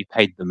them off, you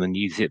paid them, and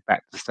used it back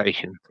to the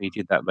station. So you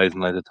did that loads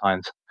and loads of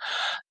times.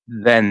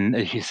 Then,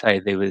 as you say,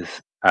 there was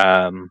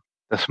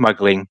the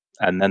smuggling,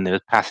 and then there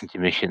was passenger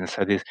missions.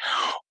 So there's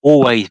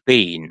always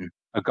been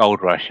a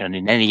gold rush, and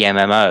in any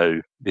MMO,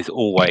 there's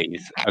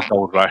always a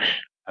gold rush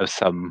of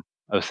some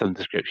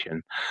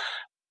description.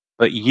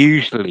 But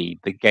usually,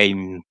 the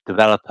game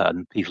developer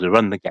and people who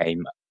run the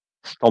game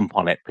stomp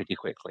on it pretty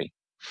quickly.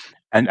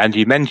 And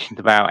you mentioned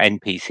about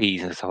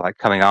NPCs and stuff like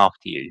coming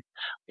after you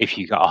if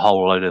you got a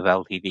whole load of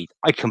LTDs.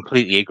 I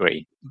completely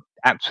agree.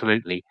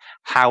 Absolutely.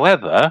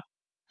 However,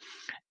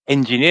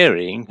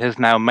 engineering has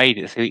now made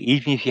it so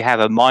even if you have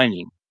a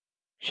mining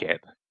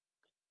ship,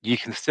 you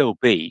can still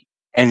be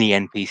any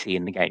NPC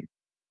in the game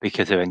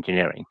because of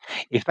engineering.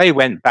 If they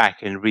went back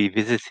and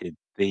revisited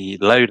the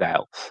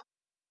loadouts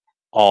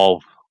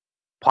of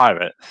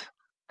pirates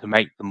to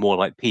make them more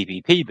like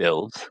PvP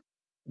builds,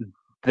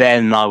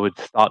 then I would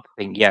start to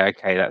think, yeah,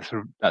 okay,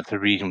 that's a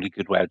reasonably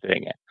good way of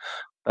doing it.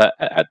 But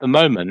at the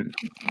moment,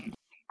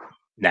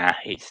 Nah,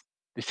 it's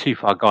too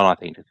far gone, I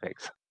think, to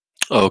fix.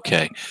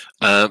 Okay.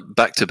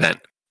 Back to Ben.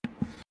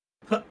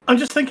 I'm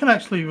just thinking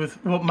actually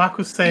with what Mac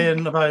was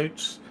saying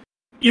about.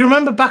 You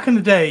remember back in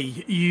the day,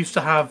 you used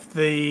to have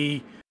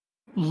the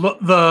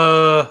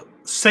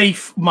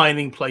safe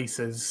mining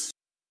places,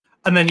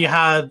 and then you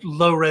had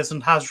low res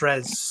and has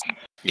res.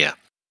 Yeah.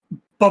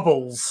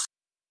 Bubbles,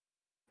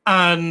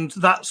 and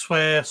that's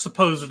where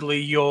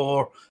supposedly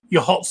your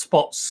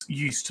hotspots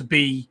used to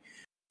be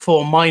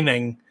for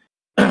mining.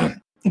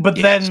 But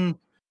Yes.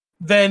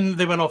 then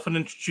they went off and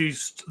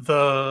introduced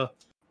the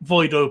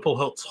Void Opal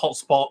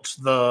hotspot,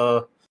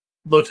 the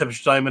Low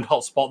Temperature Diamond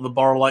hotspot, the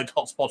Borrowlight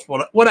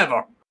hotspot,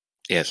 whatever.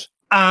 Yes.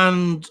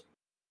 And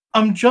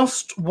I'm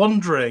just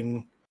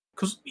wondering,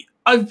 because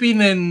I've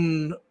been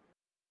in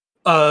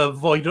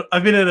I've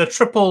been in a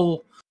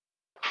triple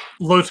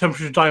Low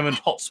Temperature Diamond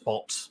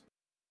hotspot.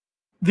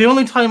 The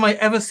only time I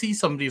ever see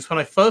somebody is when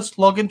I first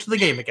log into the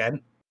game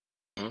again,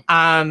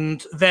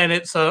 and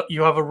then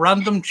you have a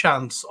random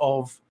chance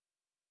of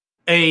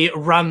a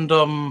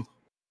random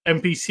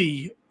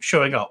NPC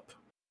showing up.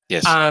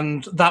 Yes.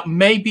 And that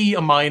may be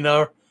a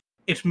miner,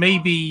 it may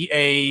be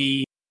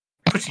a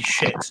pretty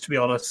shit, to be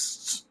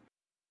honest,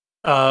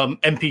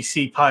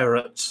 NPC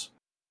pirate,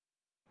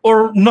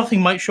 or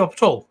nothing might show up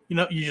at all.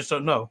 You just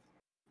don't know.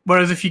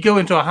 Whereas if you go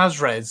into a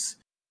Hazres,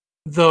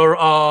 there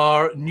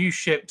are new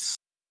ships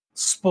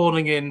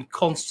spawning in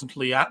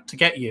constantly to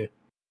get you.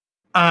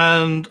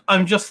 And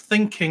I'm just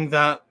thinking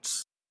that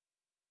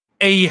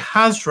a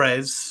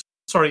Hazres,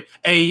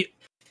 a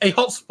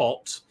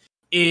hotspot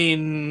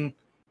in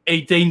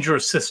a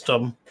dangerous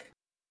system,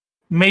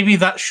 maybe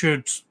that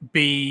should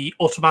be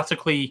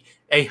automatically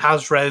a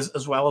Hazres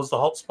as well as the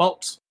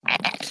hotspot.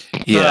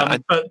 Yeah.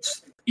 But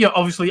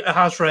obviously a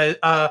Hazres,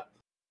 a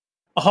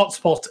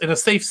hotspot in a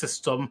safe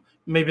system,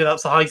 maybe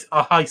that's a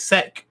high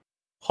sec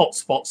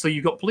hotspot, so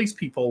you've got police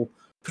people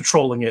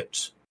patrolling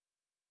it.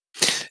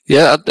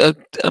 Yeah,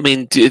 I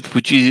mean,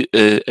 would you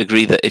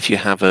agree that if you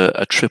have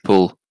a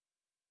triple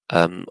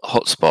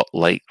hotspot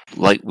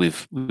like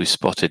we've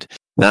spotted,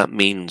 that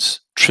means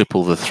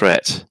triple the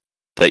threat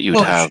that you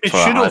would have for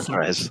a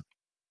high-res?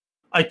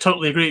 I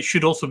totally agree. It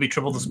should also be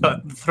triple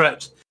the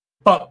threat,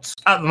 but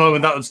at the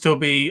moment that would still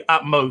be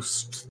at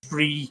most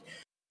three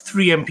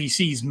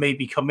NPCs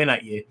maybe come in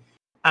at you,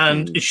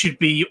 and it should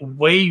be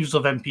waves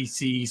of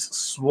NPCs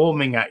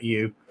swarming at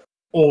you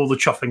all the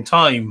chuffing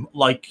time,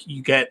 like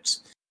you get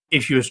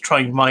if you was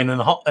trying to mine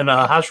in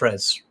a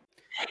Hazres.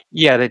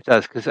 Yeah, it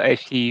does, because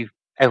actually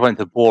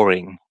everyone's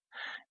boring.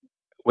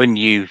 When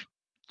you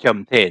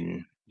jumped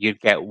in,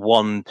 you'd get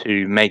 1,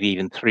 2, maybe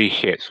even 3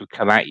 ships would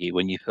come at you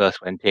when you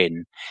first went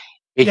in.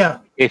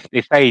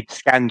 If they'd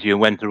scanned you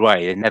and went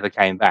away, they never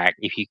came back.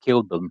 If you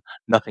killed them,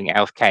 nothing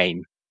else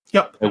came.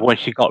 Yep. And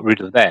once you got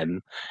rid of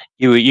them,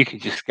 you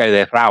could just go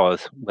there for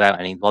hours without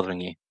anything bothering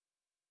you.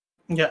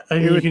 Yeah,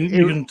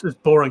 and it's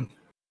boring.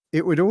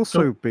 It would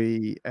also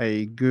be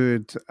a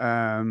good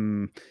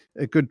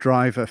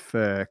driver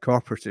for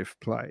cooperative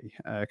play,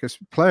 because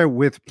player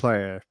with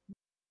player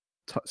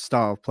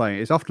style play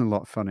is often a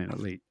lot of fun in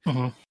Elite.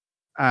 Mm-hmm.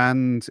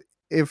 And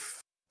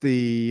if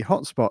the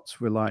hotspots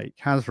were like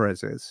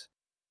Hazreses,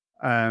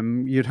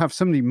 you'd have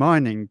somebody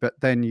mining, but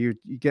then you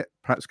get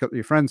perhaps a couple of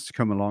your friends to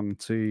come along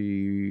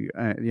to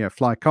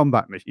fly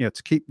combat mission,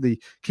 to keep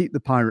the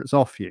pirates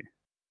off you.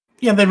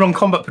 Yeah, they run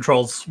combat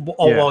patrols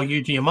while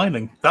you do your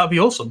mining. That'd be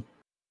awesome.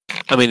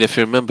 I mean, if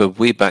you remember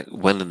way back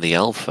when in the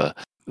alpha,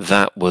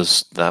 that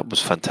was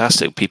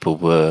fantastic. People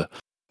were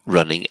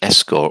running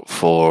escort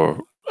for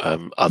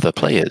other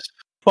players.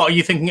 What are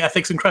you thinking?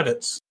 Ethics and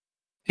credits?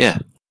 Yeah,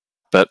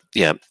 but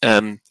yeah,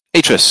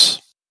 Atris.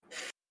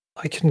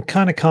 I can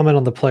kind of comment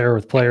on the player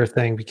with player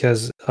thing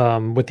because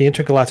with the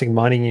Intergalactic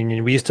Mining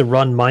Union, we used to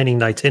run mining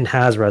nights in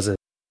Hazres,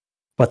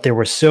 but there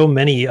were so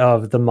many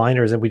of the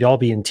miners, and we'd all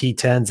be in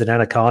T10s and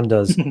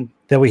Anacondas,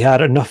 that we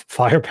had enough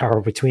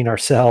firepower between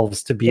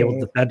ourselves to be able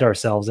to defend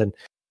ourselves. And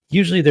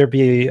usually there'd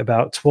be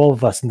about 12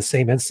 of us in the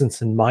same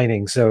instance in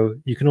mining. So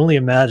you can only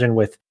imagine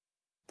with,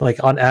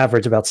 like, on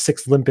average, about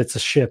 6 limpets a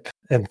ship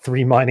and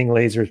 3 mining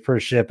lasers per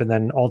ship, and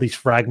then all these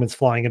fragments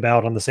flying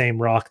about on the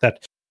same rock,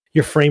 that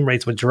your frame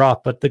rates would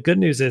drop. But the good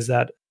news is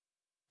that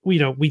we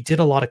did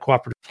a lot of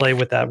cooperative play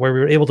with that, where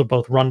we were able to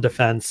both run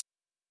defense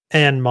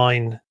and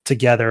mine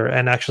together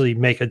and actually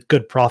make a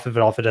good profit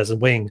off it as a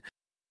wing.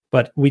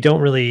 But we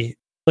don't really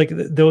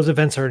those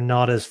events are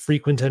not as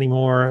frequent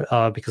anymore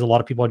because a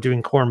lot of people are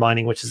doing core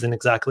mining, which isn't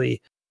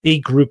exactly a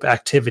group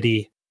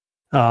activity,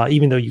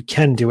 even though you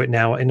can do it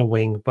now in a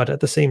wing. But at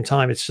the same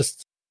time, it's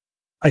just,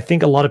 I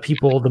think a lot of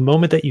people, the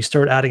moment that you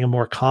start adding a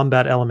more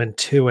combat element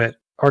to it,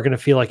 are going to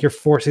feel like you're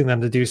forcing them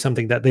to do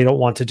something that they don't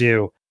want to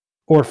do.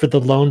 Or for the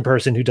lone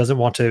person who doesn't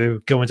want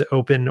to go into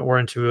open or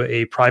into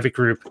a private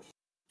group,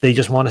 they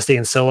just want to stay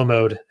in solo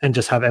mode and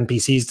just have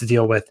NPCs to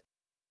deal with.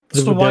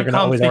 So why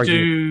can't they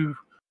do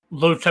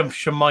low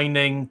temperature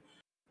mining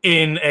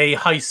in a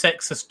high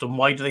sec system?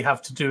 Why do they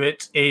have to do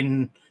it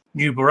in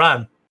New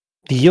Buran?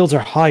 The yields are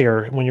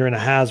higher when you're in a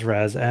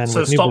Hazres, and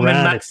so stop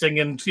min-maxing.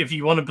 And if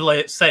you want to play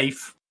it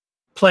safe,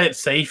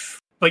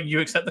 but you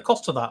accept the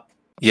cost of that.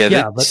 Yeah,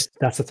 Yeah, but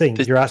that's the thing.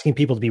 this- You're asking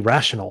people to be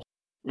rational.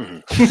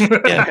 Mhm.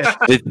 Yeah,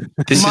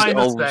 this My is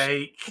always,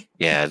 mistake.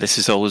 yeah, this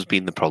has always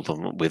been the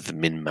problem with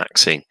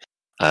min-maxing.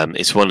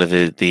 It's one of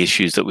the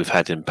issues that we've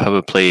had in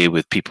Power Play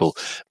with people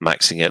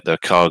maxing out their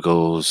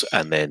cargoes,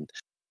 and then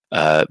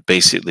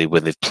basically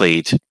when they've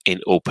played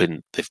in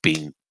open, they've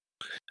been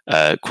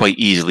quite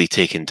easily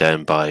taken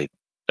down by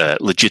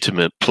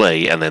legitimate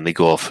play, and then they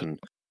go off and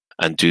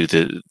do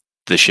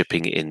the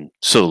shipping in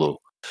solo,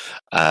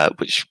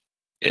 which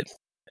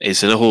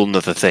is a whole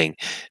nother thing.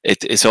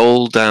 It's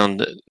all down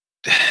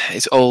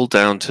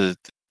to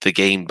the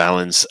game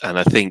balance, and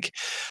I think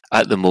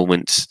at the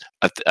moment,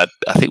 I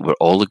think we're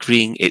all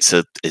agreeing it's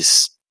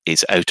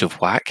out of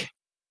whack.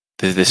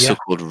 This Yeah.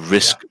 so-called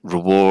risk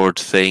reward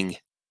thing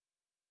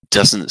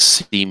doesn't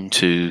seem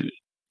to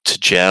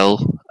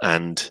gel,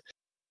 and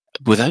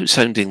without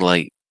sounding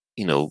like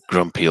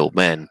grumpy old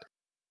men,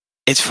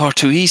 it's far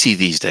too easy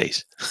these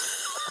days.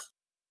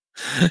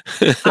 And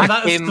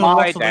that is in still my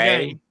lots of the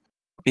day, game.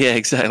 Yeah,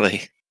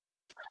 exactly.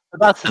 but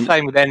that's the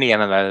same with any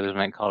MMO, isn't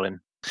it, Colin?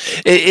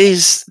 It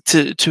is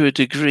to a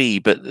degree,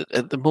 but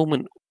at the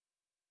moment,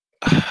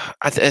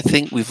 I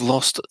think we've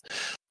lost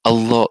a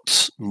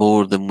lot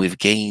more than we've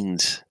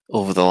gained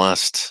over the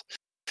last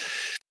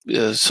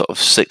sort of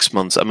 6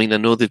 months. I mean, I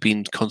know they've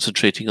been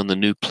concentrating on the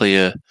new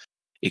player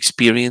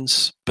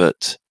experience,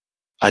 but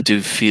I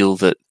do feel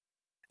that,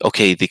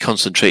 okay, they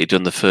concentrated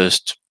on the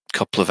first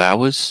couple of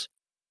hours,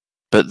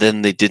 but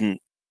then they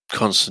didn't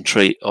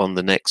concentrate on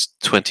the next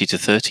 20 to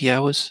 30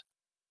 hours.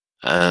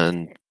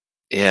 And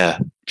yeah,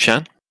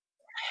 Shan?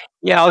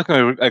 Yeah, I was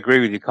going to agree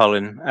with you,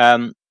 Colin.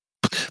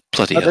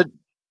 Bloody But hell.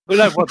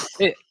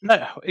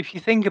 no, if you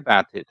think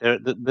about it,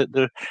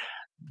 the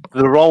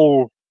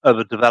role of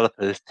a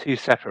developer, there's two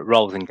separate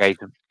roles in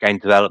game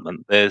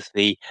development. There's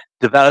the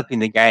developing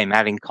the game,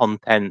 adding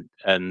content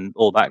and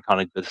all that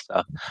kind of good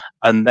stuff.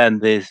 And then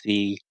there's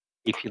the,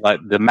 if you like,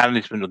 the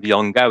management of the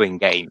ongoing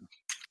game.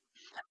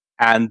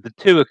 And the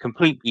two are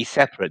completely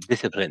separate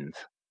disciplines.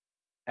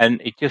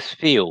 And it just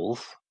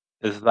feels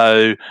as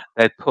though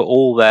they put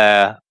all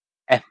their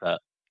effort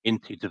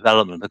into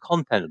development of the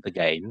content of the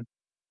game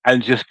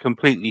and just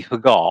completely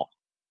forgot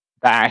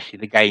that actually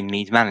the game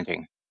needs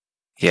managing.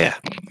 Yeah,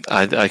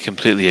 I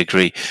completely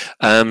agree.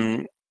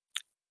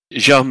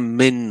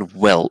 Jean-Min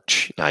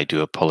Welch, I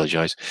do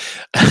apologise.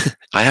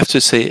 I have to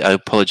say I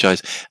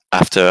apologise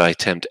after I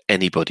attempt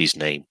anybody's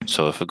name.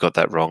 So if I got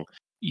that wrong,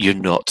 you're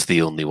not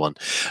the only one.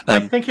 I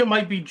think it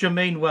might be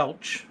Jermaine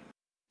Welch.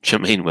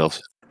 Jean-Min Welch.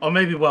 Or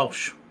maybe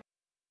Welsh.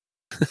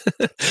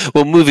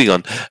 Well, moving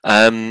on.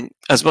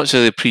 As much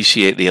as I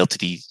appreciate the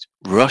LTD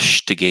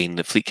rush to gain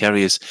the fleet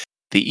carriers,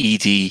 the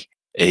ED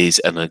is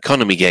an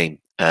economy game.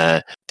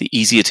 The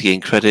easier to gain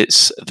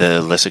credits,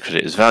 the lesser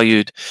credit is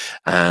valued,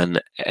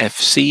 and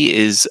FC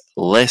is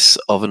less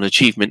of an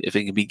achievement if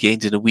it can be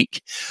gained in a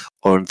week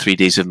or in 3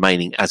 days of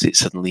mining, as it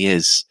suddenly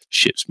is.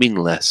 Ships mean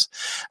less.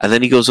 And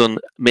then he goes on,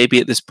 maybe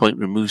at this point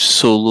remove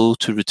solo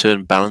to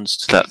return balance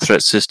to that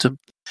threat system.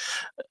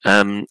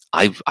 I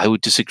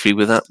would disagree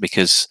with that,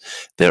 because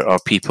there are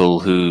people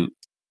who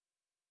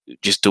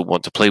just don't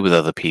want to play with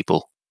other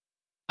people,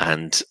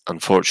 and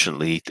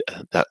unfortunately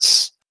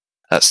that's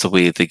the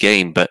way of the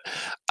game. But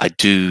I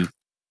do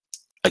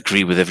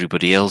agree with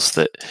everybody else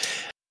that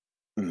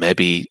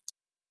maybe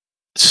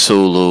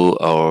solo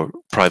or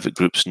private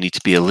groups need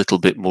to be a little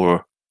bit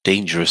more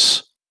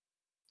dangerous.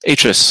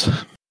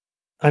 Atris.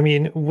 I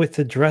mean, with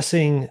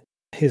addressing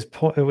his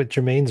point, with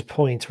Jermaine's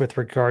point with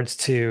regards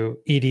to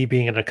ED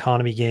being an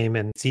economy game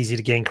and it's easy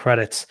to gain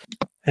credits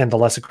and the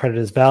lesser credit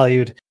is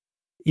valued,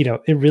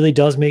 it really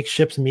does make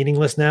ships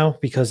meaningless now,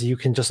 because you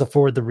can just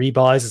afford the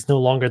rebuys. It's no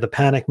longer the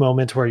panic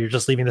moment where you're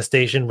just leaving the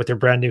station with your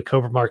brand new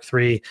Cobra Mark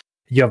III.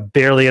 You have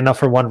barely enough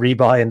for one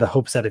rebuy in the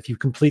hopes that if you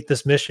complete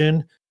this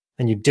mission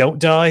and you don't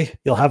die,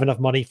 you'll have enough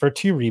money for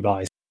 2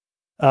 rebuys.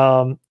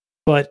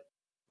 But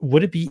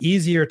would it be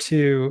easier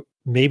to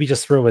maybe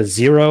just throw a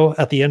 0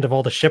 at the end of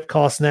all the ship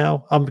costs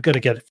now? I'm going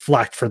to get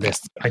flacked for this,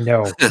 I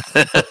know.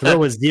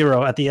 Throw a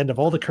 0 at the end of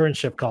all the current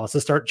ship costs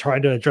and start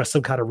trying to address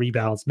some kind of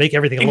rebalance, make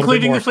everything a little bit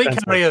Including more the fleet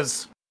expensive.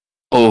 carriers.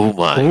 Oh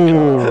my.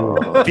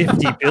 Ooh,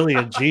 50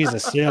 billion,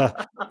 Jesus, yeah.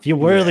 If you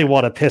really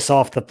want to piss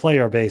off the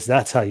player base,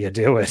 that's how you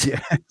do it.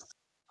 Yeah.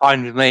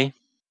 Fine with me.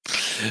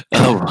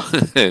 Oh,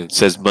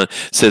 says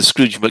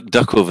Scrooge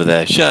McDuck over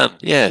there. Shan,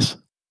 yes.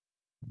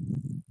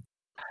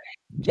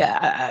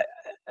 Yeah,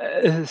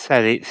 as I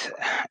said,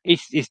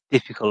 it's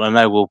difficult. I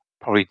know we'll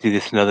probably do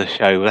this another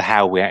show with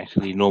how we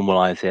actually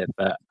normalize it,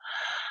 but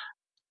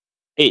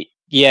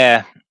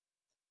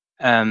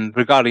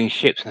regarding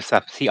ships and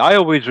stuff. See, I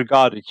always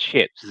regarded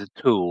ships as a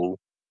tool,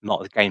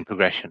 not as game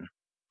progression,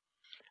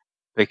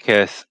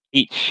 because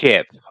each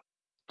ship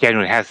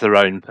generally has their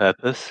own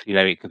purpose.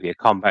 It could be a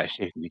combat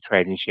ship, it can be a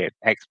trading ship,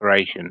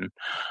 exploration,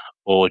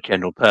 or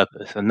general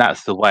purpose, and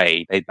that's the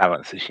way they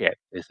balance the ship.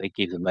 Is they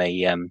give them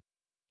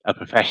a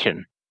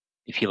profession,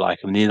 if you like.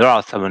 I mean, there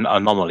are some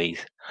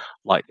anomalies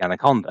like the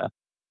Anaconda,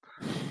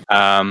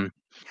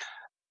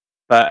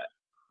 but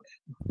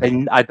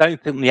I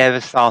don't think they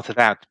ever started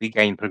out to be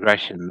game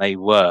progression. They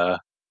were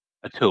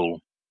a tool.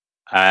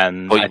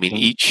 And What I you mean?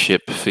 think, Each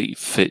ship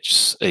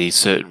fits a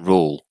certain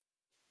role.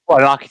 well,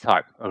 an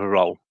archetype of a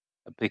role.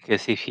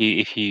 Because if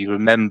you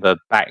remember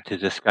back to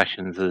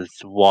discussions as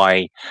to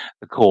why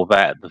the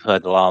Corvette, the Fer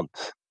de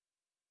Lance,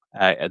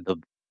 the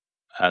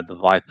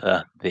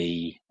Viper,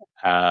 the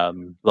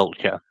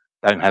Vulture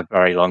don't have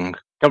very long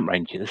jump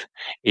ranges,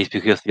 is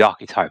because the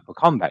archetype of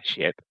combat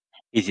ship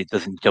is it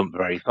doesn't jump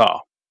very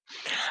far.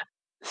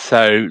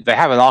 So they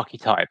have an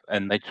archetype,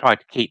 and they try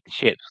to keep the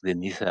ships within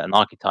these certain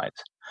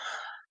archetypes.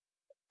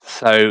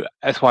 So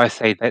that's why I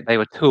say that they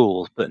were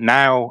tools. But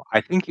now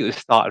I think it was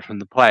started from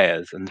the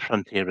players, and the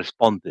Frontier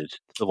responded to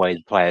the way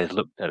the players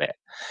looked at it.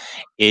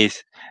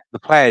 Is the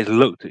players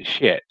looked at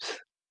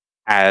ships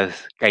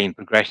as game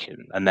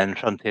progression, and then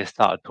Frontier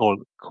started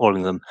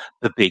calling them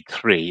the Big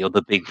Three or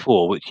the Big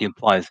Four, which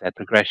implies their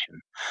progression.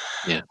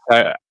 Yeah.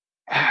 So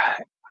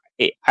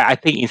I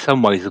think in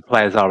some ways the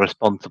players are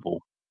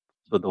responsible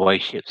for the way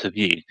ships are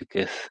viewed,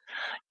 because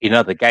in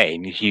other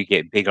games you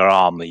get bigger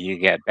armor, you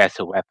get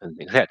better weapons,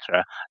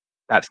 etc.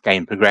 That's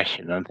game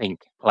progression. I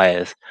think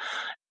players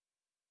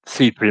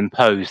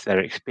superimpose their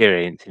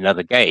experience in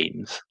other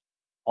games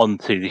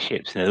onto the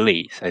ships in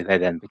Elite, so they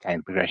then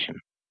became progression.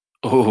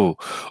 Oh!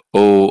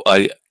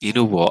 You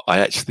know what? I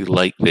actually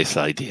like this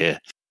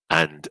idea,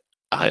 and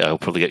I'll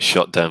probably get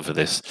shot down for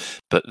this.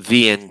 But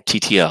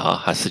VNTTR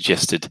has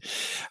suggested,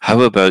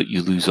 how about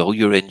you lose all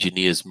your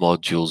engineers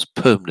modules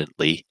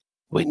permanently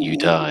when you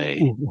die?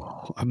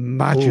 Ooh,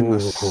 imagine the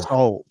Ooh.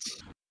 salt.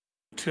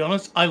 To be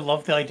honest, I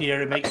love the idea.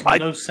 It makes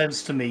no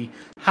sense to me.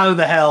 How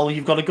the hell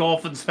you've got to go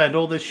off and spend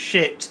all this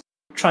shit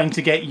trying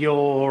to get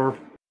your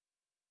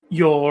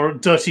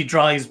dirty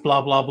dries,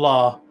 blah blah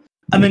blah,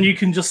 and then you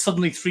can just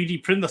suddenly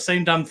 3D print the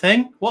same damn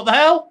thing? What the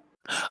hell?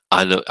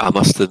 I know. I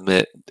must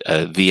admit,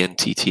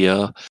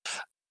 VNTTR.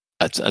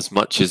 As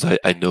much as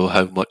I know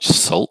how much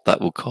salt that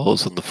will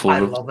cause on the I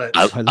forums, love it.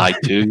 I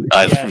do.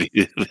 I Yeah.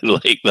 really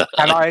like that.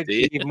 Can I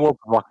idea. be more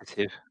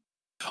provocative?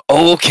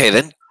 Oh, okay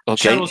then.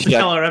 Okay. Shadow wants to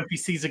kill our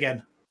NPCs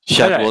again.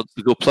 Shad Okay. wants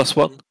to go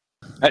 +1.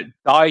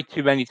 Die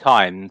too many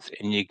times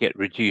and you get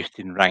reduced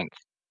in rank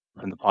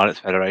from the Pilots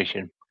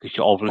Federation because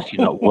you're obviously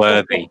not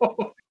worthy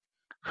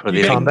for the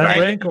You get Combat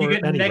rank. rank You or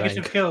get any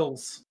negative rank?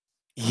 kills.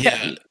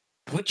 Yeah.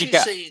 Would you you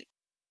get- say?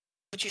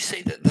 Would you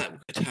say that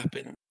would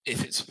happen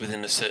if it's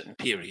within a certain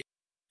period?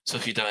 So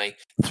if you die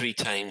 3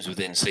 times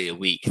within, say, a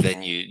week,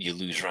 then you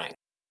lose rank.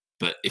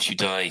 But if you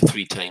die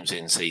 3 times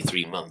in, say,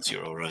 3 months,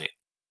 you're all right.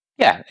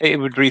 Yeah, it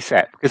would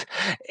reset, because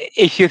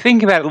if you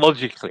think about it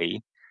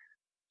logically,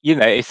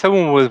 if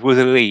someone was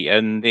elite,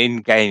 and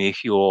in game,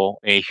 if you're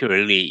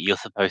elite, you're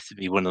supposed to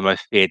be one of the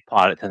most feared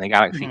pilots in the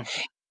galaxy.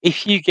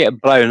 If you get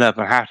blown up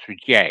and have to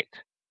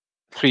reject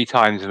 3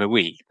 times in a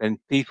week, then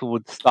people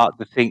would start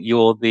to think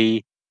you're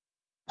the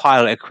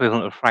pilot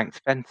equivalent of Frank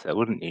Spencer,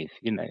 wouldn't you?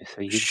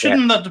 So you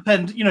Shouldn't that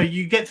depend?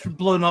 You get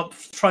blown up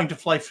trying to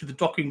fly through the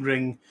docking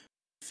ring.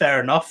 Fair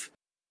enough.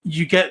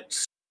 You get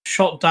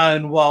shot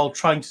down while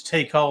trying to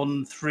take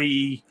on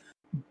 3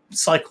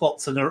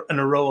 Cyclops in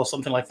a row or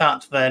something like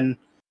that. Then,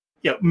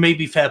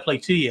 maybe fair play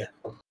to you.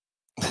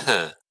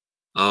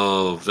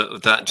 Oh,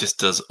 that just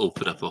does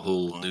open up a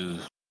whole new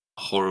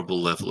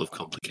horrible level of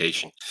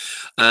complication.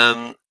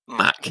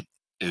 Mac,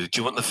 do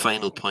you want the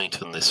final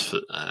point on this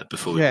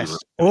before we Yes. move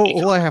on?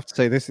 All I have to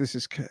say, this is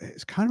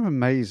it's kind of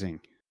amazing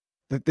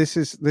that this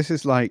is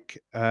like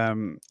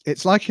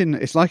it's like in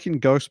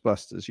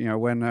Ghostbusters.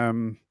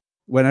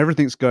 When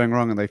everything's going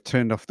wrong and they've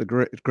turned off the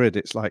grid,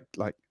 it's like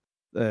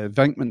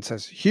Venkman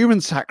says, human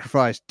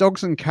sacrifice,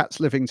 dogs and cats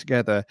living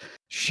together,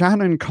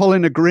 Shan and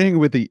Colin agreeing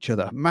with each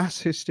other, mass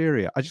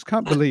hysteria. I just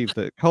can't believe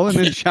that Colin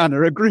and Shan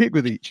are agreeing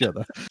with each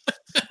other,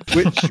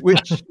 which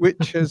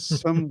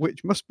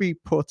must be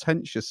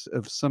portentous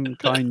of some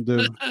kind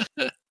of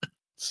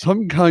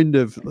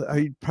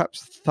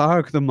perhaps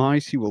Tharg the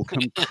Mighty will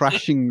come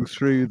crashing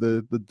through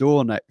the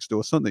door next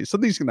or something.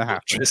 Something's going to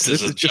happen. This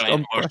This is a is just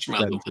giant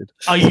marshmallow. unprecedented.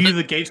 Are you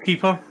the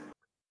gatekeeper?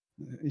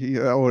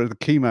 Yeah, or the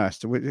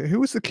Keymaster. Who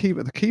was the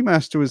Keymaster? The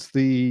Keymaster was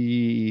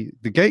the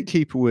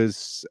Gatekeeper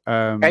was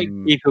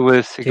Gatekeeper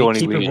was Sigourney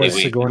Gatekeeper Weaver. was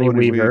Sigourney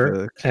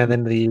Weaver, and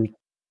then the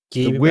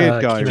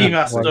weird guy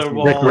Keymaster Rick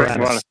was-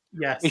 Moranis.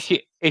 Yes.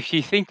 If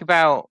you think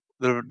about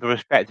the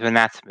respective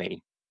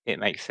anatomy, it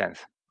makes sense.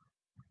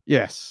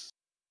 Yes.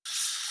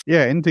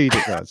 Yeah, indeed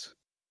it does.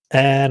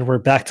 And we're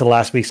back to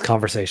last week's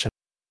conversation.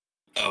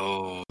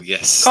 Oh,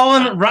 yes.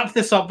 Colin, wrap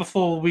this up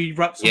before we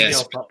wrap something Yes.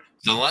 else up.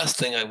 The last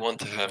thing I want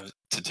to have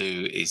to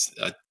do is,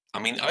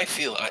 I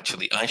feel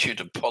actually I should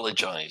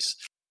apologise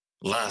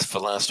for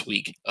last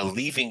week,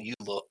 leaving you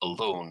lot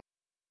alone,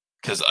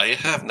 because I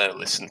have now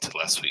listened to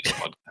last week's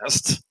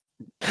podcast.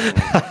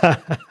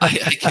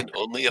 I can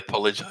only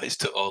apologise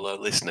to all our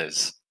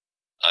listeners.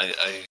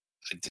 I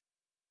didn't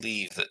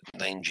believe that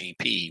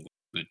 9GP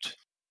would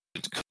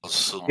cause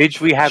so much. Did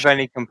we have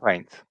any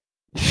complaints?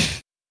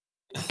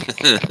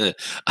 And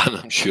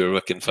I'm sure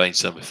I can find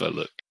some if I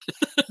look.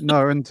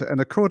 No, and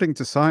according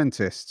to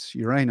scientists,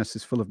 Uranus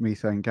is full of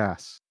methane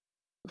gas.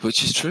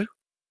 Which is true.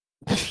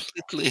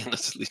 Completely and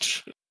utterly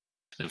true.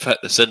 In fact,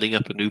 they're sending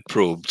up a new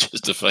probe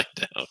just to find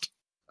out.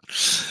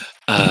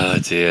 Ah,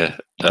 dear.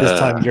 This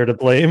time you're to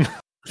blame.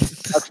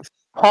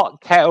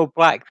 Hot kettle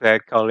black there,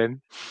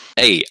 Colin.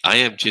 Hey, I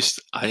am just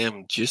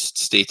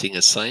stating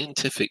a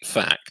scientific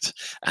fact,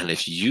 and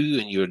if you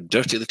and your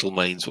dirty little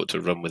minds want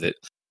to run with it,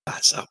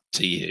 that's up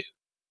to you.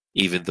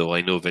 Even though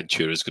I know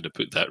Ventura's going to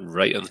put that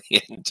right on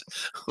the end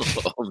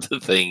of the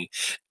thing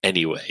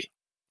anyway.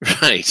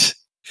 Right.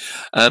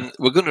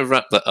 We're going to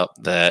wrap that up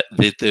there.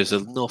 There's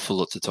an awful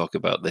lot to talk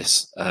about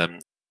this.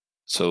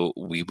 So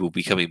we will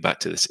be coming back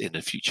to this in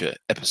a future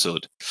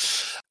episode.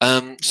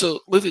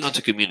 So moving on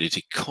to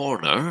Community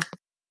Corner.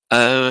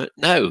 Now,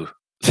 now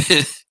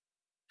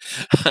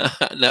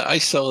I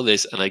saw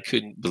this and I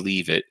couldn't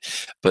believe it,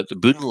 but the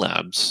Boon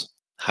Labs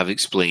have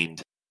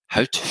explained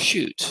how to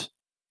shoot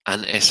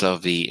an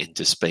SRV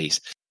into space.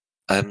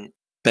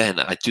 Ben,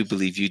 I do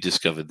believe you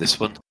discovered this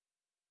one.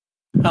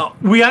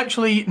 We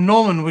actually,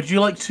 Norman, would you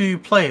like to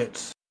play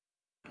it?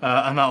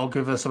 And that'll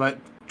give us about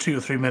 2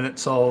 or 3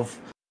 minutes of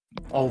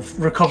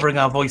recovering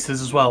our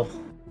voices as well.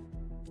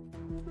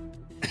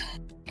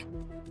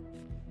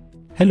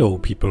 Hello,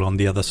 people on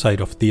the other side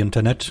of the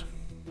internet.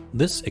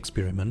 This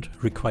experiment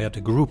required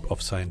a group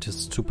of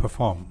scientists to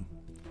perform.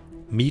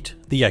 Meet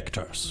the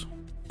actors.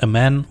 A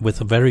man with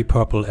a very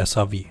purple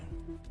SRV.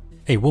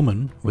 A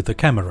woman with a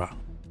camera.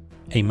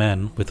 A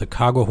man with a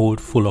cargo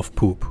hold full of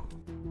poop.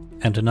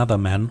 And another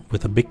man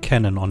with a big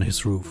cannon on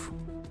his roof.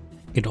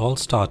 It all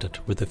started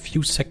with a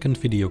few-second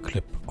video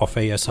clip of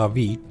a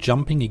SRV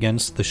jumping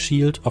against the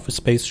shield of a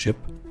spaceship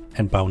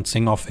and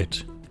bouncing off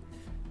it.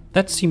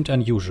 That seemed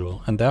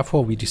unusual, and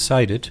therefore we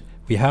decided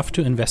we have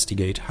to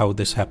investigate how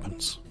this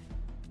happens.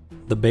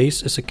 The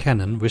base is a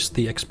cannon with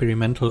the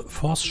experimental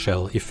force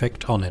shell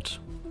effect on it.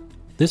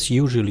 This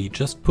usually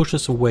just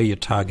pushes away a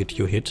target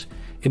you hit,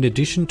 in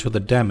addition to the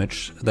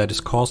damage that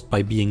is caused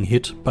by being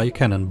hit by a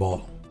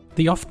cannonball.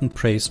 The often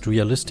praised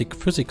realistic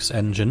physics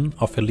engine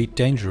of Elite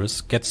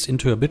Dangerous gets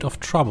into a bit of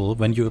trouble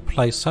when you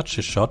apply such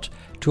a shot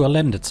to a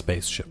landed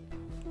spaceship.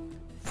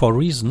 For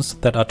reasons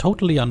that are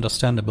totally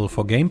understandable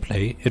for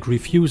gameplay, it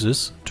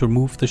refuses to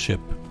move the ship.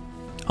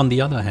 On the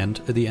other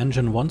hand, the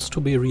engine wants to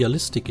be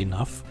realistic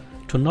enough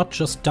to not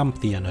just dump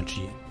the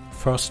energy.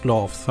 First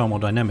law of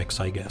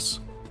thermodynamics, I guess.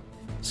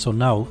 So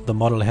now the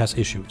model has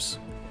issues.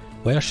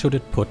 Where should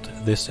it put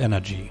this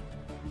energy?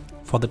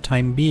 For the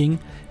time being,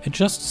 it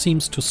just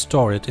seems to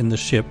store it in the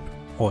ship,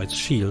 or its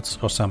shields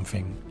or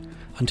something,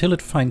 until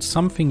it finds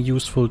something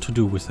useful to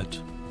do with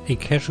it. A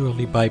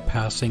casually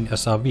bypassing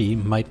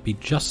SRV might be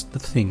just the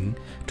thing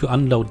to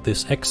unload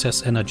this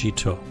excess energy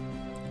to.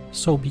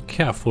 So be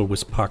careful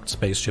with parked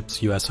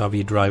spaceships, you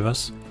SRV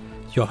drivers.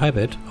 Your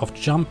habit of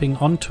jumping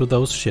onto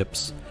those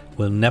ships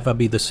will never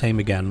be the same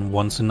again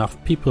once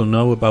enough people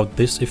know about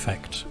this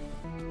effect.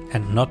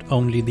 And not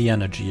only the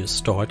energy is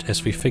stored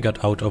as we figured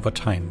out over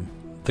time.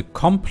 The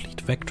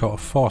complete vector of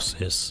force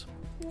is,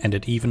 and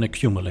it even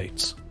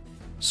accumulates.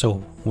 So,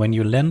 when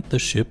you land the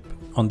ship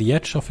on the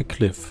edge of a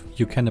cliff,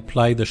 you can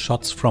apply the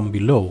shots from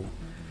below.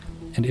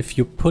 And if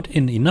you put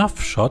in enough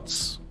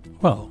shots,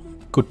 well,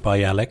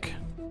 goodbye Alec.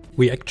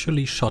 We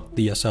actually shot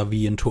the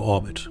SRV into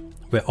orbit,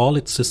 where all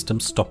its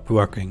systems stopped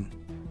working.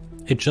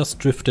 It just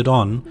drifted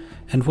on,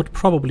 and would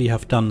probably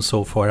have done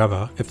so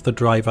forever if the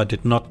driver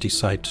did not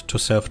decide to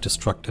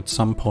self-destruct at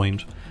some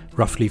point,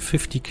 roughly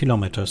 50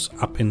 kilometers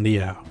up in the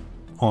air.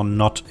 Or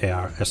not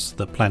air, as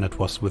the planet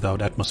was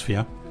without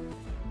atmosphere.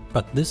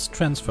 But this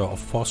transfer of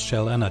force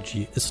shell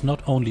energy is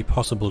not only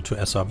possible to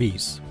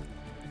SRVs.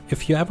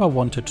 If you ever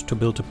wanted to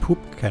build a poop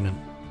cannon,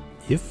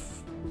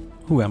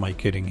 who am I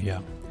kidding here?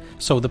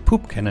 So the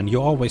poop cannon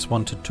you always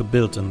wanted to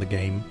build in the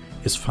game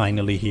is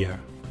finally here.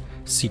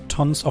 See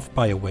tons of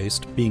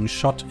biowaste being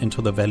shot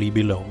into the valley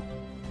below.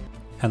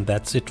 And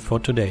that's it for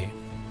today.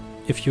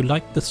 If you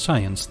like the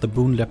science the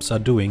Boon Labs are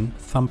doing,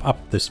 thumb up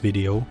this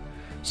video,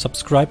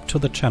 subscribe to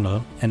the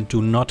channel and do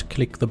not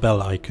click the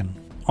bell icon.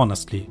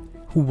 Honestly,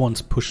 who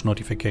wants push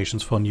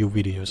notifications for new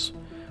videos?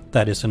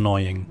 That is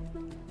annoying.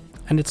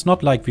 And it's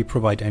not like we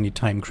provide any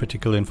time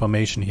critical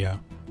information here.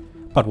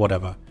 But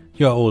whatever,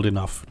 you're old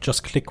enough,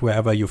 just click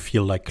wherever you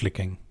feel like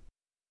clicking.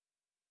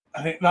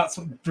 I think that's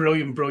a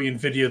brilliant,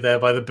 brilliant video there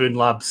by the Boon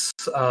Labs.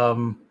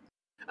 And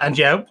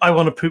yeah, I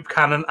want a poop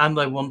cannon, and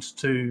I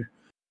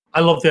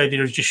love the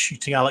idea of just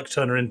shooting Alec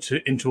Turner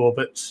into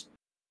orbit.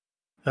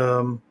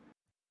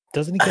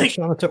 Doesn't he get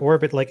shot into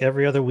orbit like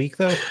every other week,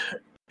 though?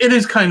 It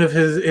is kind of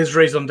his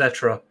raison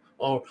d'etre,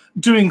 or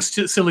doing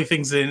silly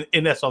things in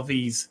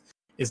SRVs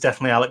is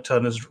definitely Alec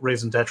Turner's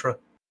raison d'etre.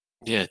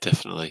 Yeah,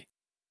 definitely.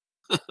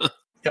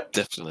 Yep.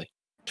 Definitely.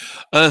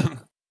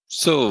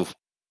 So,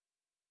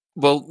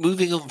 well,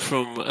 moving on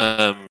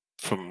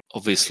from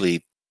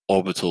obviously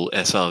orbital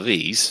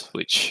SRVs,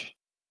 which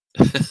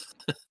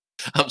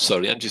I'm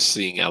sorry, I'm just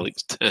seeing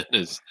Alex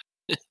Turner's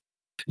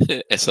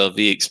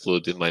SRV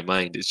explode in my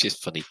mind. It's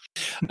just funny.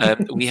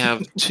 We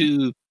have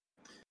two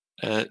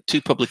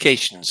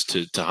publications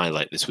to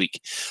highlight this week.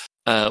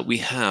 We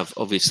have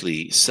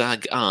obviously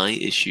SAG-I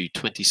issue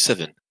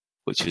 27,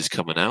 which is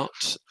coming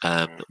out.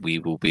 We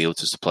will be able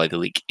to supply the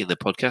link in the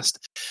podcast.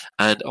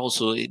 And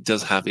also, it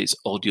does have its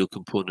audio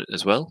component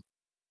as well.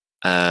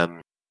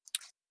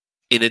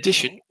 In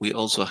addition, we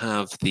also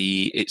have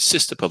its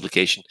sister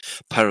publication,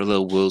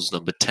 Parallel Worlds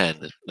number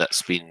 10,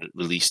 that's been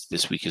released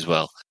this week as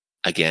well.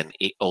 Again,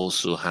 it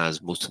also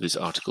has most of its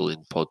articles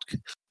in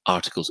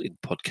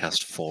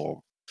podcast form.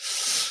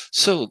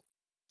 So,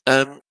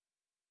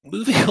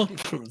 moving on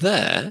from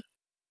there,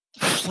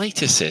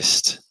 Flight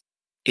Assist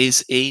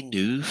is a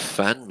new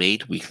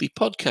fan-made weekly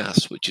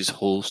podcast, which is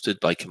hosted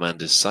by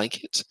Commanders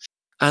Psychic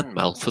and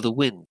Mal for the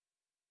Win.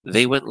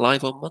 They went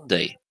live on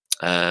Monday.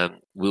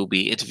 We'll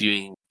be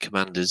interviewing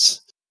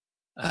commanders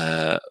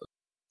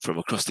from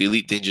across the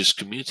Elite Dangerous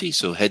community,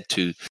 so head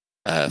to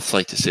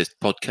Flight Assist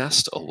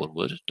Podcast, all one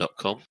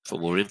word.com for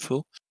more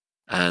info.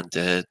 And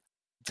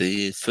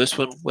the first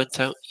one went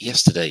out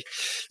yesterday.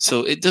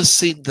 So it does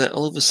seem that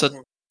all of a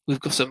sudden we've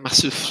got a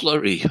massive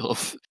flurry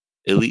of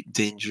Elite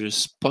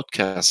Dangerous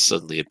podcasts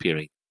suddenly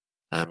appearing.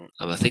 And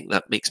I think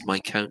that makes my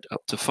count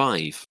up to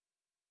 5.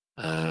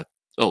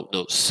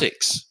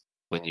 6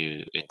 when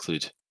you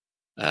include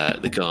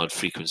the Guard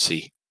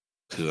Frequency,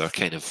 who are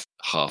kind of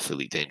half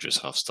Elite Dangerous,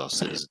 half Star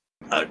Citizen.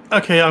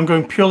 Okay, I'm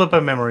going purely by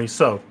memory.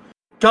 So,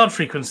 Guard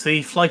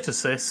Frequency, Flight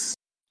Assist.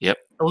 Yep.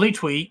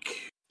 Elite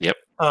Week. Yep.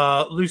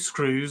 Loose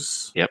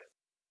Screws. Yep.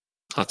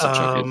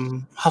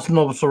 Hutton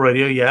Orbital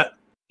Radio, yeah.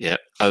 Yep.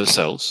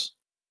 Ourselves.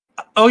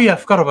 Oh, yeah, I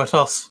forgot about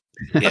us.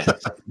 Yeah.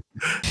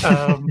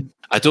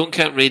 I don't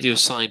count Radio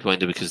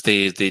Sidewinder because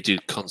they do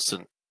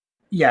constant.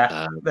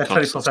 Yeah, they're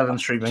 24/7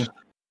 streaming.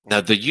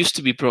 Now, there used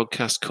to be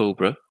Broadcast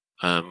Cobra.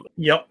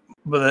 Yep,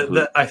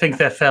 but I think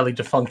they're fairly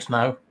defunct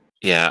now.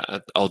 Yeah,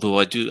 although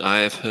I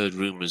have heard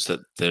rumors that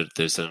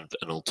there's an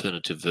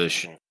alternative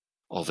version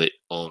of it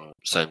on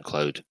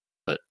SoundCloud,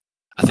 but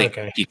I think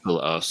people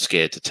are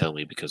scared to tell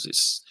me because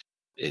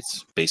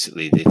it's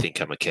basically they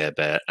think I'm a Care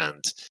Bear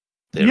and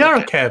you're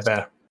a Care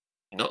Bear.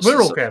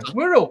 We're all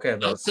Care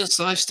Bears. Not since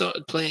I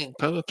started playing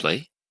Power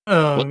Play.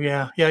 Oh,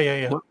 yeah.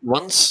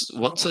 Once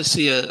I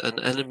see an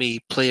enemy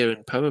player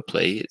in Power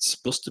Play, it's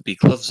supposed to be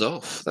gloves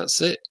off.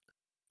 That's it.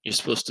 You're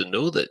supposed to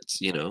know that,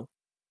 Yeah.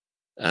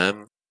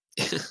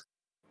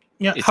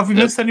 Have we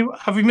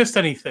missed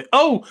anything?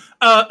 Oh,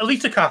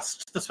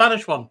 EliteCast, the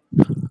Spanish one.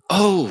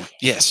 Oh,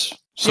 yes.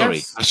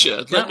 Sorry.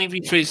 Yes. Let me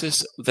rephrase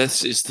this.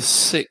 This is the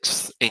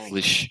 6th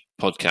English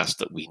podcast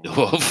that we know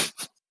of.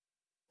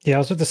 Yeah, I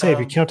was about to say, if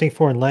you're counting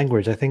foreign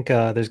language, I think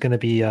there's going to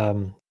be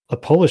a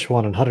Polish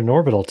one on Hutton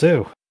Orbital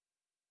too.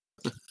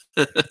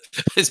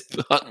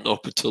 Hutton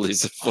Orbital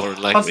is a foreign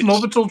language. Hutton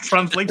Orbital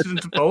translated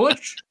into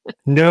Polish?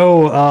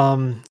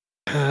 No,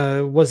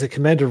 was it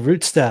Commander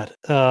Rootstadt?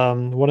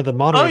 One of the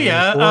moderators. Oh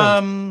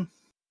yeah,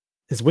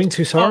 is Winged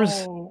Hussars?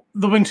 Oh,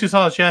 the Winged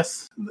Hussars,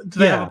 yes. Do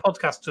they have a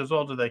podcast as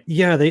well? Do they?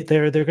 Yeah,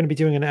 they're going to be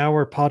doing an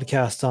hour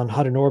podcast on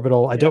Hutton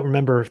Orbital. I don't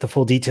remember the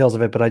full details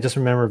of it, but I just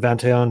remember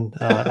Vanteon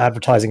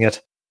advertising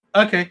it.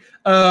 Okay,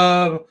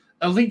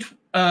 Elite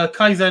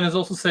Kaizen is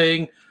also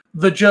saying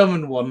the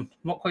German one. I'm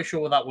not quite sure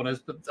what that one is,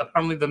 but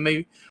apparently there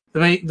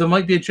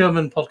might be a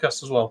German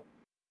podcast as well.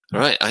 All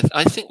right,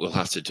 I think we'll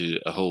have to do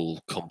a whole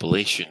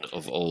compilation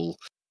of all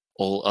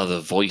other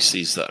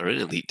voices that are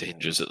in Elite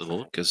Dangerous at the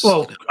moment.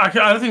 I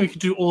don't think we could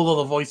do all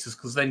other voices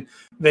because then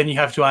you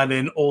have to add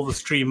in all the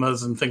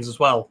streamers and things as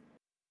well.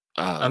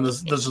 And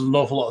there's an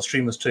awful lot of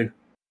streamers too,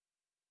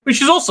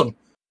 which is awesome.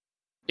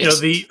 Yes.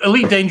 The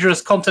Elite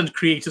Dangerous content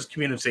creators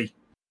community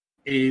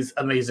is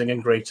amazing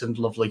and great and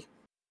lovely.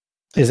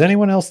 Is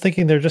anyone else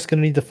thinking they're just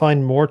going to need to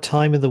find more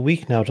time in the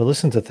week now to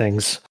listen to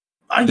things?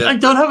 I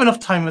don't have enough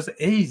time as it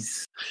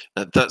is.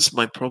 That's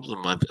my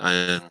problem.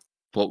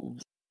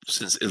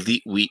 Since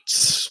Elite Week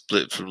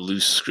split from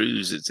Loose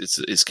Screws,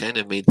 it's kind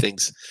of made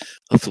things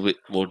a little bit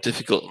more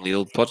difficult on the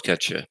old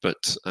podcatcher.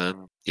 But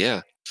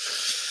yeah.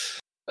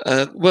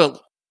 Well,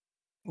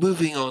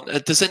 moving on.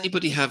 Does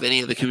anybody have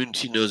any other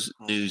community news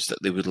that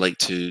they would like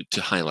to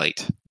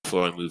highlight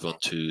before I move on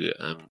to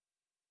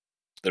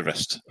the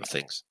rest of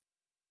things?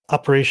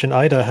 Operation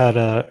Ida had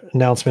an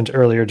announcement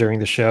earlier during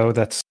the show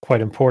that's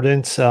quite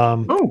important,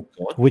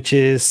 which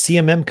is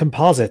CMM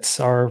composites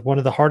are one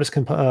of the hardest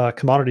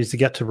commodities to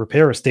get to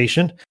repair a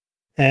station,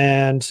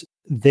 and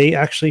they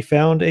actually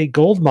found a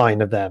gold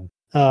mine of them,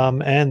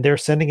 and they're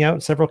sending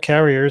out several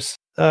carriers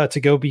to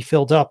go be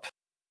filled up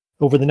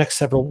over the next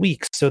several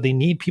weeks, so they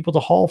need people to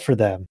haul for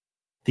them.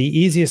 The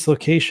easiest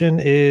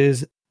location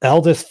is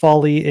Aldith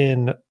Folly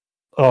in...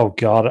 Oh,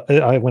 God,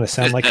 I want to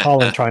sound like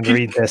Colin trying to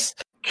read this.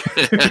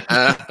 Could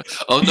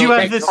you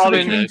add this to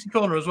the community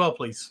corner as well,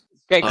 please?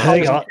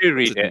 Hang on.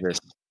 Read it.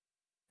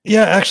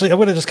 Yeah, actually, I'm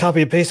going to just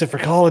copy and paste it for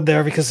Colin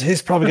there because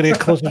he's probably going to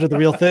get closer to the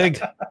real thing.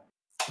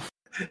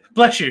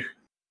 Bless you.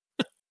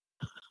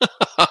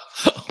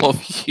 Oh,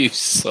 you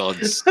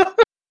sods.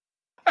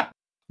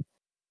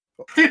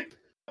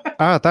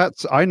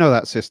 I know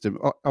that system.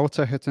 I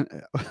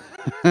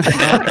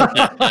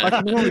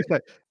can only say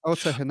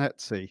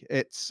Autohenetsi.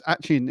 It's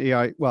actually an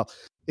EI. Well,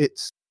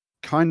 it's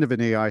kind of in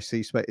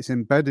EIC space. It's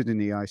embedded in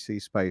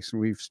EIC space,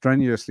 and we've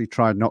strenuously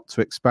tried not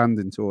to expand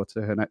into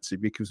Auto Henetsi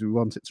because we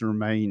want it to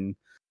remain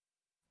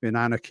in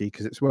Anarchy,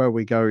 because it's where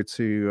we go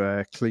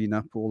to clean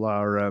up all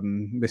our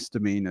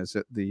misdemeanors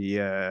at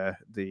the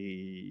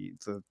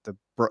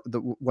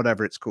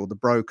whatever it's called, the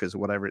brokers or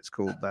whatever it's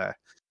called there.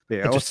 But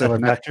yeah, also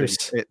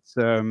Henetsi,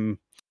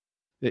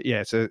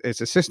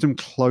 it's a system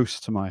close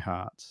to my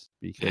heart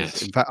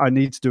because in fact I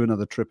need to do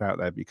another trip out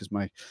there because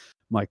my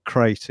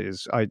crate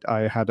is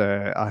I had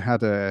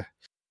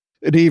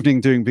an evening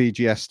doing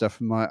BGS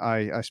stuff, and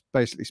I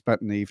basically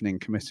spent an evening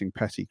committing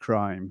petty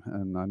crime,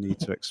 and I need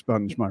to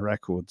expunge my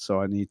record. So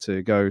I need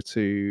to go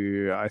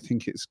to, I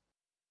think it's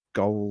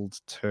Gold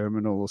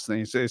Terminal or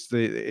something. It's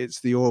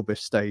the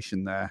Orbis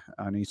station there.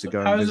 I need to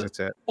go and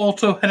visit it.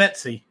 Auto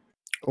Henetsi.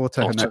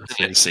 Auto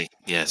Henetsi.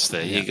 Yes,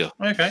 there you go.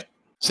 Okay.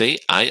 See,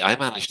 I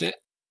managed it.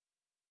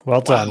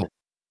 Well done.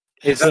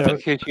 Is that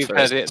because you've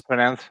heard it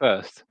pronounced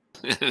first?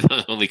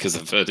 Only because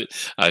I've heard it.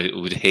 I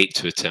would hate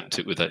to attempt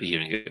it without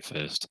hearing it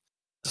first.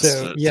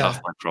 That's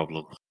half my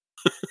problem.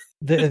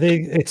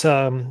 It's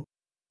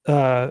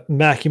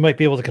Mac. You might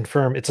be able to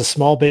confirm it's a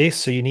small base,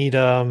 so you need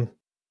medium.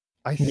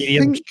 I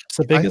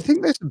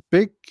think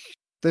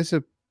there's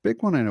a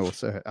big one in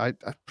Auto. I'm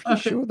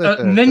pretty sure that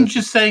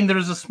Ninja's saying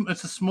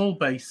it's a small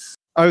base.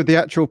 Oh, the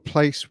actual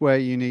place where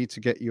you need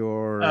to get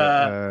your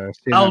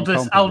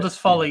Aldous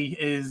Folly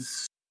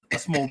is a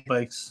small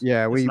base.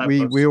 Yeah, we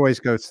always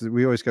go to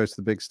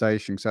the big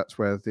station because that's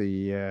where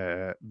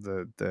the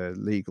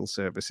legal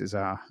services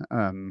are.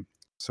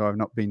 So I've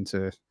not been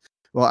to.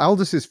 Well,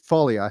 Aldous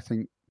Folly, I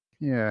think.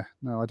 Yeah,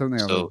 no, I don't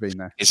think I've ever been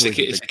there. It's a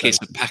case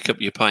of pack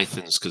up your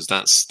pythons because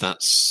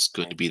that's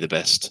going to be the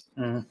best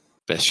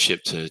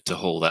ship to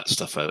haul that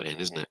stuff out in,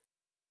 isn't it?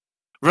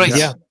 Right.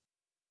 Yeah.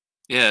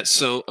 Yeah.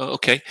 So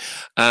okay.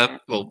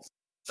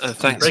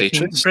 Thanks,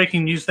 Atrix.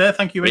 Breaking news there.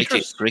 Thank you,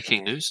 Atrix.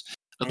 Breaking news.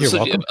 On the You're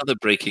subject welcome. of other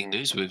breaking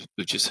news, we've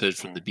just heard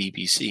from the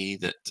BBC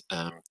that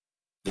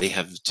they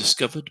have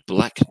discovered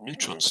black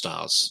neutron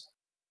stars.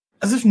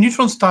 As if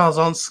neutron stars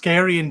aren't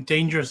scary and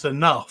dangerous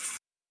enough.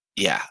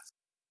 Yeah.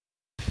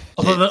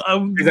 Although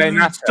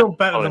matter, still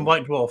better than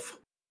white dwarf.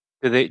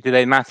 Do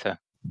they matter?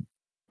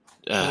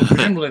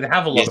 Presumably they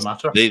have a lot of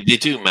matter. They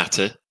do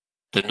matter.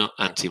 They're not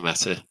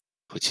antimatter,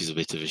 which is a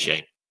bit of a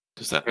shame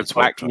because that's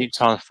black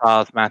neutron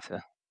stars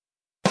matter.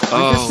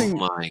 Oh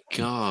my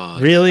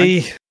god!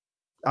 Really?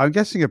 I'm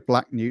guessing a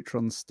black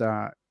neutron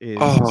star is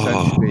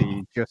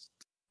essentially just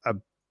a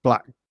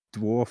black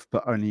dwarf,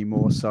 but only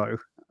more so.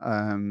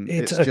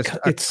 It's just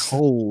a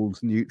cold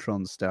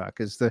neutron star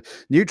because the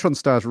neutron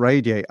stars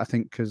radiate, I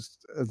think, because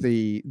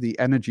the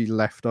energy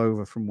left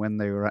over from when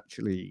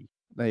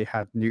they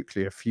had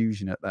nuclear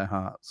fusion at their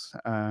hearts,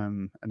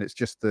 and it's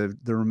just the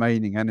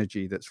remaining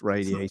energy that's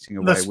radiating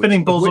away. The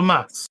spinning balls of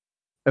mass,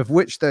 of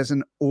which there's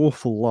an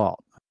awful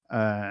lot.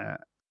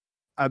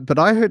 But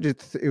I heard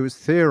it was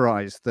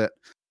theorized that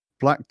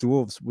black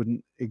dwarfs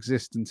wouldn't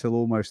exist until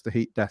almost the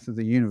heat death of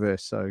the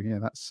universe. So yeah,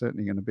 that's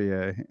certainly going to be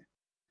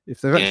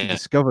if they've actually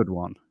discovered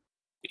one.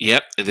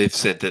 Yep, they've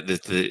said that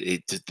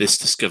this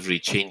discovery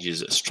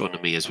changes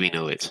astronomy as we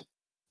know it.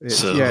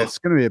 It's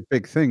going to be a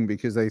big thing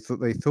because they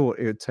thought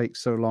it would take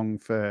so long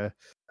for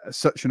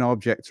such an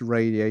object to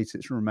radiate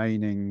its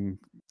remaining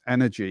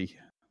energy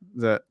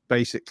that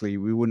basically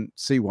we wouldn't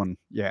see one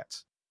yet.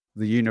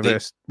 The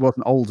universe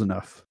wasn't old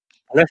enough.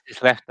 Unless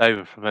it's left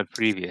over from a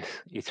previous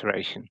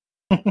iteration.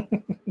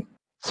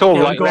 Instead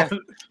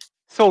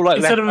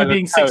of it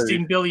being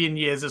 16 billion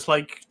years, it's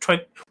like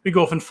we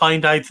go off and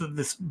find out that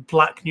this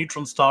black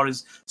neutron star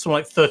is something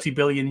like 30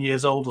 billion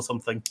years old or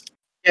something.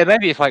 Yeah,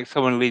 maybe it's like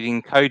someone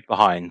leaving code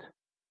behind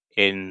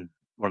in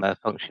one of their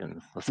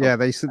functions. Or something. Yeah,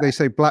 they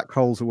say black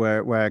holes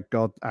are where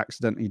God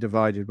accidentally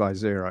divided by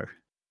zero.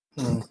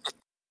 No,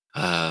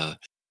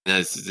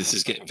 this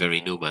is getting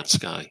very No Man's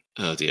Sky.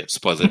 Oh dear,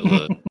 spoiler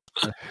alert.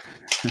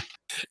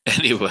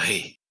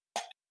 Anyway,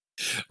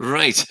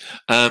 right.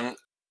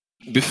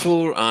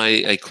 Before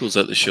I close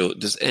out the show,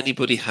 does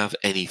anybody have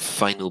any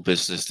final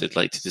business they'd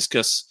like to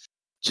discuss,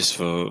 just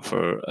for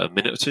a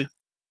minute or two?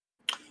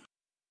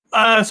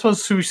 I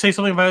suppose, should we say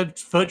something about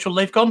Virtual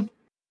LaveCon?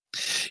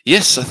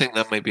 Yes, I think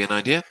that might be an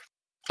idea.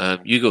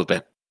 You go,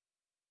 Ben.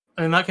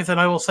 In that case, then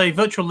I will say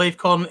Virtual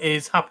LaveCon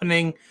is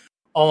happening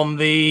on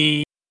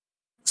the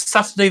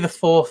Saturday the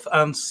 4th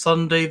and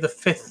Sunday the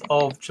 5th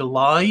of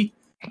July.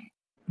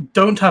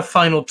 Don't have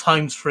final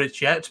times for it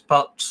yet,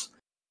 but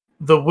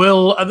we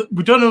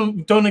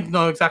don't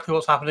know exactly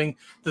what's happening.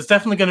 There's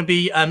definitely going to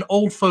be an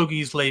Old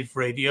Fogies Lave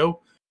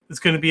Radio. There's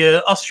going to be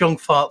a Us Young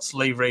Farts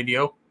Lave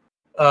Radio.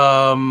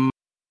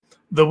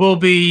 There will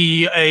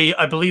be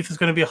I believe there's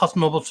going to be a Hut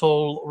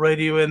Mobital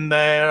radio in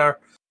there.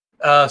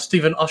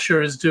 Stephen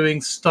Usher is doing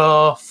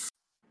stuff.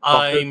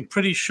 I'm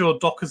pretty sure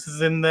Dockers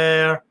is in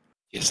there.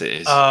 Yes,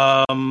 it is.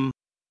 I'm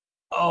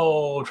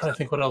trying to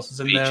think what else is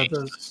in there.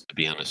 To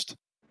be honest.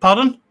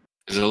 Pardon?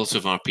 There's a lot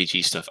of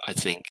RPG stuff, I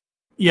think.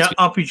 Yeah,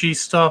 RPG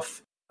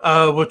stuff.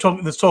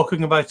 There's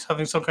talking about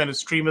having some kind of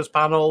streamers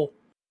panel.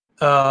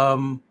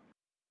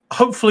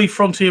 Hopefully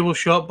Frontier will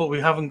show up, but we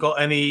haven't got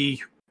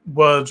any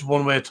words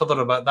one way or the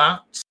other about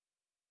that.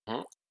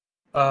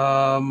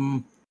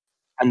 And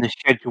the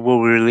schedule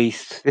will be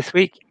released this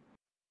week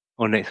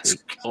or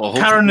next week?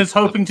 Karen is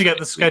hoping to get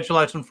the schedule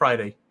out on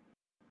Friday.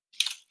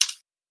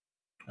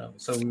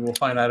 So we will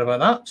find out about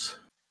that.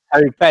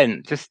 Oh,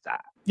 Ben, just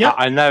Yeah.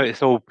 I know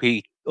it's all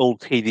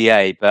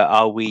TDA, but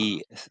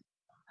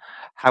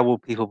how will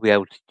people be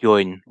able to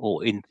join,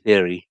 or in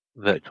theory,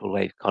 virtual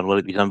LaveCon? Will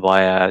it be done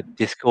via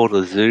Discord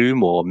or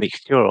Zoom or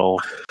mixture? Or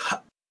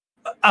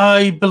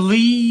I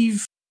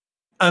believe,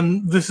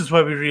 and this is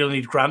where we really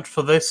need Grant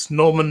for this.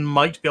 Norman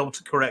might be able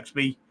to correct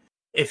me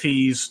if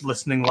he's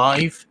listening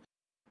live.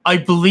 I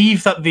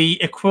believe that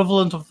the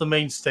equivalent of the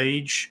main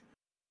stage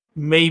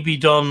may be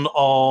done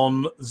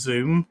on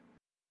Zoom,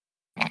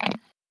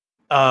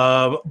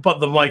 but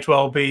there might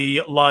well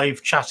be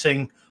live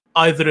chatting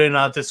either in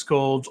our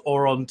Discord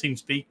or on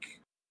TeamSpeak.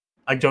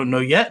 I don't know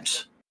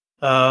yet.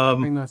 I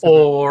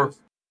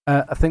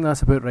think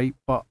that's about right,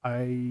 but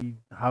I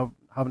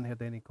haven't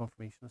heard any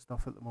confirmation of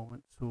stuff at the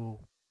moment,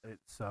 so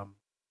it's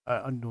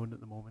unknown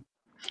at the moment.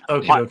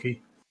 Okay.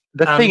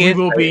 The thing is,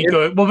 we'll be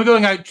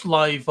going out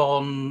live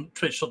on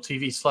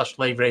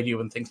twitch.tv/Lave Radio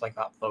and things like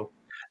that, though.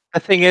 The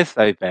thing is,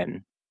 though,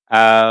 Ben,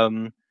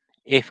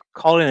 if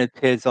Colin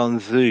appears on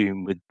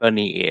Zoom with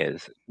bunny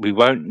ears, we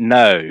won't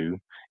know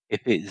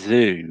if it's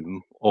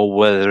Zoom or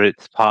whether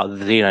it's part of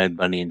the Xeno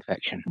bunny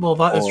infection. Well,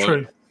 that is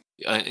true.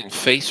 In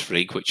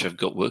FaceRig, which I've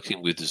got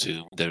working with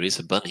Zoom, there is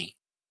a bunny.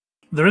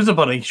 There is a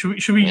bunny.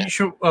 Should we? Yeah.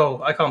 Oh,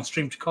 I can't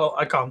stream to call.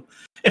 I can't.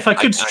 If I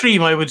could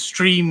stream, I would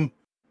stream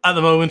at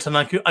the moment, and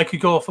I could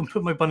go off and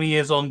put my bunny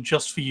ears on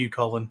just for you,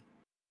 Colin.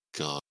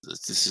 God,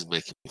 this is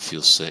making me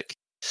feel sick.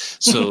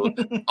 So,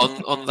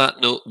 on that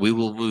note, we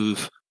will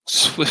move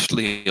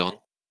swiftly on.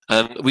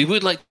 We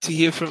would like to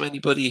hear from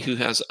anybody who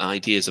has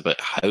ideas about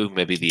how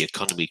maybe the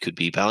economy could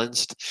be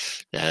balanced.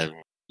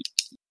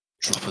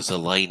 Drop us a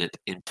line at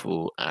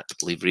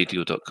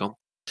info@laveradio.com.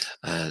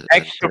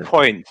 Extra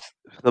points.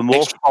 The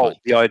more fault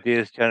the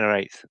ideas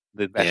generates,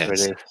 the better it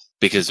is.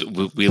 Because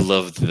we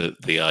love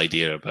the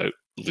idea about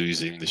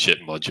losing the ship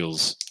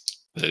modules,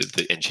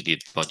 the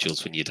engineered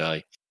modules when you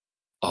die.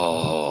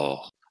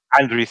 Oh.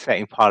 And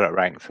resetting pilot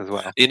ranks as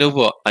well. You know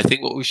what? I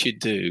think what we should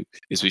do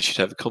is we should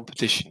have a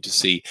competition to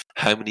see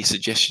how many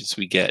suggestions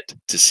we get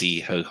to see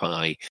how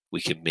high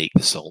we can make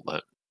the Salt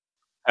Mountain.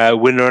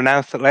 Winner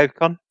announced at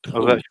LaveCon?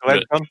 Or virtual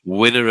LaveCon?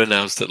 Winner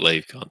announced at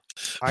LaveCon.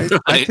 I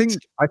think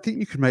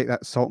you could make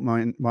that Salt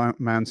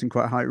Mountain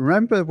quite high.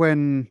 Remember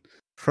when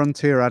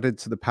Frontier added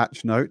to the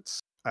patch notes,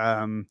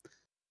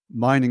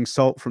 mining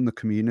salt from the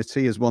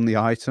community as one of the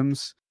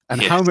items?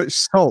 And how much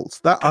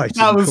salt that item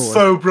That was caused.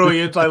 so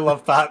brilliant. I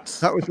love that.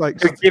 That was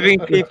like... You're giving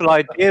people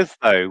ideas,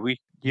 though.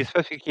 You're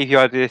supposed to keep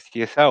your ideas to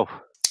yourself.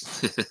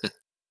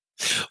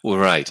 All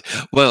right.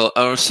 Well,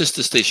 our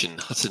sister station,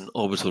 Hutton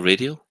Orbital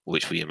Radio,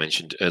 which we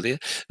mentioned earlier,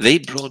 they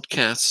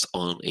broadcast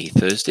on a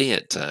Thursday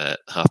at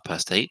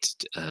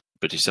 8:30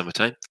 British Summer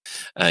Time.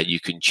 You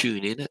can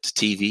tune in at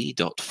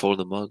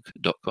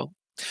tv.forthemug.com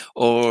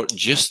or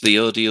just the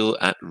audio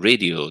at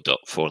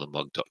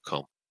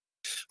radio.forthemug.com.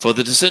 For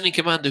the discerning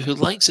commander who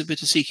likes a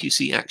bit of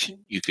CQC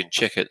action, you can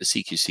check out the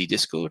CQC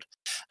Discord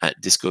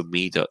at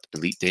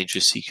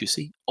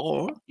discordme.elitedangerouscqc,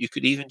 or you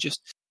could even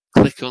just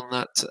click on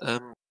that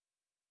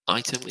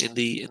item in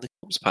the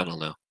comms panel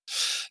now.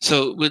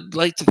 So we'd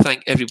like to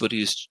thank everybody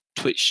who's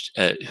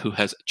who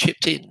has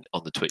chipped in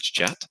on the Twitch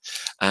chat,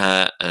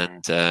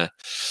 and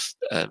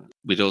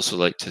we'd also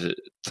like to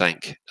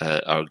thank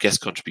our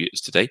guest contributors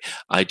today.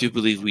 I do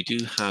believe we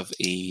do have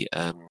a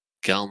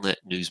Galnet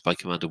news by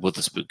Commander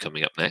Witherspoon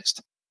coming up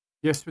next.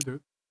 Yes, we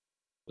do.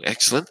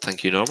 Excellent,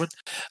 thank you, Norman.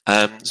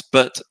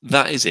 But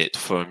that is it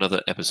for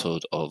another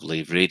episode of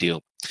Lave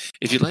Radio.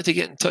 If you'd like to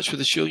get in touch with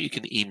the show, you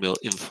can email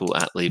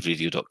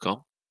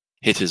info@laveradio.com.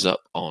 Hit us up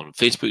on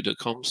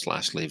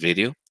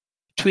facebook.com/laveradio.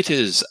 Tweet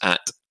us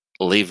at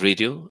Lave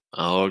Radio,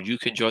 or you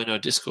can join our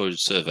Discord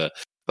server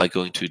by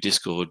going to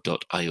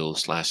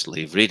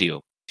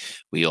discord.io/laveradio.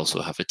 We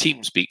also have a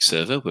TeamSpeak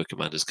server where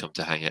commanders come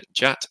to hang out and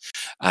chat,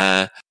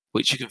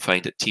 which you can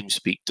find at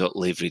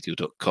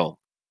teamspeak.laveradio.com.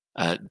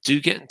 Do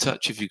get in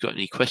touch if you've got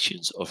any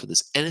questions or if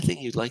there's anything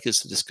you'd like us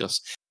to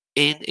discuss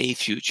in a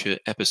future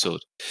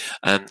episode.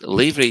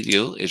 Lave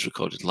Radio is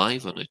recorded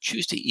live on a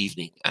Tuesday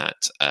evening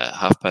at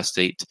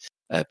 8:30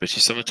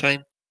 British Summer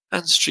Time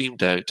and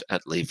streamed out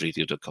at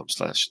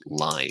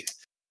laveradio.com/live.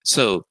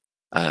 So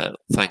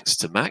thanks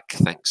to Mac,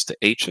 thanks to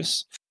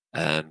Atris,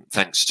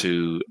 thanks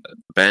to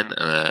Ben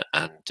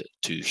and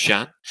to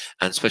Shan,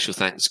 and special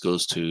thanks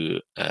goes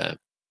to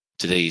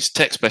today's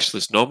tech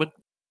specialist Norman,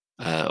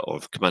 or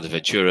Commander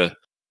Ventura,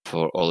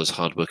 for all his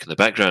hard work in the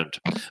background.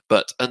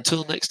 But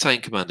until next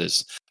time,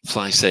 commanders,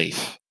 fly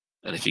safe,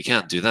 and if you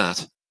can't do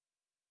that,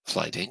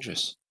 fly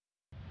dangerous.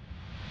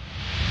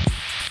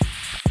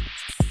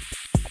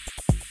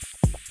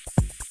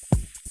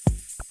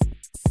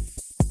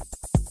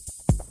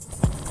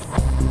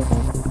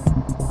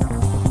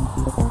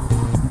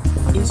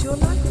 Is your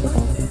life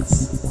like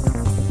this?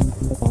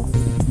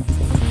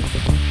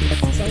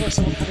 Sounds like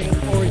someone having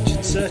an orange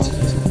inserted.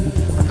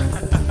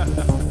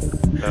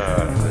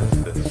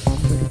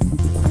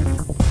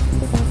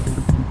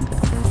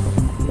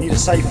 Need a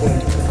safe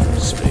word.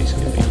 Space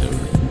can be loaded.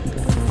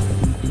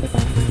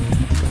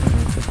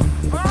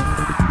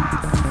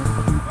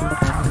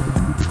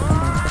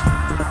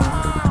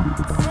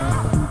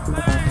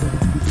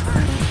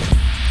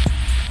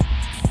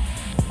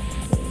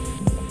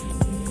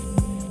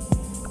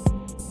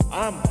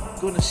 I'm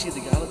going to see the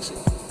galaxy.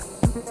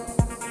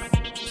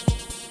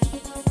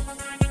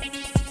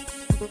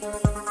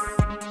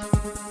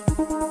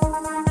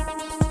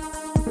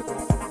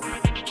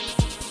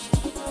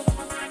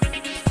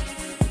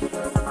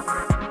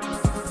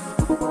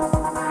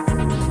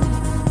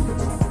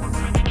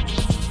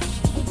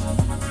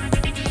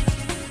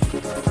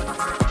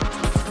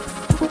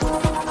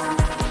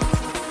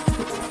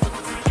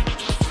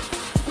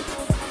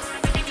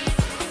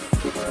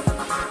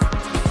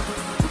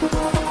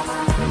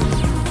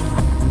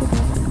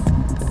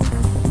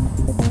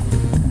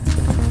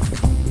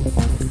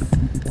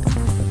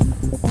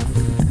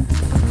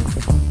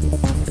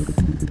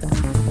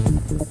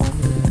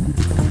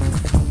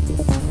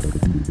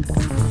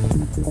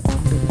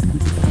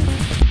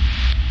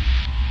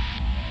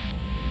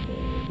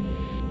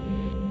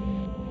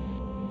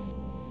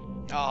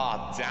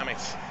 Ah, damn it.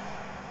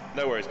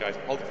 No worries, guys.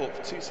 Hold the fort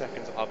for 2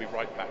 seconds. I'll be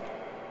right back.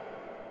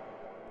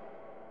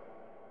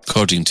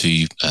 According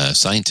to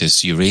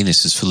scientists,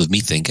 Uranus is full of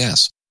methane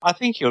gas. I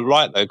think you're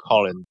right, though,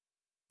 Colin.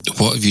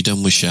 What have you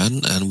done with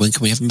Shan, and when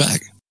can we have him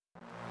back?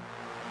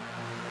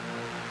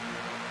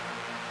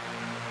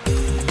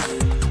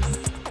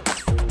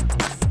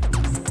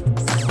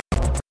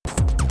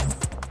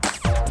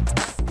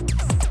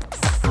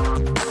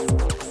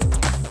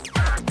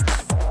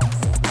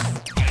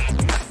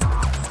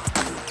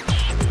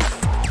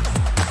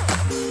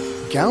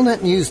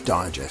 Galnet News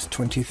Digest,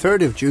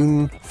 23rd of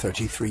June,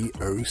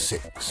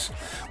 3306.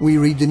 We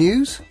read the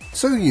news,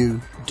 so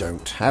you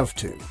don't have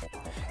to.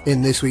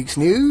 In this week's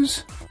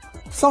news,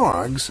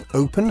 Tharg's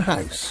open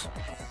house.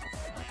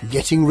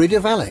 Getting rid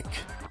of Alec.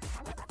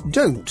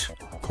 Don't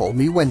call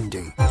me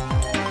Wendy.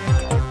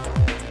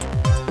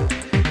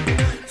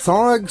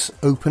 Tharg's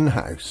open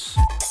house.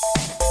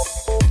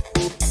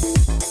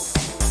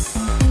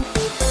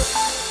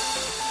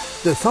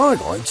 The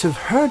Thargoids have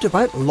heard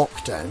about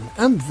lockdown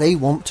and they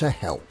want to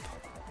help.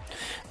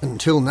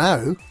 Until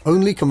now,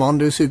 only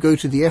commandos who go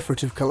to the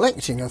effort of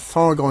collecting a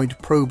Thargoid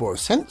probe or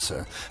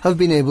sensor have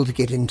been able to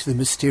get into the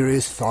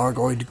mysterious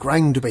Thargoid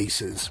ground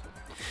bases.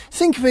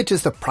 Think of it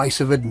as the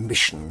price of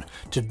admission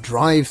to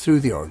drive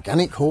through the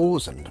organic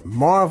halls and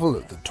marvel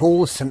at the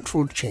tall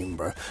central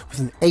chamber with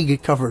an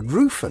egg-covered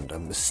roof and a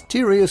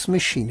mysterious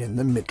machine in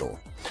the middle.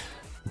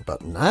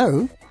 But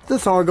now, the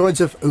Thargoids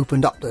have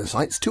opened up their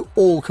sites to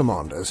all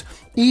commanders,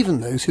 even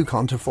those who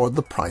can't afford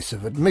the price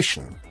of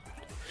admission.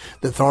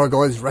 The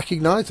Thargoids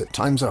recognise that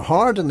times are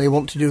hard and they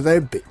want to do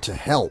their bit to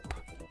help.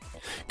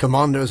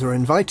 Commanders are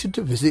invited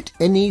to visit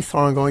any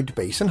Thargoid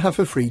base and have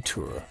a free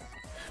tour.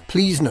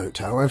 Please note,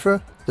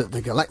 however, that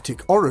the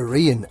galactic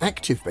orrery in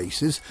active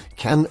bases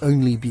can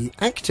only be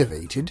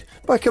activated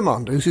by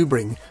commandos who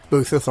bring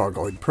both a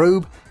Thargoid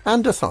probe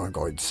and a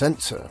Thargoid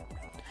sensor.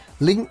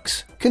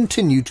 Links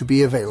continue to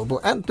be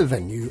available at the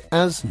venue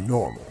as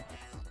normal.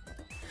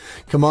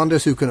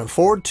 Commanders who can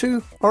afford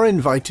to are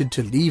invited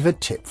to leave a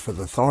tip for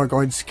the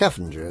Thargoid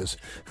scavengers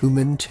who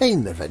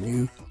maintain the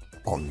venue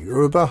on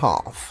your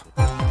behalf.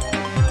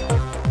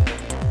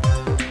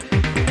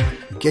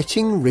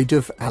 Getting rid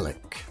of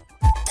Alec.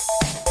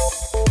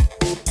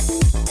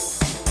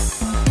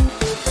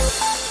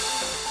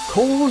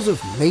 Cause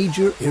of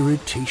major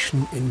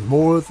irritation in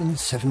more than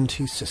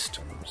 70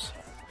 systems.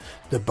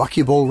 The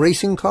Buckyball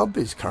Racing Club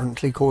is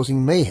currently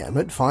causing mayhem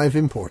at 5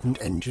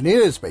 important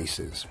engineers'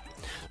 bases.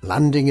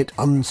 Landing at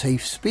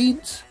unsafe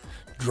speeds,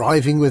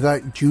 driving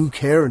without due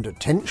care and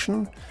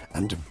attention,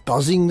 and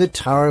buzzing the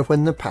tower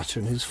when the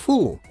pattern is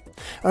full,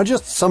 are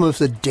just some of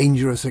the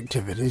dangerous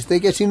activities they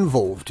get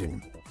involved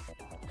in.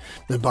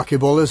 The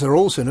Buckyballers are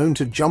also known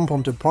to jump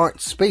onto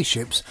parked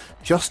spaceships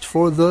just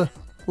for the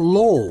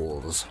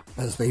lols,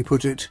 as they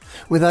put it,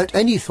 without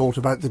any thought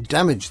about the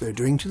damage they're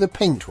doing to the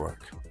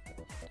paintwork.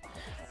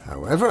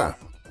 However,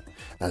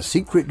 a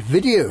secret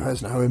video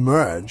has now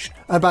emerged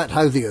about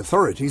how the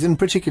authorities, and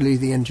particularly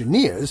the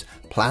engineers,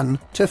 plan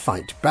to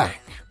fight back.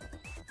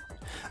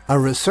 A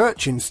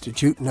research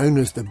institute known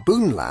as the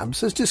Boone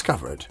Labs has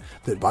discovered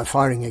that by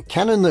firing a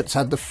cannon that's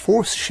had the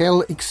force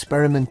shell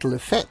experimental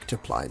effect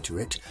applied to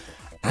it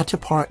at a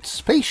parked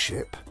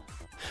spaceship,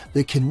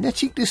 the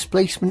kinetic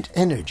displacement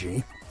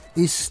energy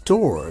is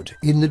stored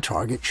in the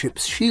target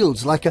ship's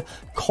shields like a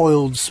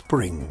coiled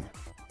spring.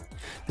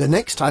 The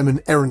next time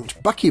an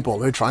errant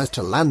buckyballer tries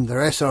to land their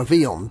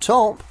SRV on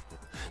top,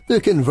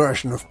 the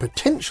conversion of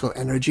potential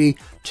energy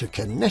to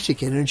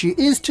kinetic energy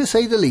is, to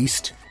say the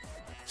least,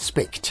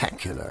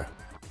 spectacular.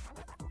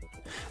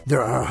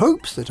 There are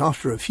hopes that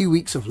after a few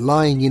weeks of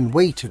lying in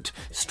wait at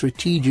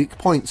strategic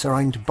points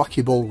around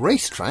buckyball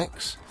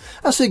racetracks,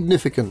 a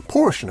significant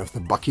portion of the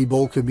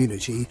buckyball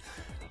community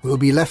will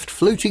be left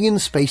floating in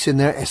space in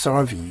their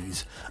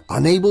SRVs,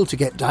 unable to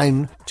get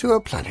down to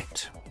a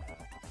planet.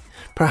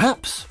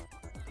 Perhaps,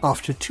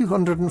 after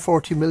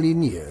 240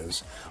 million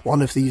years,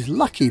 one of these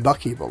lucky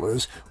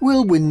buckybullers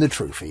will win the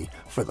trophy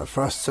for the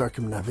first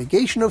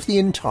circumnavigation of the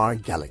entire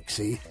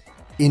galaxy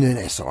in an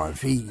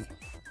SRV.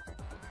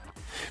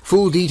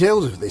 Full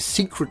details of this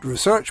secret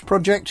research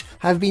project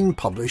have been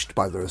published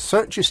by the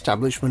research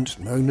establishment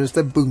known as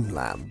the Boon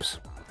Labs.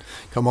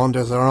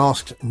 Commanders are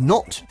asked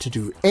not to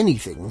do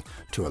anything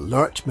to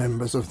alert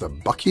members of the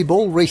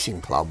Buckyball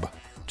Racing Club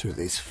to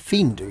this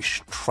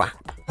fiendish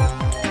trap.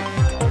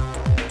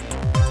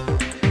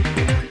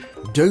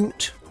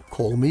 Don't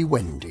call me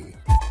Wendy.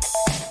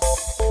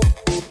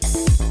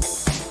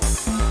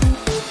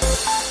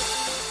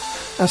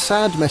 A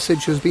sad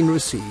message has been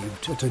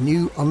received at a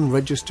new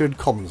unregistered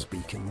comms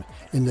beacon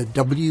in the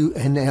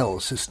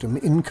WNL system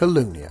in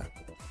Colonia.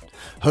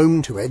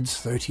 Home to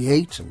EDS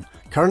 38 and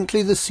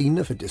currently the scene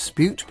of a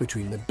dispute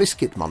between the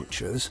Biscuit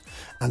Munchers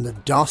and the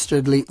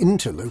dastardly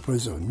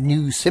interlopers of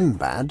New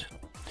Simbad,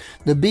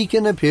 the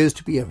beacon appears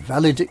to be a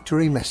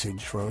valedictory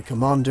message from a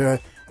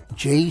Commander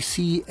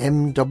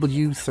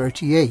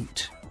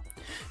JCMW38,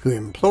 who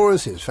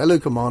implores his fellow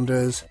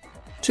commanders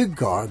to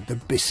guard the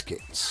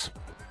biscuits.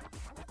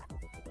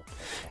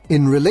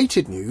 In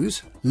related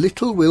news,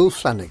 Little Will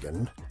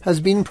Flanagan has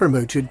been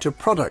promoted to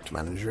product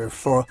manager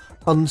for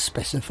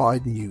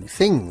unspecified new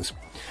things,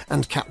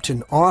 and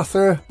Captain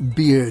Arthur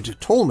Beard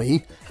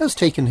Tolmie has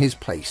taken his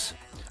place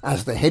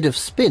as the head of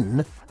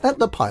spin at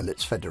the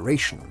Pilots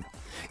Federation,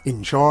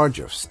 in charge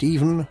of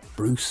Stephen,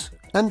 Bruce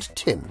and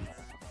Tim.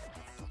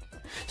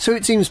 So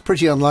it seems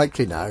pretty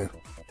unlikely now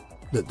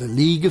that the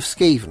League of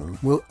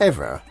Skaven will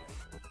ever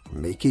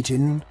make it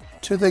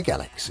into the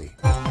galaxy.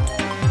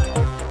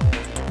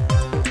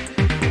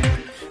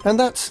 And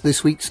that's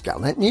this week's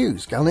Galnet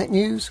News. Galnet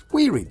News,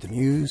 we read the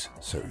news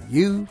so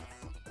you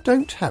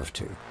don't have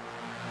to.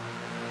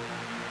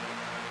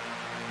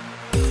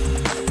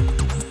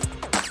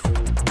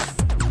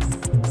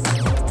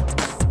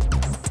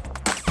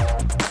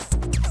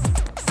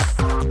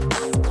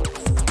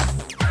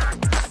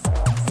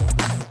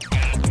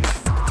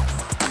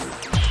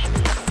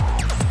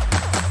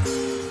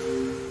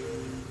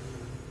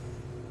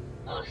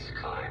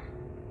 Oscar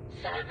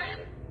 7.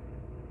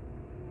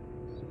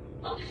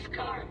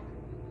 Oscar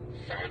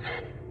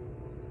 7.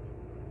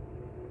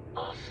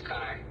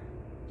 Oscar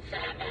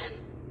 7.